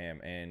meant to him.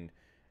 And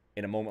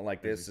in a moment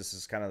like this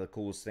is kind of the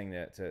coolest thing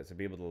to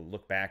be able to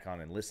look back on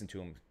and listen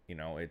to him. You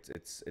know, it's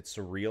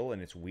surreal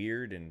and it's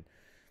weird, and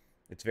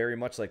it's very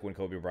much like when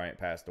Kobe Bryant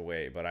passed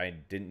away. But I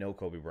didn't know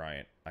Kobe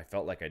Bryant. I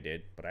felt like I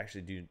did, but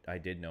I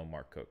did know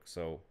Mark Cook.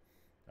 So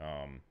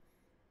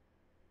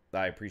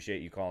I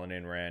appreciate you calling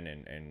in, Ren,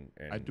 and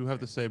I do have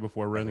to say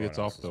before Ren gets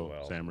off as though,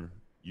 well. Sammer,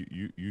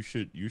 you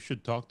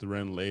should talk to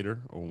Ren later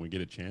or when we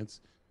get a chance.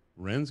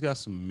 Ren's got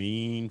some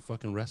mean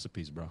fucking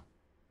recipes, bro.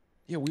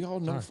 Yeah, we all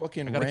know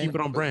fucking I gotta Ren. keep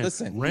it on brand.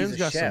 Listen, Ren's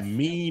got chef. some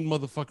mean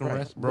motherfucking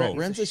recipes, bro.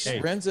 Ren's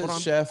a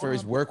chef, or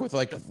he's work with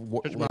like. Shut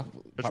your mouth.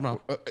 Shut your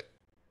mouth.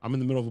 I'm in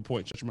the middle of a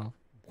point. Shut your mouth.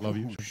 Love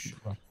you.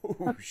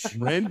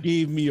 Ren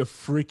gave me a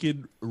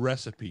freaking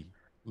recipe.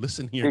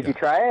 Listen here. Did you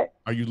try it?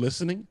 Are you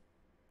listening?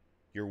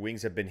 Your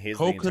wings have been his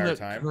the entire Coconut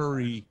time.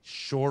 curry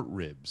short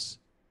ribs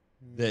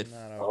that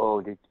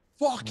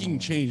fucking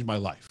changed my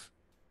life.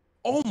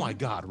 Oh my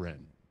God,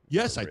 Ren.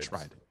 Yes, I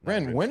tried it.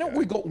 Ren, when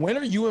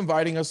are you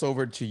inviting us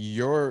over to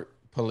your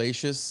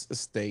palatial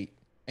estate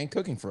and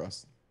cooking for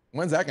us?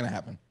 When's that going to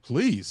happen?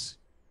 Please.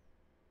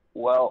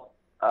 Well,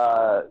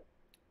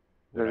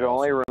 there's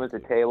only room at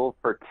the table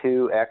for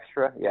 2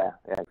 extra. Yeah,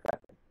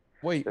 exactly.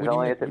 Wait, there's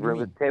only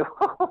room at the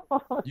table.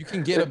 You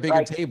can get a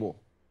bigger table.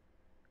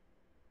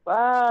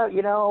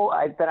 You know,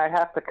 then I'd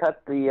have to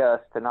cut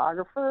the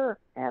stenographer,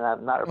 and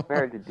I'm not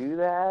prepared to do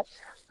that.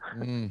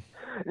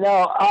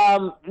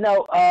 No.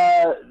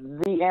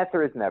 The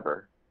answer is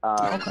never.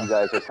 You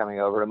guys are coming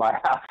over to my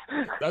house.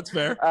 That's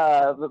fair.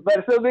 But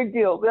it's no big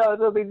deal. No,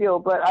 it's no big deal.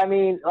 But I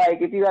mean,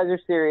 like, if you guys are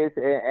serious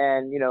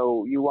and you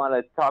know, you want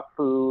to talk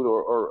food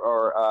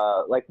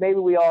or like maybe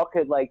we all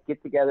could like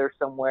get together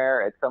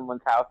somewhere at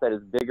someone's house that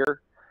is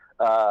bigger.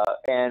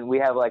 And we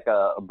have like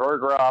a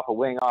burger off, a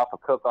wing off, a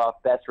cook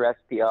off, best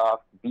recipe off,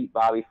 beat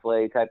Bobby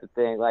Flay type of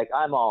thing. Like,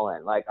 I'm all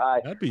in. Like,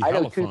 I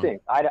know 2 things.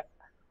 I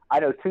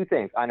know 2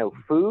 things. I know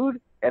food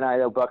and I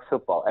know Bucks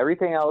football.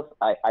 Everything else,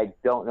 I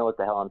don't know what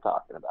the hell I'm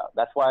talking about.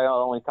 That's why I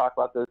only talk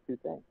about those 2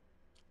 things.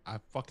 I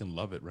fucking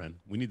love it, Ren.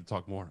 We need to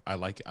talk more. I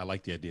like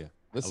the idea.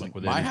 Listen,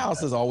 my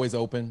house is always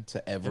open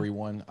to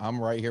everyone.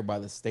 I'm right here by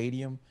the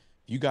stadium.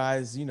 If you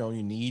guys, you know,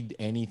 you need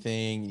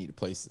anything, you need a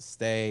place to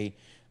stay,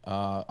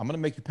 I'm gonna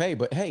make you pay.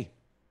 But hey,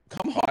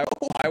 come on.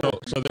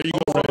 So there you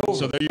go, Ren.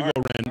 So there you go,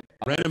 Ren.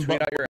 Ren and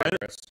Tweet out your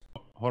address.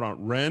 Hold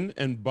on, Ren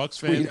and Bucks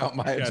fans. Tweet out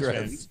my address.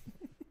 Fans,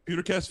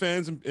 Pewtercast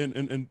fans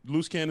and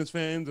Loose Cannons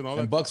fans and all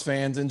that. And Bucks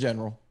fans in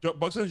general.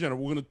 Bucks fans in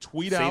general. We're gonna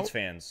tweet Saints out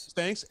fans,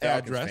 Thanks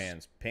Falcons address.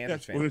 fans,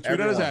 Panthers fans. We're gonna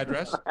tweet out his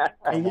address,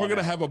 and we're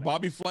gonna have a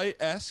Bobby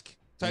Flay-esque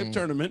type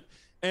tournament,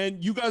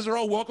 and you guys are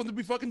all welcome to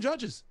be fucking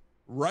judges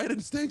right in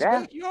Stanks'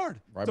 backyard.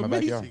 Right it's in my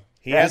amazing. backyard.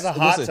 He has a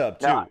hot tub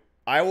too. No.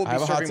 I will be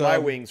have a hot serving my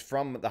tub. wings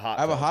from the hot tub.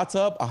 I have a hot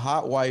tub, a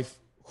hot wife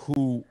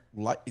who,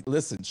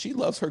 listen, she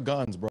loves her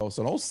guns, bro.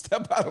 So don't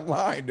step out of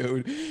line,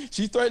 dude.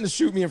 She threatened to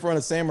shoot me in front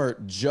of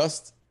Sammer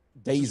just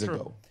days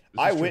ago.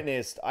 I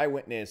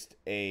witnessed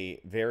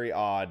a very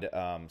odd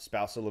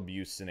spousal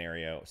abuse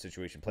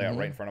situation play out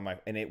right in front of my,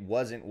 and it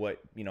wasn't what,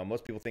 you know,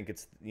 most people think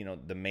it's, you know,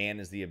 the man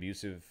is the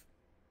abusive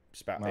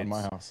spouse. Not in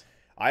my house.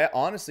 I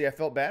honestly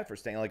felt bad for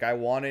staying. Like, I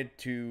wanted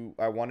to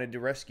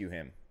rescue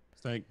him.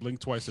 Thank blink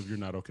twice if you're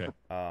not okay.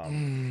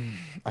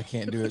 I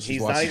can't do it.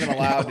 He's not even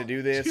allowed to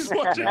do this. She's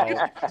watching.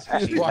 No,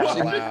 She's he's not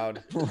watching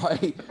allowed.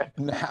 right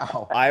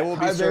now. I will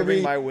be Hi, serving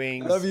baby. my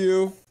wings Love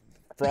you.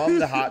 from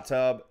the hot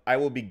tub. I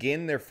will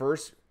begin their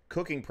first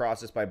cooking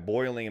process by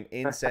boiling them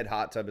in said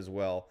hot tub as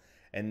well,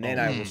 and then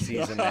I will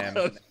season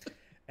them.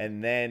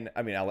 And then,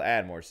 I mean, I'll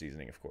add more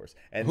seasoning, of course.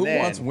 And Who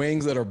then, wants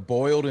wings that are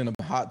boiled in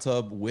a hot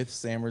tub with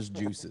Sammer's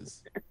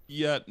juices?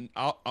 Yeah,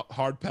 I'll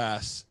hard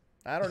pass.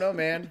 I don't know,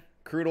 man.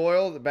 Crude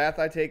oil, the bath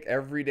I take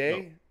every day,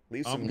 Nope.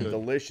 leaves I'm some good.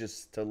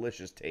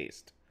 delicious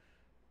taste.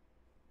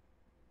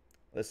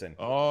 Listen.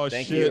 Oh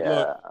Thank shit!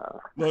 you.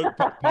 Look,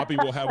 Poppy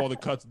will have all the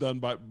cuts done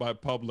by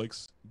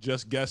Publix.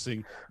 Just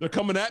guessing. They're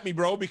coming at me,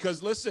 bro.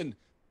 Because listen,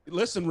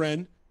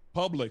 Ren,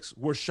 Publix,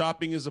 where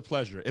shopping is a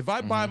pleasure. If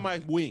I buy my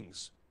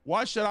wings,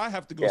 why should I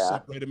have to go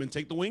separate them and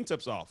take the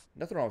wingtips off?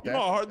 Nothing wrong with You that.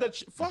 know how hard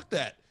that fuck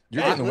that.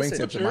 You're Hey, getting the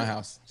listen, wingtips at my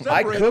house. I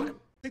Separate cook. them,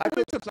 take I the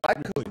cook, wingtips I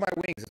off, cook please. my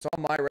wings. It's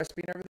on my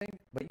recipe and everything.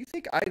 But you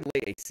think I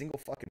lay a single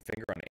fucking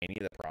finger on any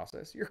of the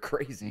process? You're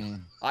crazy.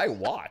 I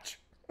watch.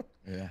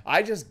 Yeah.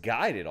 I just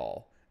guide it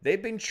all.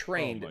 They've been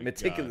trained Oh my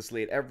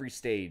meticulously at every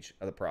stage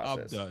of the I'm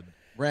process. done.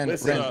 Ren,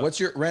 Listen, what's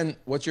your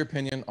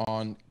opinion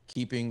on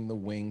keeping the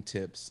wing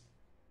tips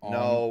on?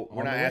 No, we're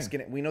on not the wing?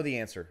 asking it. We know the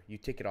answer. You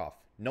take it off.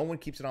 No one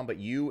keeps it on but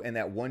you and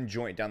that one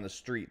joint down the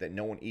street that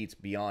no one eats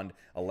beyond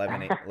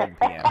 11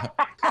 p.m.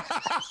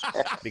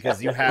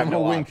 because you have On a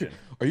no wing option. tip.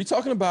 Are you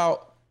talking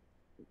about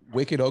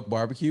Wicked Oak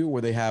Barbecue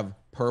where they have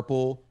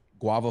purple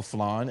guava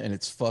flan and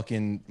it's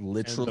fucking And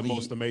literally the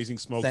most amazing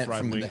smoked sent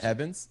fried from wings. the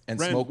heavens and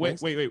Ren, smoked wait,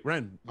 wings? wait,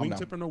 Ren. Calm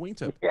Wingtip down. or no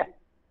wingtip? Yeah.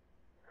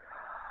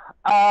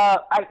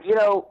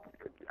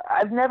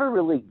 I've never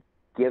really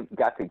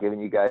got to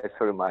giving you guys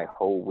sort of my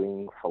whole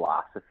wing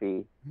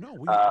philosophy. No,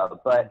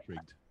 but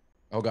intrigued.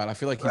 Oh God, I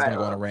feel like he's gonna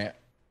go on a rant.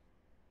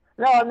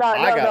 I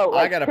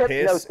got to tip,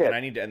 piss no and tip. I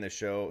need to end the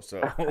show,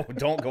 so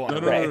don't go on No,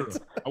 a no, no, rant. no, no.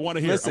 I want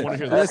to hear. Listen, I want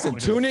to hear that. listen.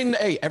 Tune in.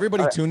 Hey,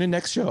 everybody, tune in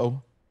next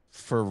show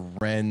for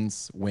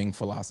Ren's wing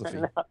philosophy.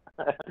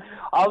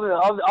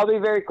 I'll be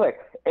very quick.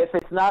 If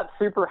it's not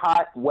super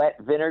hot, wet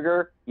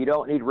vinegar, you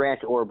don't need ranch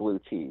or blue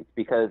cheese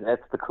because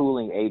that's the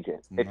cooling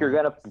agent. If you're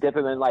gonna dip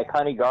them in like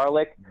honey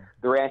garlic,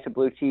 the ranch and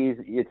blue cheese,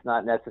 it's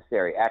not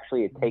necessary.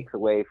 Actually, it takes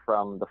away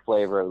from the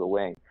flavor of the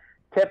wing.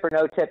 Tip or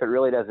no tip, it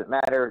really doesn't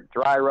matter.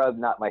 Dry rub,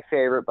 not my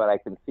favorite, but I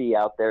can see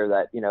out there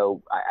that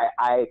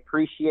I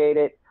appreciate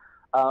it.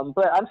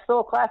 But I'm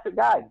still a classic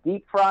guy.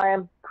 Deep fry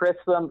them, crisp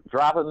them,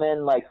 drop them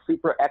in like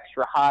super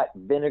extra hot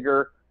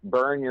vinegar,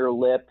 burn your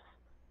lips,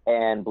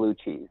 and blue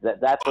cheese.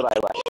 That's what I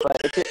like.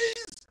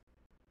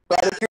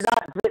 But if you're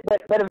not,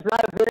 but if it's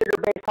not a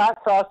vinegar-based hot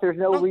sauce, there's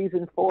no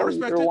reason for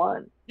either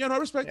one. Yeah, no, I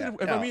respect it.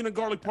 If no. I'm eating a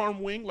garlic parm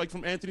wing, like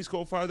from Anthony's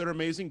Coal Fire, they're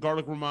amazing.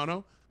 Garlic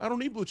Romano. I don't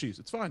need blue cheese.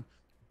 It's fine.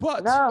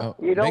 But No,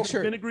 you don't. Make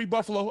sure, vinegary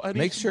buffalo. I need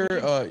make some blue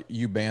sure cheese.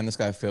 you ban this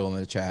guy Phil in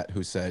the chat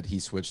who said he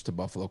switched to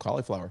buffalo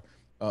cauliflower.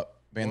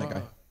 Ban that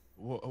guy.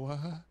 What?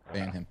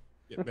 Ban him.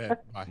 Yeah, bad.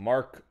 Bye.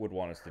 Mark would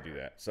want us to do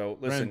that. So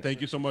listen, Ren,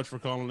 thank you so much for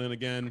calling in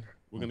again.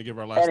 We're gonna give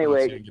our last Anyway.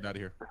 thoughts here and get out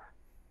of here.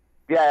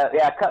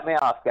 Yeah, cut me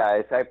off,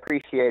 guys. I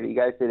appreciate it. You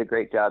guys did a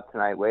great job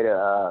tonight. Way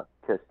to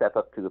step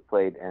up to the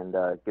plate and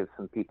give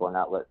some people an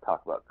outlet to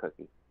talk about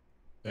cookie.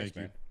 Thank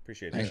you. man.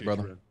 Appreciate it. Thanks, Appreciate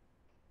brother.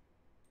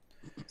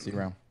 you, Ren. See you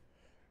around.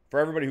 For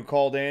everybody who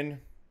called in,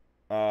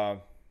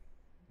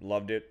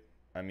 loved it.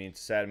 I mean, it's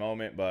a sad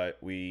moment, but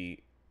we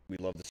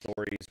love the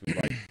stories. We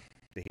like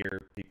to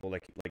hear people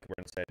like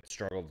Ren said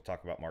struggle to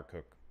talk about Mark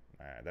Cook.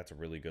 That's a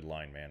really good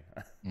line, man.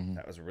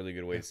 That was a really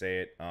good way to say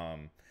it.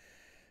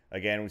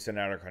 Again, we send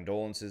out our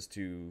condolences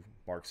to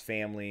Mark's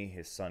family,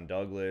 his son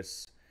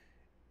Douglas,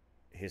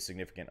 his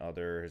significant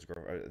other, his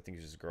girl. I think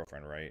it's his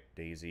girlfriend, right?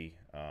 Daisy.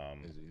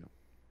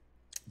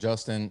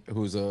 Justin,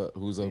 who's a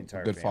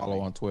entire good follow family.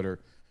 on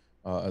Twitter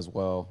as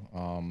well.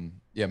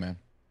 Yeah, man.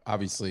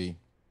 Obviously,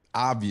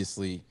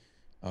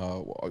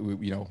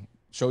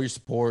 show your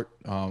support.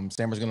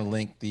 Sammer's gonna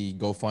link the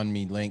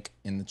GoFundMe link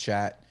in the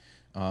chat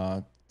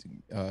to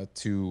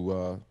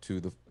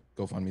the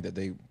GoFundMe that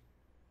they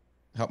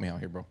help me out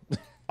here, bro.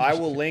 I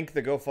will link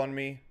the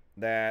GoFundMe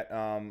that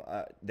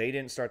they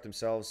didn't start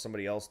themselves.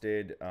 Somebody else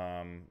did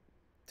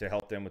to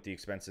help them with the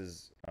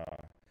expenses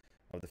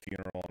of the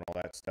funeral and all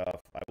that stuff.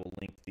 I will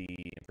link the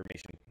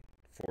information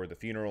for the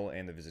funeral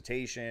and the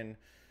visitation.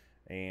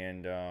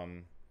 And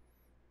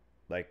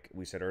like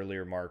we said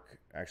earlier, Mark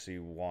actually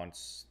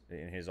wants,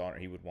 in his honor,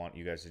 he would want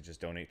you guys to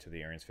just donate to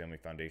the Arians Family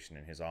Foundation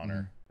in his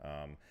honor.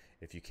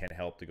 If you can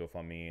help the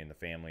GoFundMe and the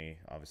family,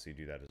 obviously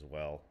do that as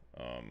well.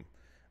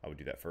 I would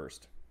do that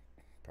first,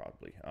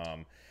 probably.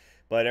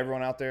 But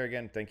everyone out there,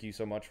 again, thank you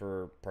so much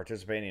for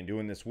participating and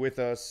doing this with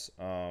us.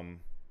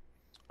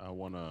 I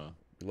wanna.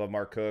 We love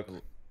Mark Cook.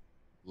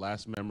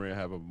 Last memory I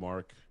have of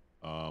Mark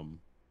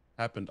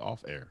happened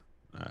off air.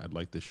 I'd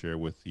like to share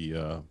with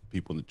the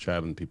people in the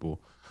chat and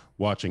people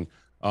watching.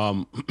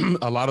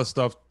 A lot of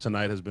stuff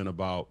tonight has been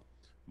about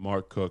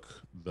Mark Cook,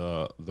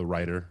 the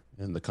writer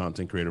and the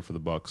content creator for the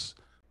Bucks.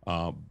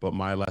 But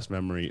my last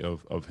memory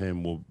of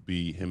him will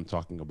be him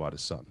talking about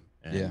his son.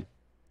 And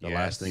the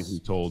last thing he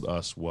told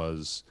us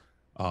was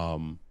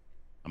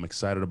I'm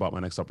excited about my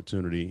next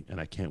opportunity, and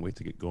I can't wait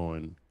to get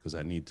going because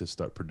I need to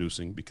start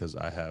producing because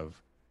I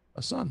have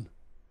a son.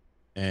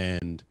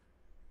 And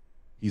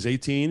he's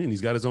 18 and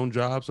he's got his own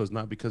job, so it's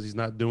not because he's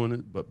not doing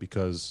it, but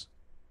because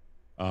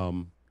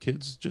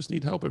kids just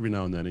need help every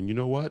now and then. And you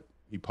know what?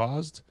 He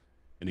paused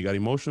and he got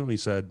emotional. And he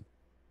said,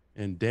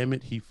 and damn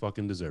it, he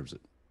fucking deserves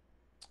it.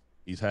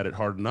 He's had it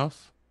hard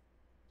enough.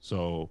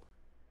 So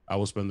I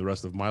will spend the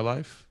rest of my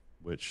life,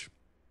 which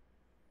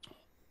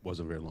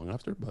wasn't very long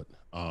after, but,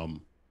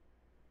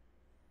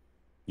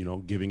 you know,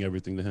 giving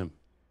everything to him.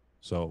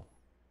 So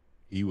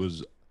he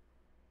was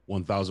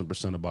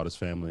 1,000% about his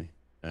family.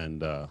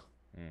 And my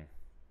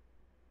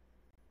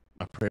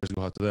prayers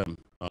go out to them.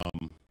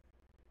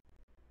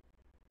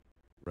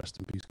 Rest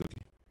in peace,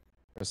 Cookie.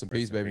 Rest in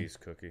peace, baby. Peace,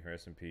 Cookie.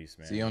 Rest in peace,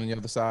 man. See you on the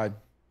other side.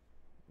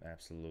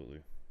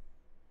 Absolutely.